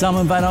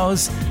 Simon Van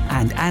Oz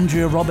and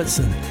Andrea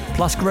Robertson,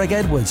 plus Greg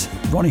Edwards,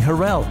 Ronnie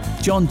Harrell,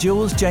 John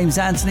Jules, James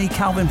Anthony,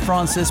 Calvin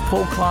Francis,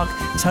 Paul Clark,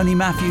 Tony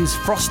Matthews,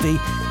 Frosty,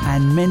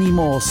 and many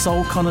more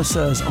soul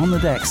connoisseurs on the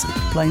decks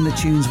playing the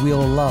tunes we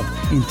all love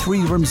in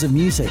 3 rooms of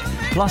music.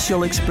 Plus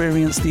you'll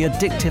experience the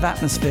addictive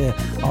atmosphere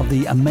of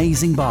the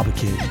amazing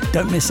barbecue.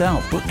 Don't miss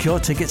out. Book your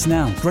tickets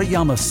now. Great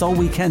Yarmouth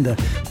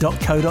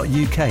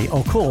Soulweekender.co.uk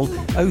or call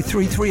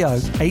 0330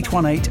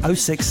 818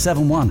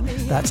 0671.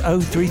 That's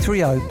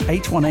 0330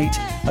 818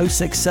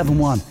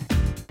 0671.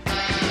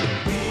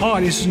 Hi,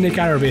 this is Nick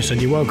Aravis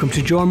and you're welcome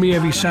to join me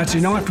every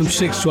Saturday night from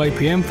 6 to 8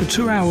 p.m. for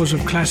 2 hours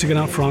of classic and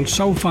upfront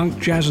soul, funk,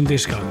 jazz and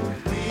disco.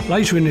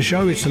 Later in the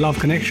show it's the Love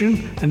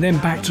Connection and then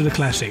back to the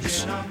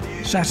classics.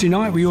 Saturday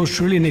night with yours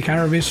truly, Nick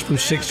Aravis, from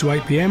 6 to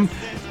 8 p.m,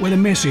 where the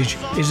message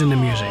is in the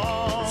music.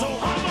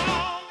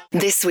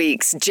 This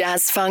week's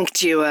Jazz Funk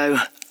Duo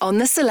on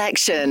The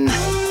Selection.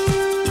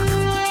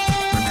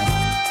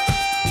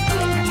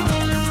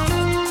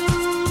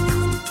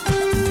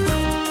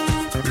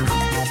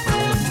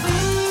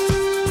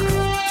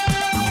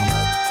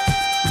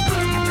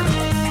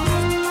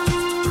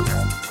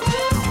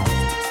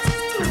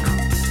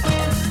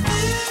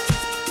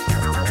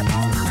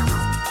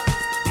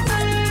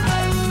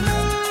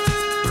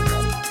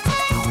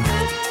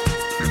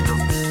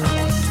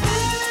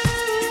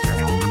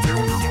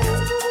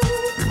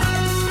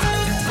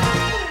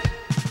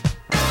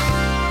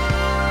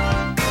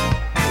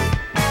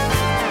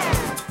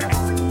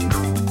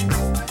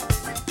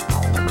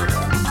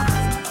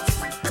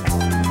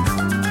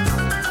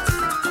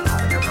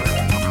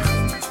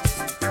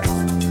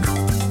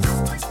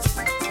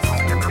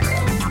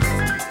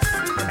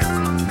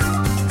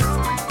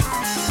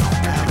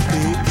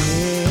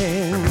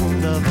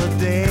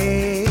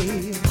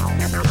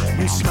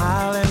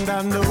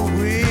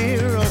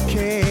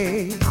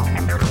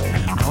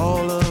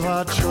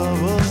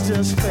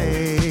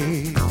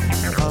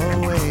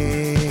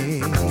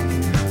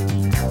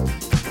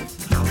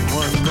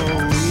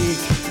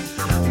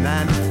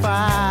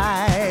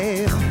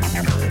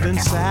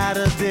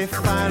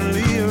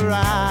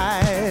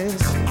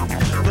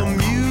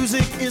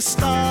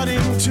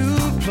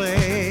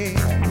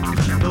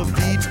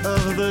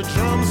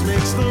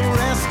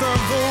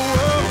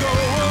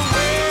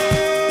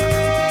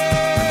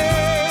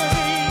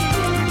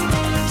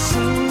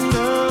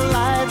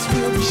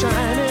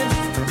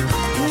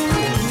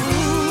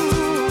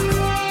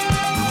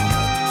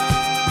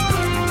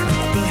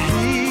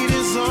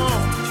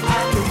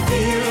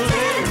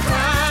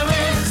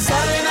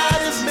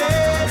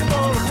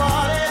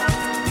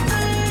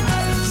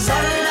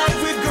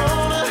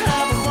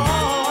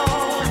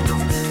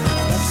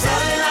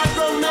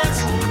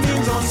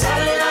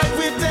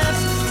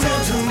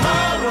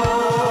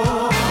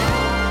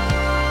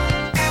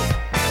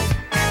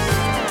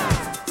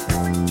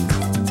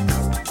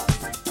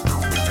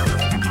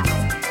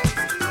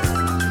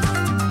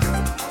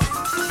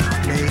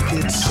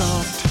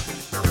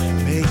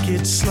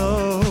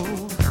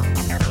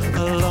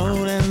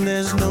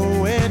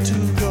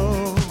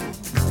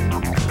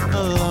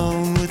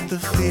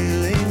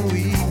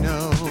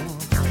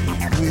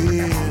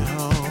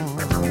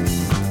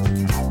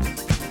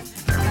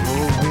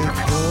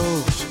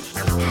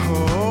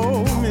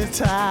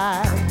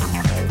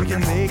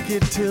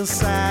 Till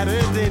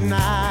Saturday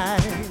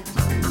night,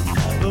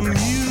 the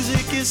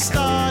music is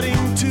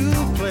starting to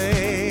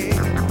play.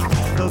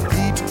 The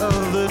beat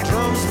of the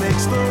drums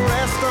makes the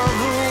rest of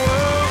the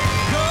world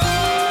go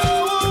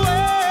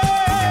away.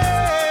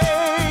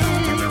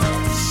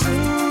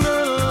 Soon the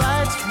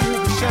lights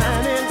will be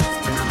shining.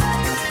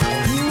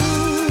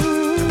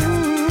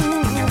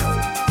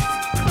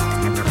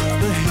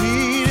 The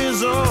heat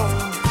is on. I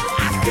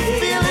can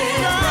feel it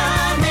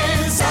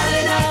coming.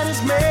 Saturday night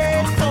is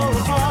made for a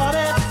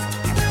party.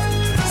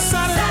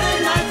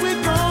 Saturday night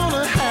we're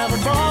gonna have a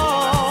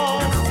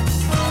ball.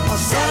 A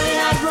Saturday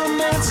night romance.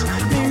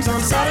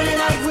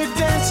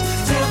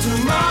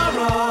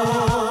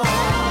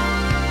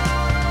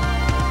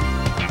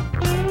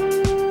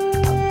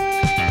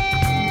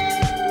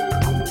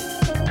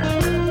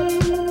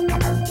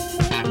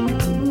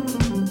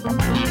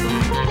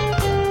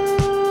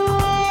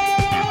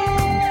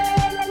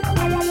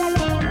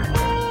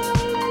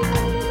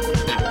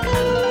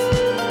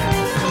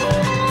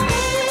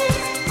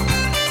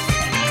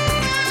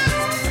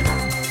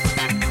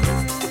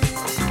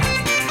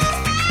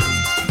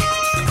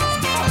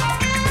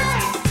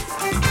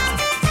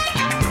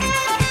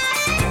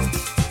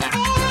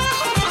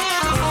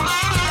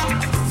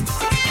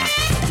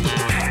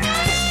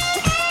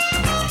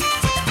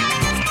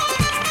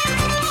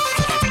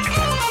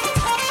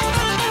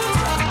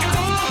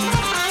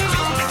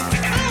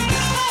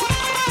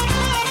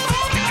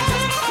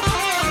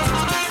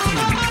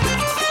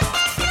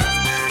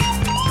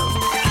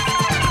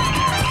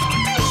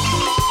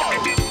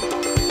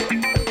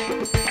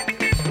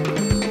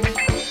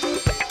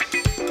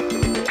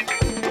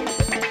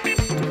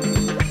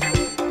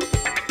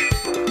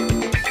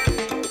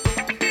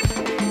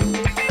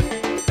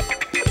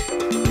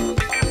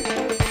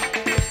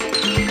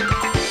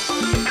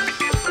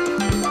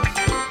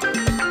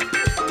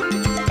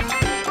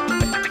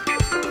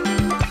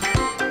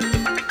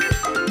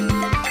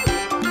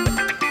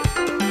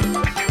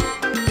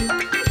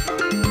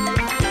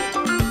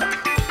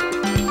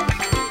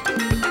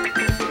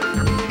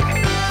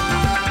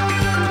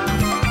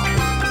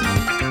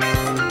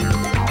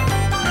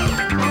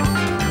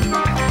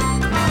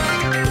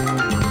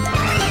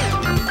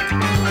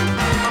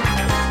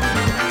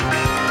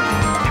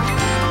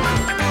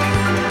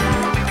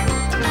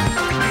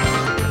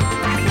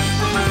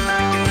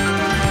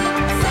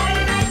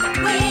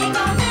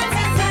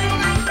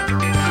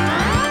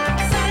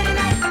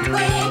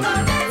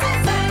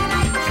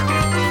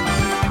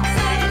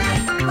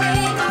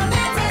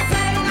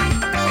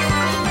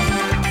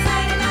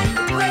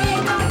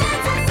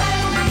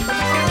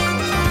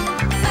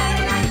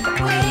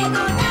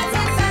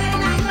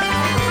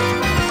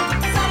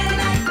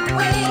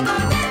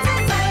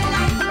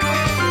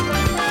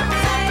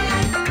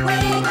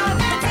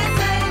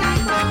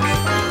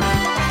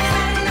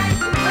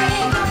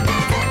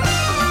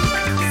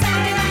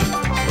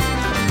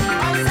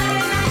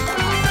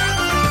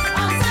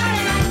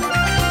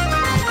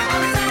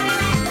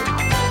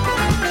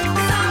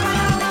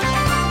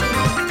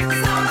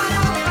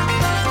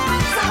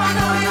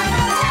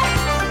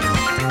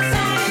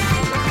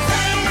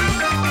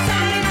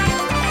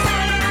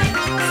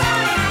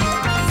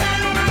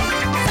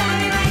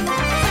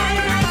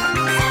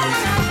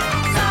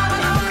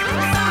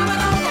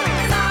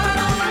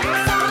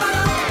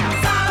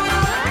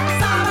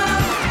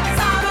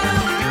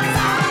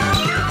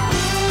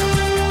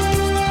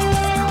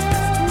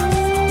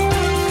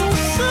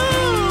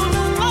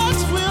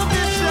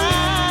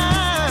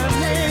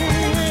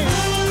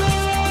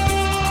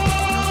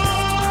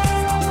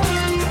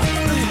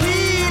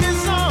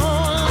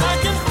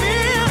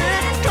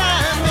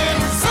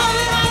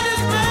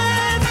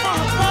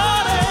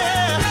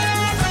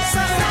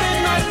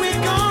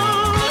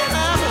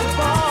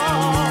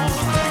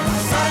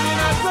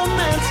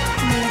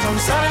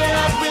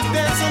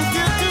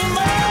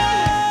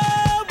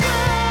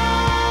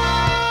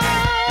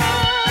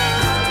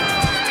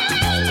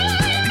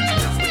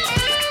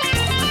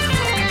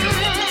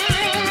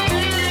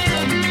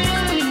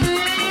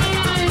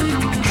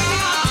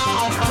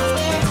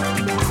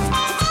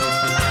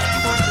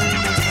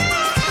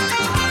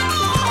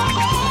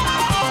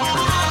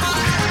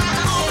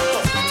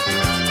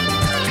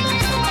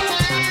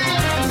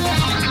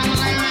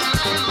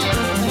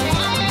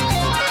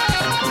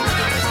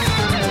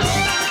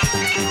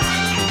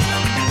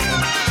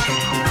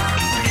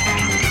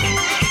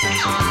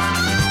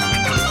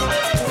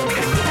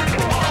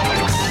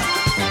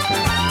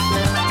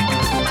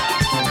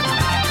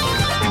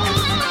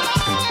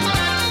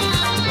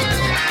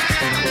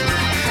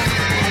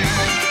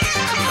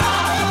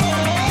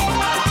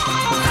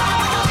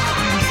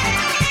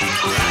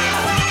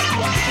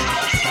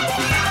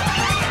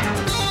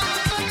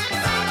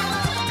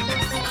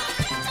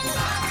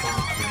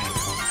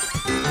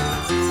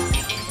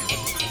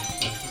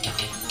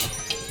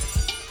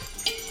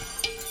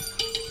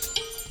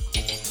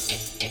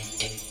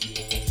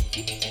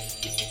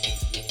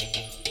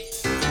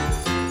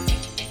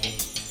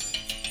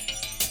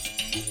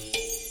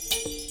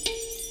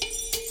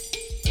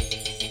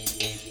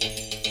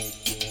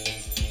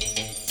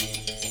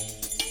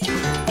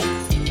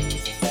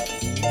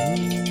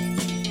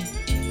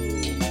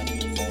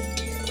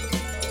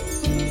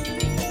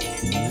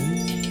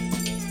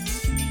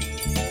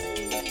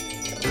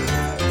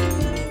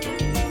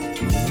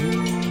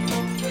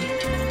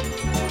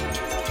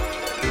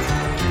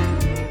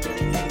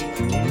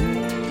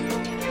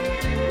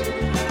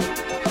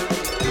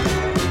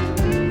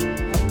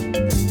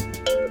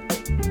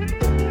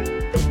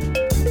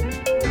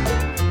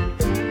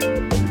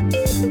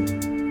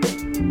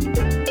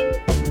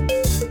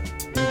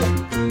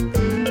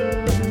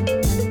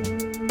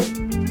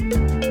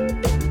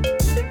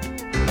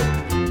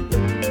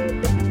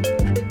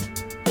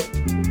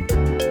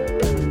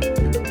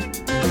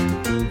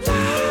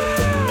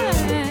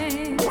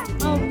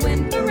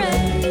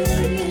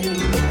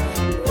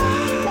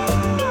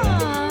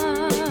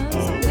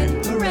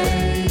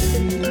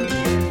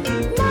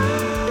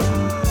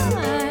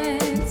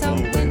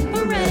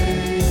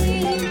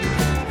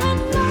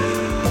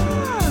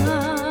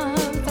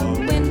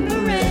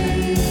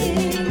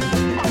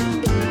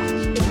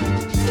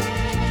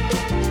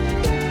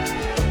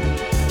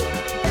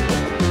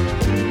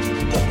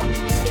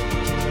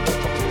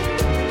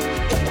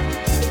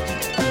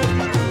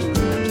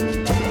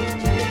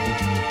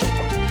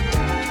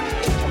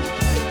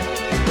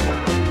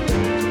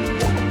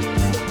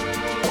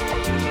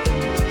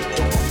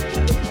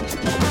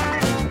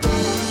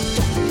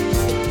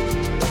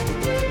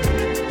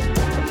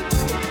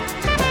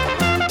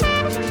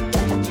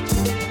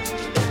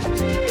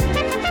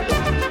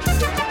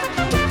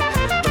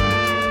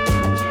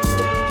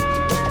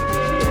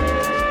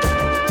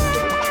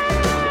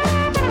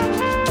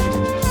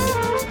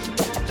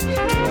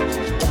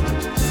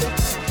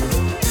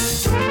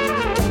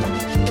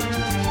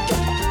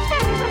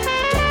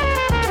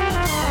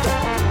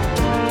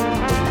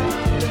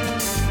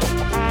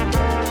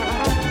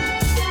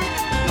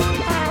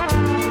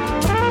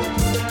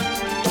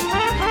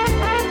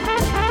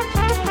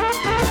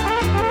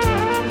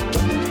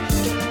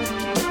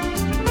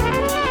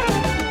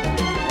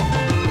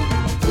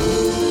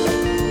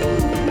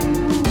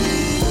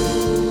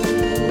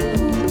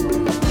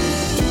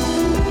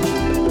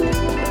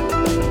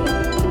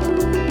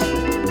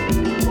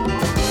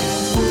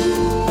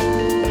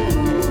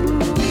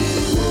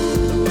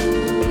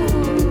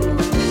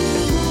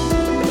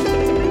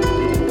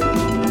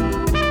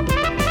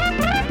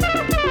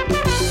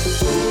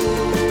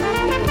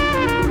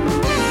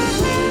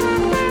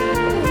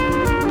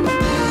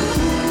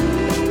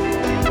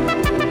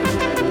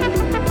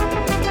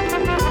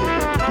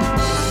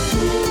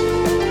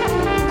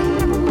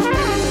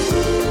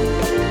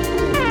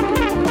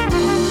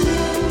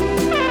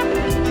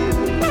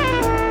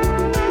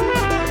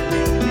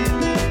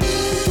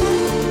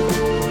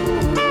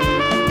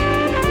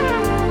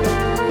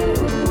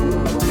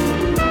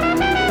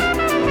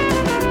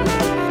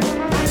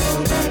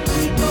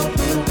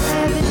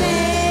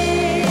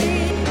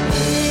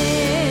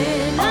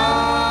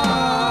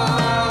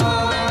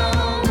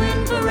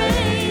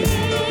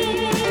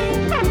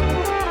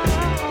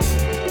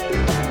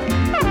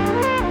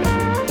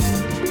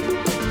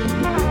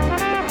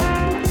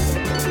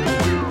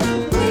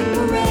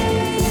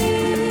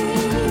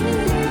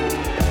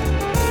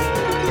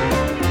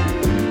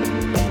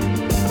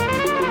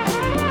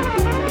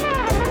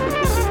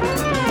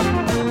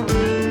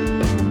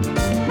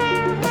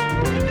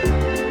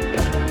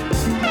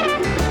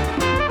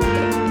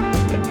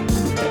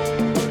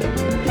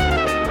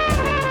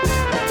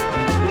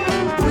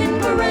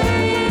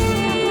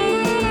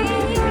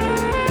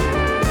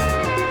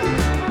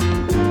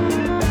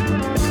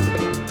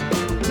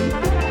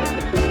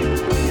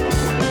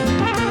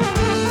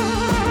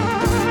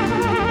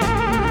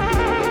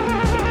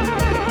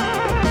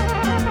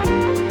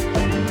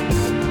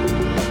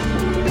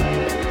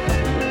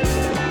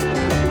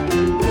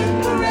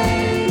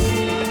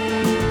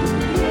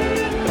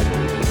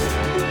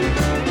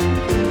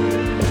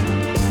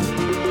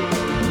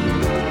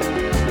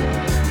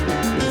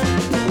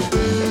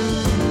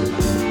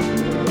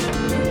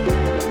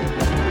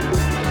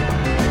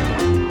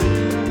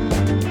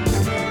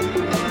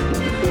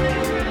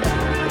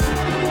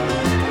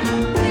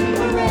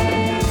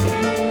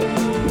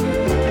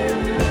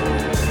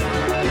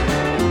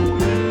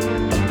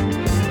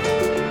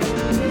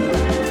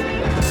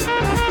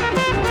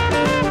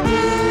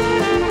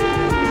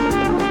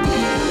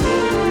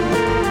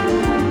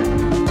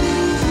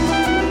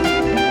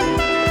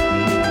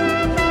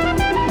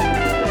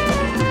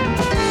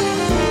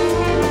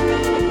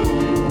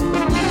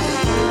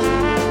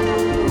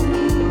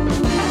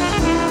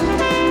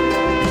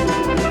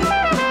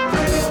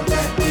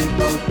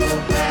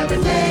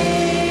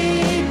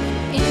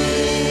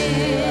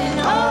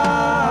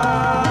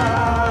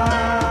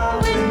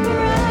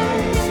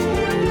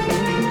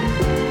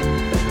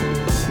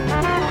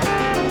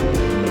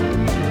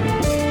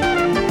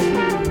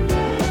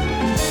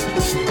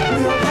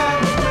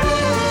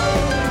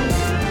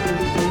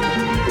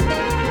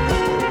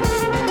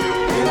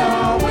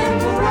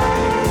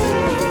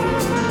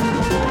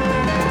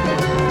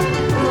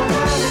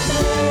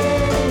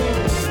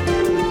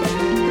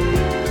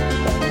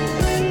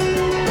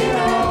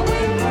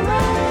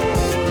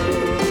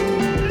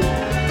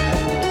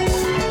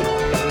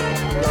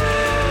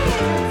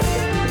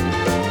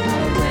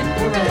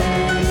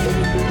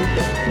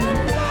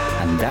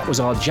 was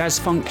our jazz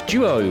funk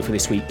duo for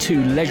this week.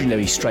 Two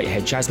legendary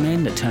straight-ahead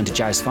jazzmen that turned to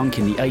jazz funk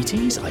in the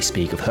 80s. I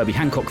speak of Herbie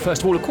Hancock,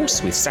 first of all, of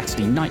course, with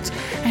Saturday Night,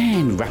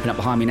 and wrapping up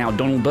behind me now,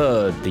 Donald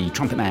Byrd, the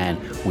trumpet man,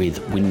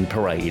 with Wind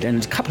Parade.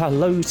 And a couple of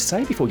hellos to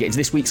say before we get into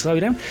this week's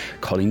slowdown.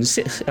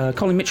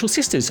 Colin Mitchell's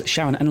sisters,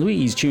 Sharon and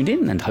Louise, tuned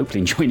in and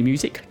hopefully enjoying the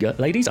music.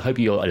 Ladies, I hope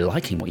you're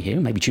liking what you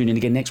hear. Maybe tune in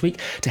again next week.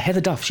 To Heather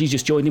Duff, she's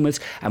just joined in with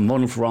us, and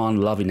Ronald Ferran,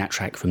 loving that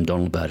track from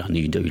Donald Byrd. I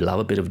knew you do. You love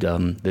a bit of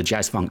the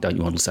jazz funk, don't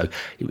you, Ronald? So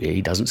it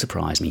really doesn't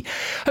surprise me.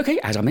 Okay,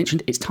 as I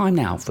mentioned, it's time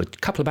now for a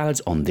couple of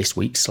ballads on this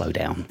week's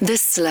Slowdown. The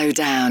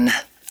Slowdown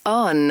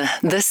on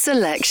The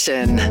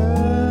Selection.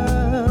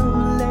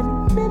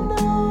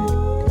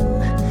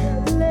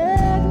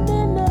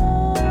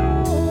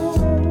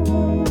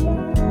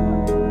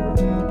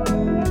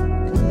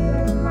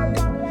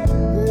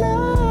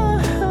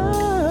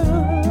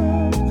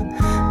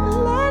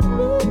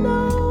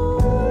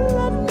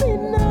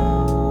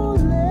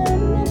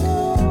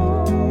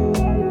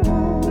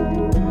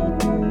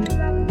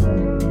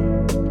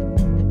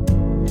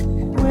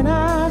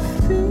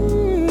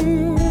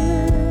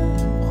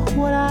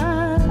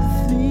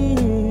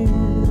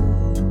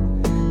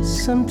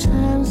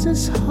 Sometimes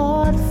it's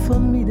hard for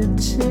me to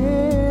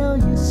tell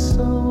you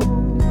so.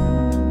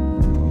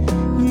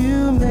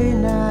 You may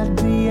not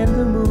be in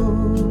the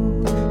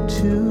mood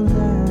to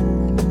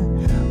learn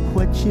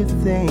what you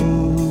think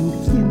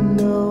you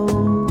know.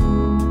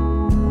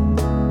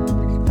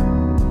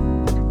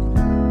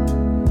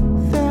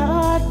 There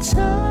are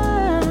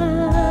times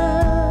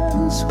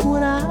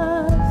when I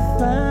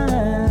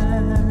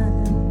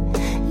find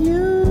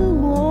you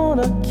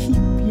wanna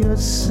keep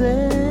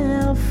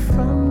yourself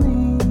from me.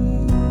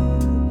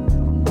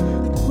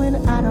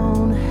 I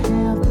don't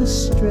have the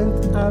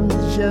strength, I'm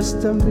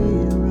just a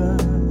mirror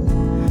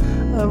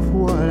of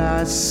what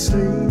I see.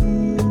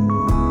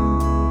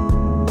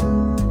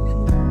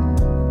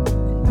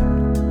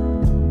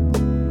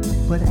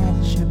 But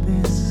at your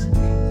best,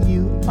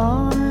 you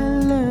are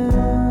love.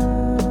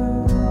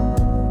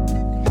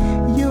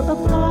 You're a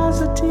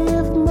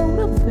positive,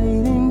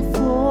 motivating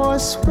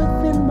force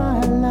within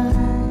my life.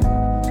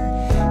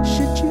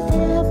 Should you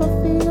ever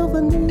feel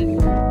the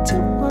need to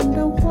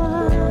wonder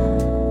why,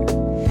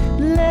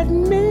 let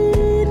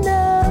me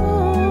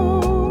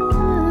know,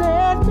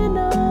 let me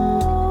know.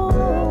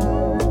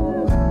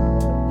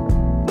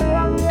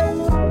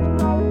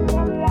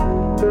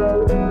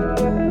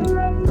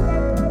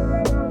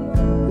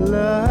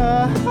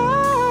 Love,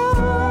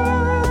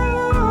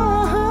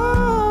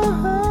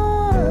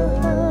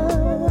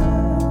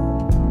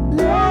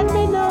 let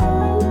me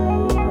know,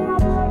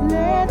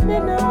 let me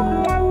know.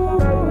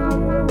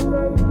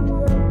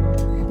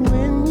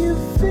 When you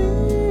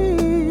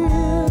feel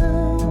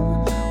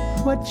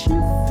what you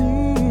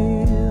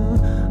feel,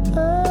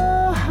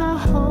 oh, how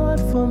hard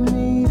for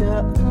me to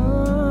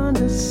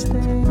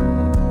understand.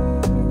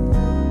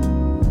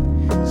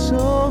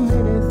 So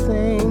many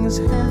things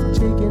have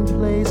taken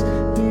place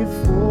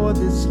before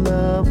this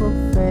love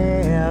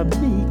affair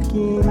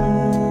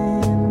began.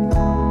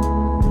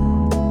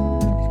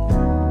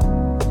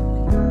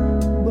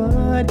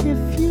 But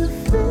if you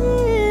feel,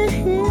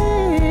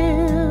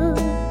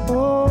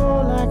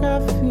 oh, like I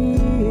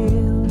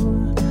feel,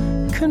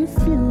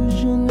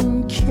 confusion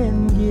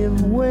can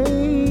give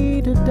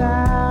way to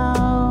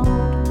doubt.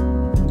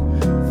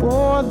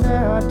 For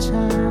there are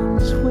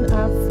times when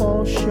I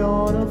fall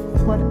short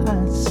of what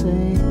I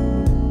say.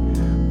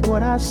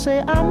 What I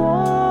say I'm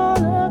all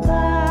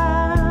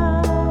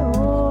about,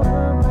 all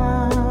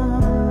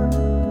about.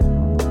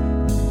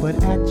 But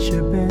at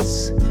your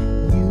best,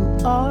 you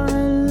are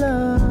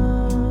love.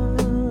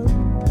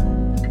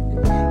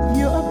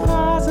 You're a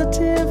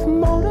positive,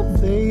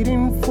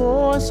 motivating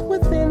force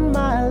within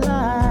my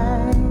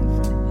life.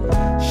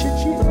 Should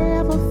you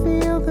ever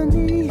feel the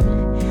need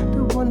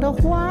to wonder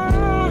why,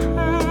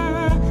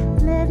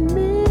 let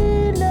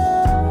me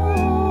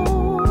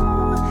know,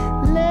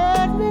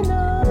 let me know.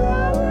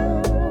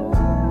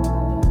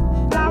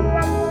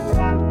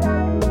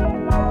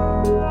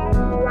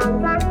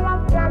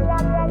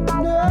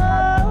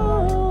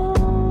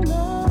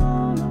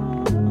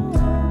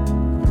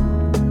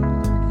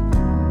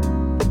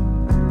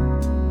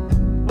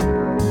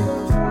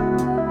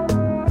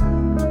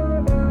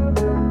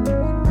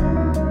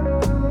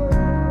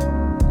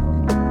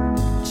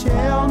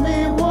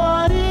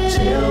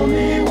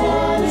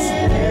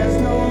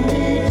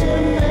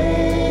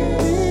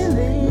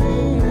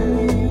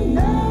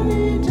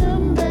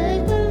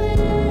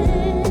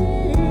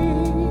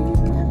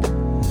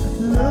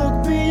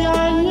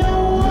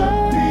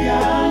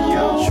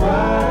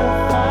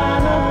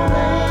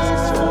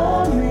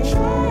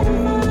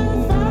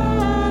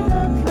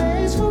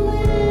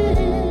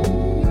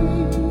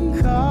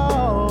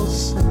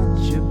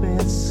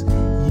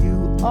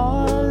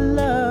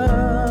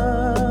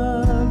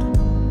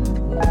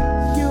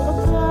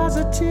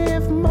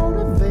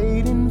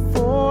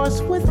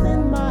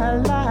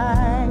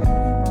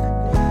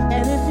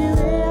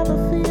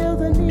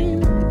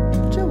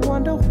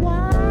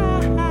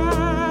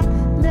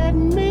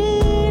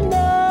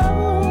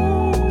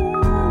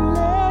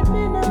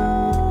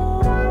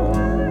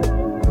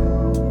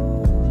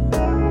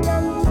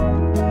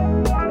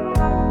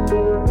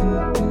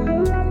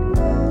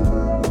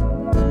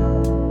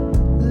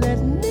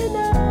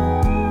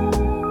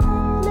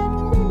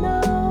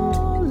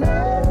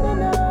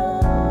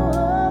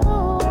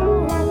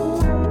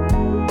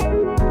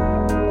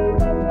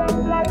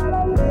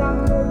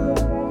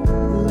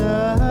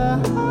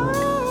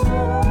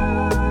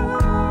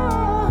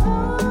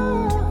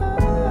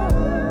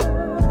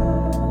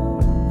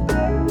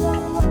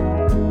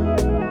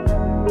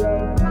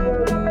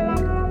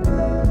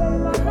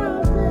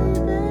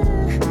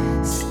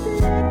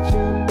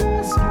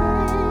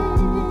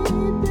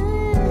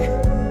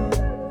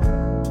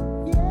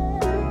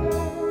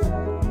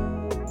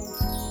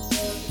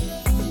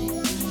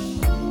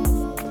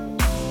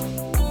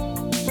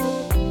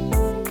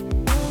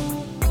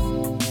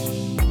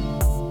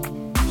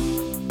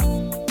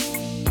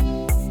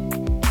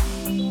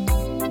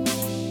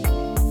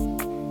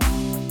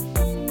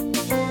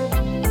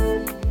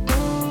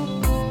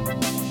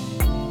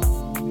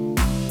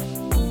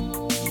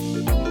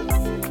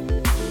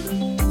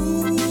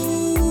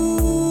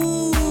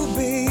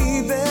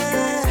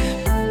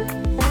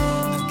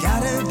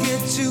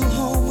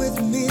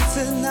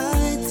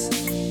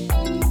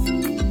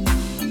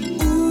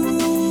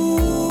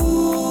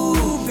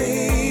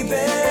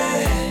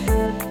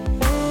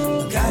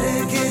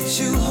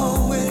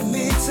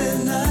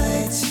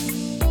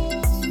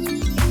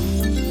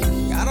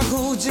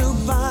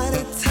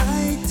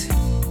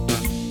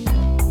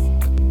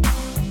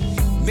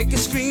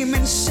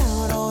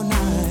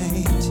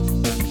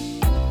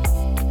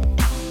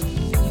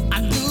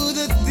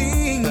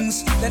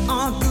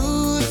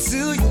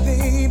 to you,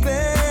 baby.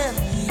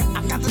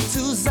 I got the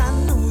tools I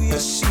know your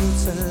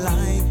shoes are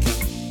like.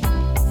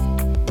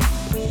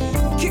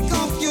 Kick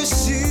off your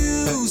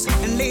shoes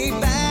and lay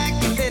back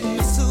and let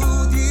me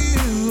soothe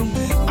you.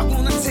 I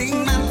wanna take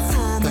my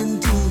time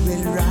and do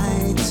it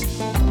right.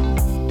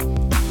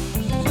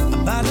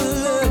 About a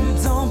little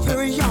Dom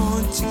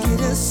Perignon to get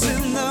us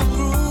in the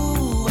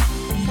groove.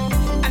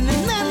 And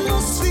an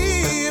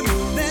atmosphere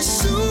that's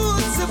sure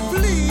to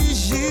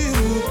please you.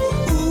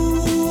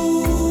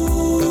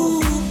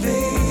 Ooh,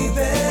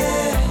 baby,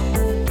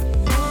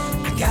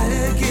 I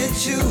gotta get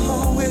you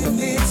home with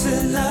me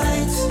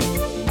tonight.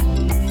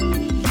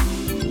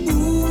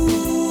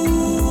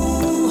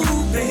 Ooh,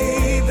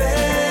 baby,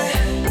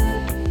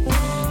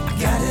 I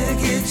gotta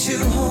get you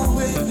home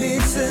with me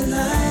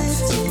tonight.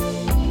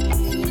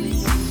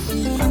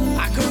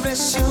 I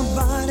caress your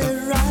body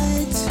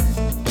right,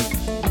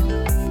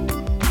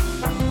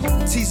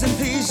 tease and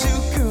please you,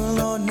 girl,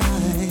 all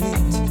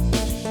night.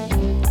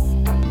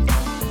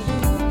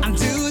 And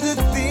do the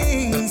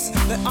things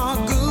that are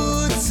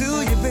good to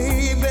you,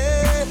 baby.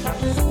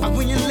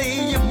 When you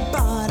lay your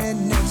body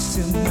next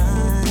to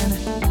mine,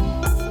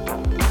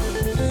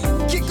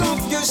 kick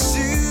off your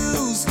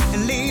shoes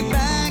and lay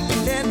back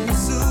and let me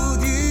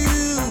soothe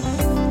you.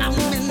 I'm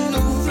in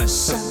no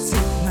rush, I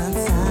take my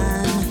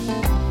time.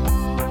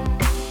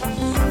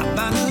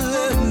 About a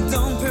little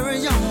Dom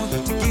Perignon to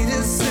get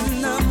us in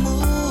the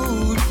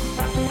mood.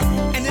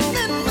 And an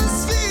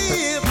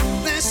atmosphere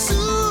that's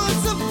sure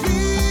to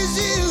please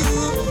you.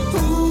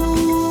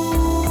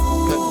 Ooh,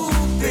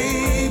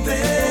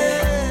 baby,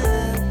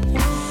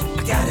 I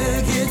gotta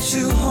get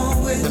you home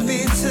with me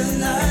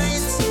tonight.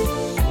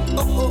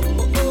 Oh, oh,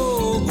 oh,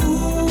 oh,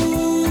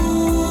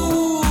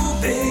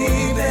 ooh,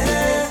 baby,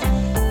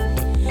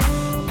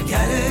 I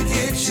gotta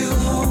get you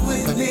home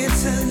with me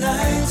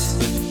tonight.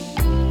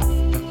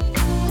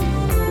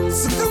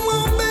 So come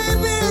on,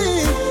 baby,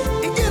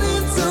 and get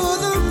into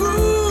the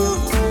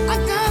groove. I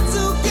got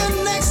to get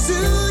next to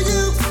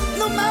you,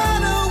 no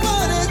matter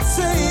what it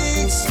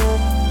takes.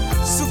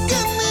 So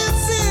give me a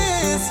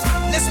chance,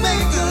 let's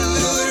make a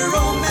little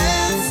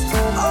romance.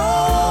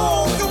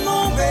 Oh, come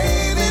on,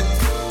 baby.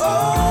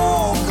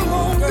 Oh, come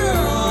on,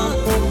 girl.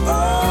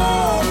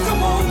 Oh,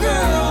 come on,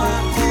 girl.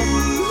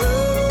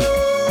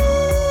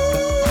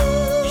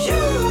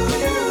 You.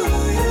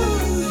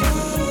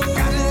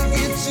 Gotta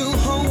get you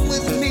home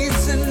with me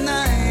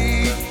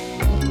tonight.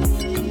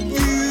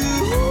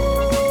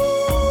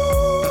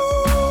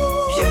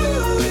 You.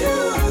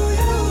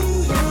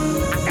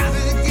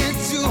 Gotta get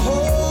you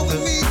home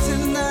with me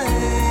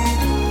tonight.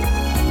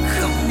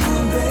 Come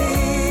on,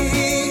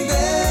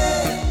 baby.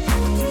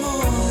 Come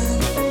on.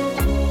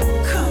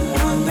 Come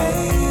on,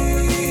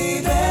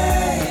 baby.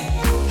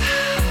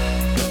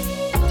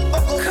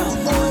 Oh,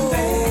 come on,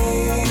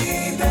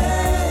 baby.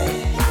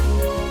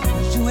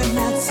 You and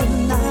I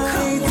tonight.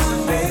 Come on,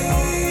 baby.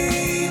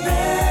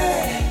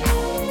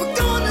 We're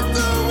gonna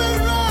do it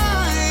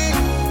right.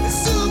 It's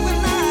you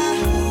and I,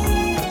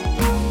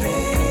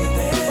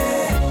 baby.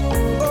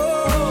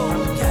 Oh,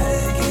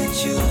 gotta get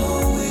you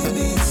home with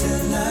me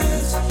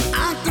tonight. I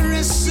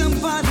caress your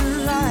body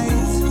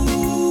right.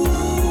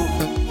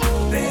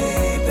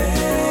 Baby,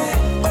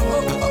 oh,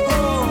 oh, oh,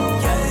 oh,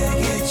 gotta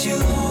get you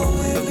home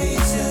with me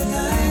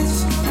tonight.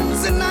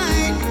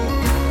 Tonight,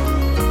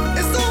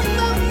 it's on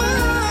my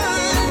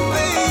mind,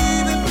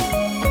 baby.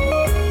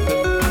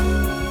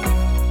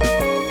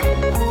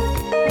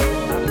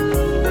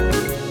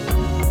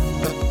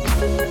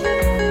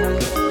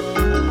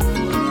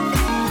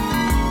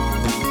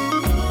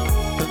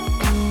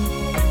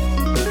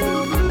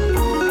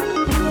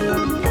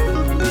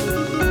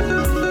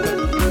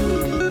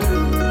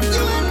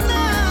 You and I,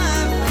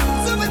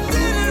 so we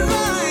did it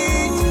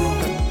right,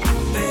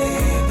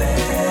 baby.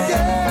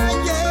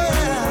 Yeah, yeah.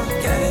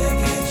 Gotta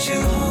get you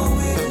home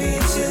with me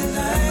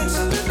tonight.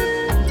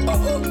 Oh,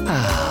 oh.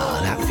 Ah,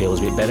 that feels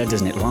a bit better,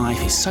 doesn't it?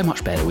 Life is so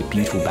much better with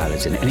beautiful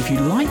ballads in it. And if you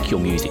like your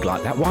music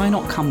like that, why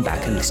not come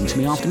back and listen to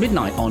me after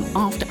midnight on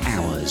After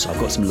Hours? I've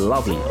got some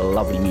lovely,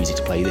 lovely music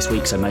to play this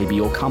week, so maybe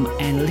you'll come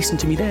and listen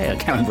to me there.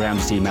 Karen Brown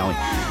just emailed me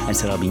and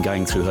said I've been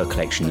going through her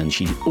collection and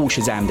she's all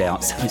Shazammed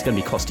out, so it's going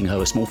to be costing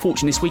her a small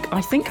fortune this week,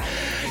 I think.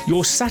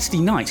 Your Saturday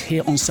night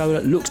here on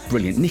Solar looks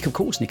brilliant. Nick, of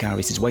course, Nick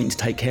Harris is waiting to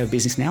take care of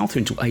business now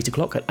through until 8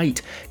 o'clock. At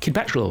 8, Kid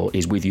Bachelor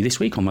is with you this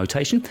week on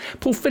rotation.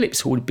 Paul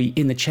Phillips will be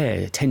in the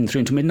chair 10 through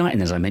until midnight,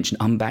 and as I mentioned,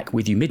 I'm back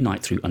with you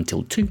midnight through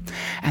until 2.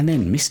 And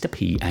then Mr.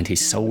 P and his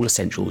Soul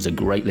Essentials, a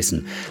great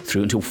listen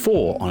through until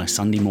 4 on a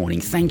Sunday morning.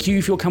 Thank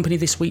you for your company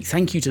this week.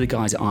 Thank you to the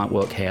guys at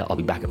Artwork here. I'll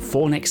be back at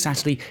 4 next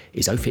Saturday.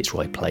 Izzo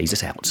Fitzroy plays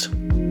us out.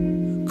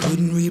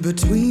 Couldn't read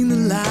between the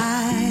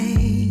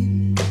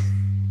lines.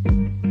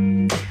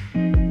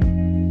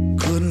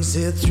 Couldn't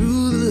sit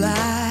through the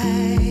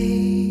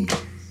lies.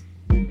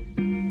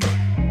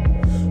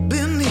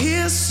 Been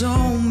here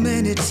so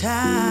many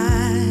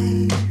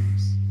times,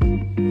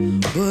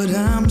 but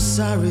I'm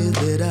sorry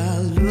that I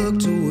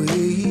looked away.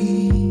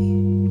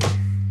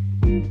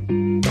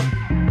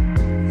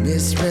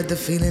 Misread the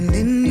feeling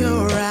in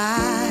your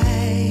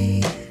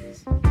eyes.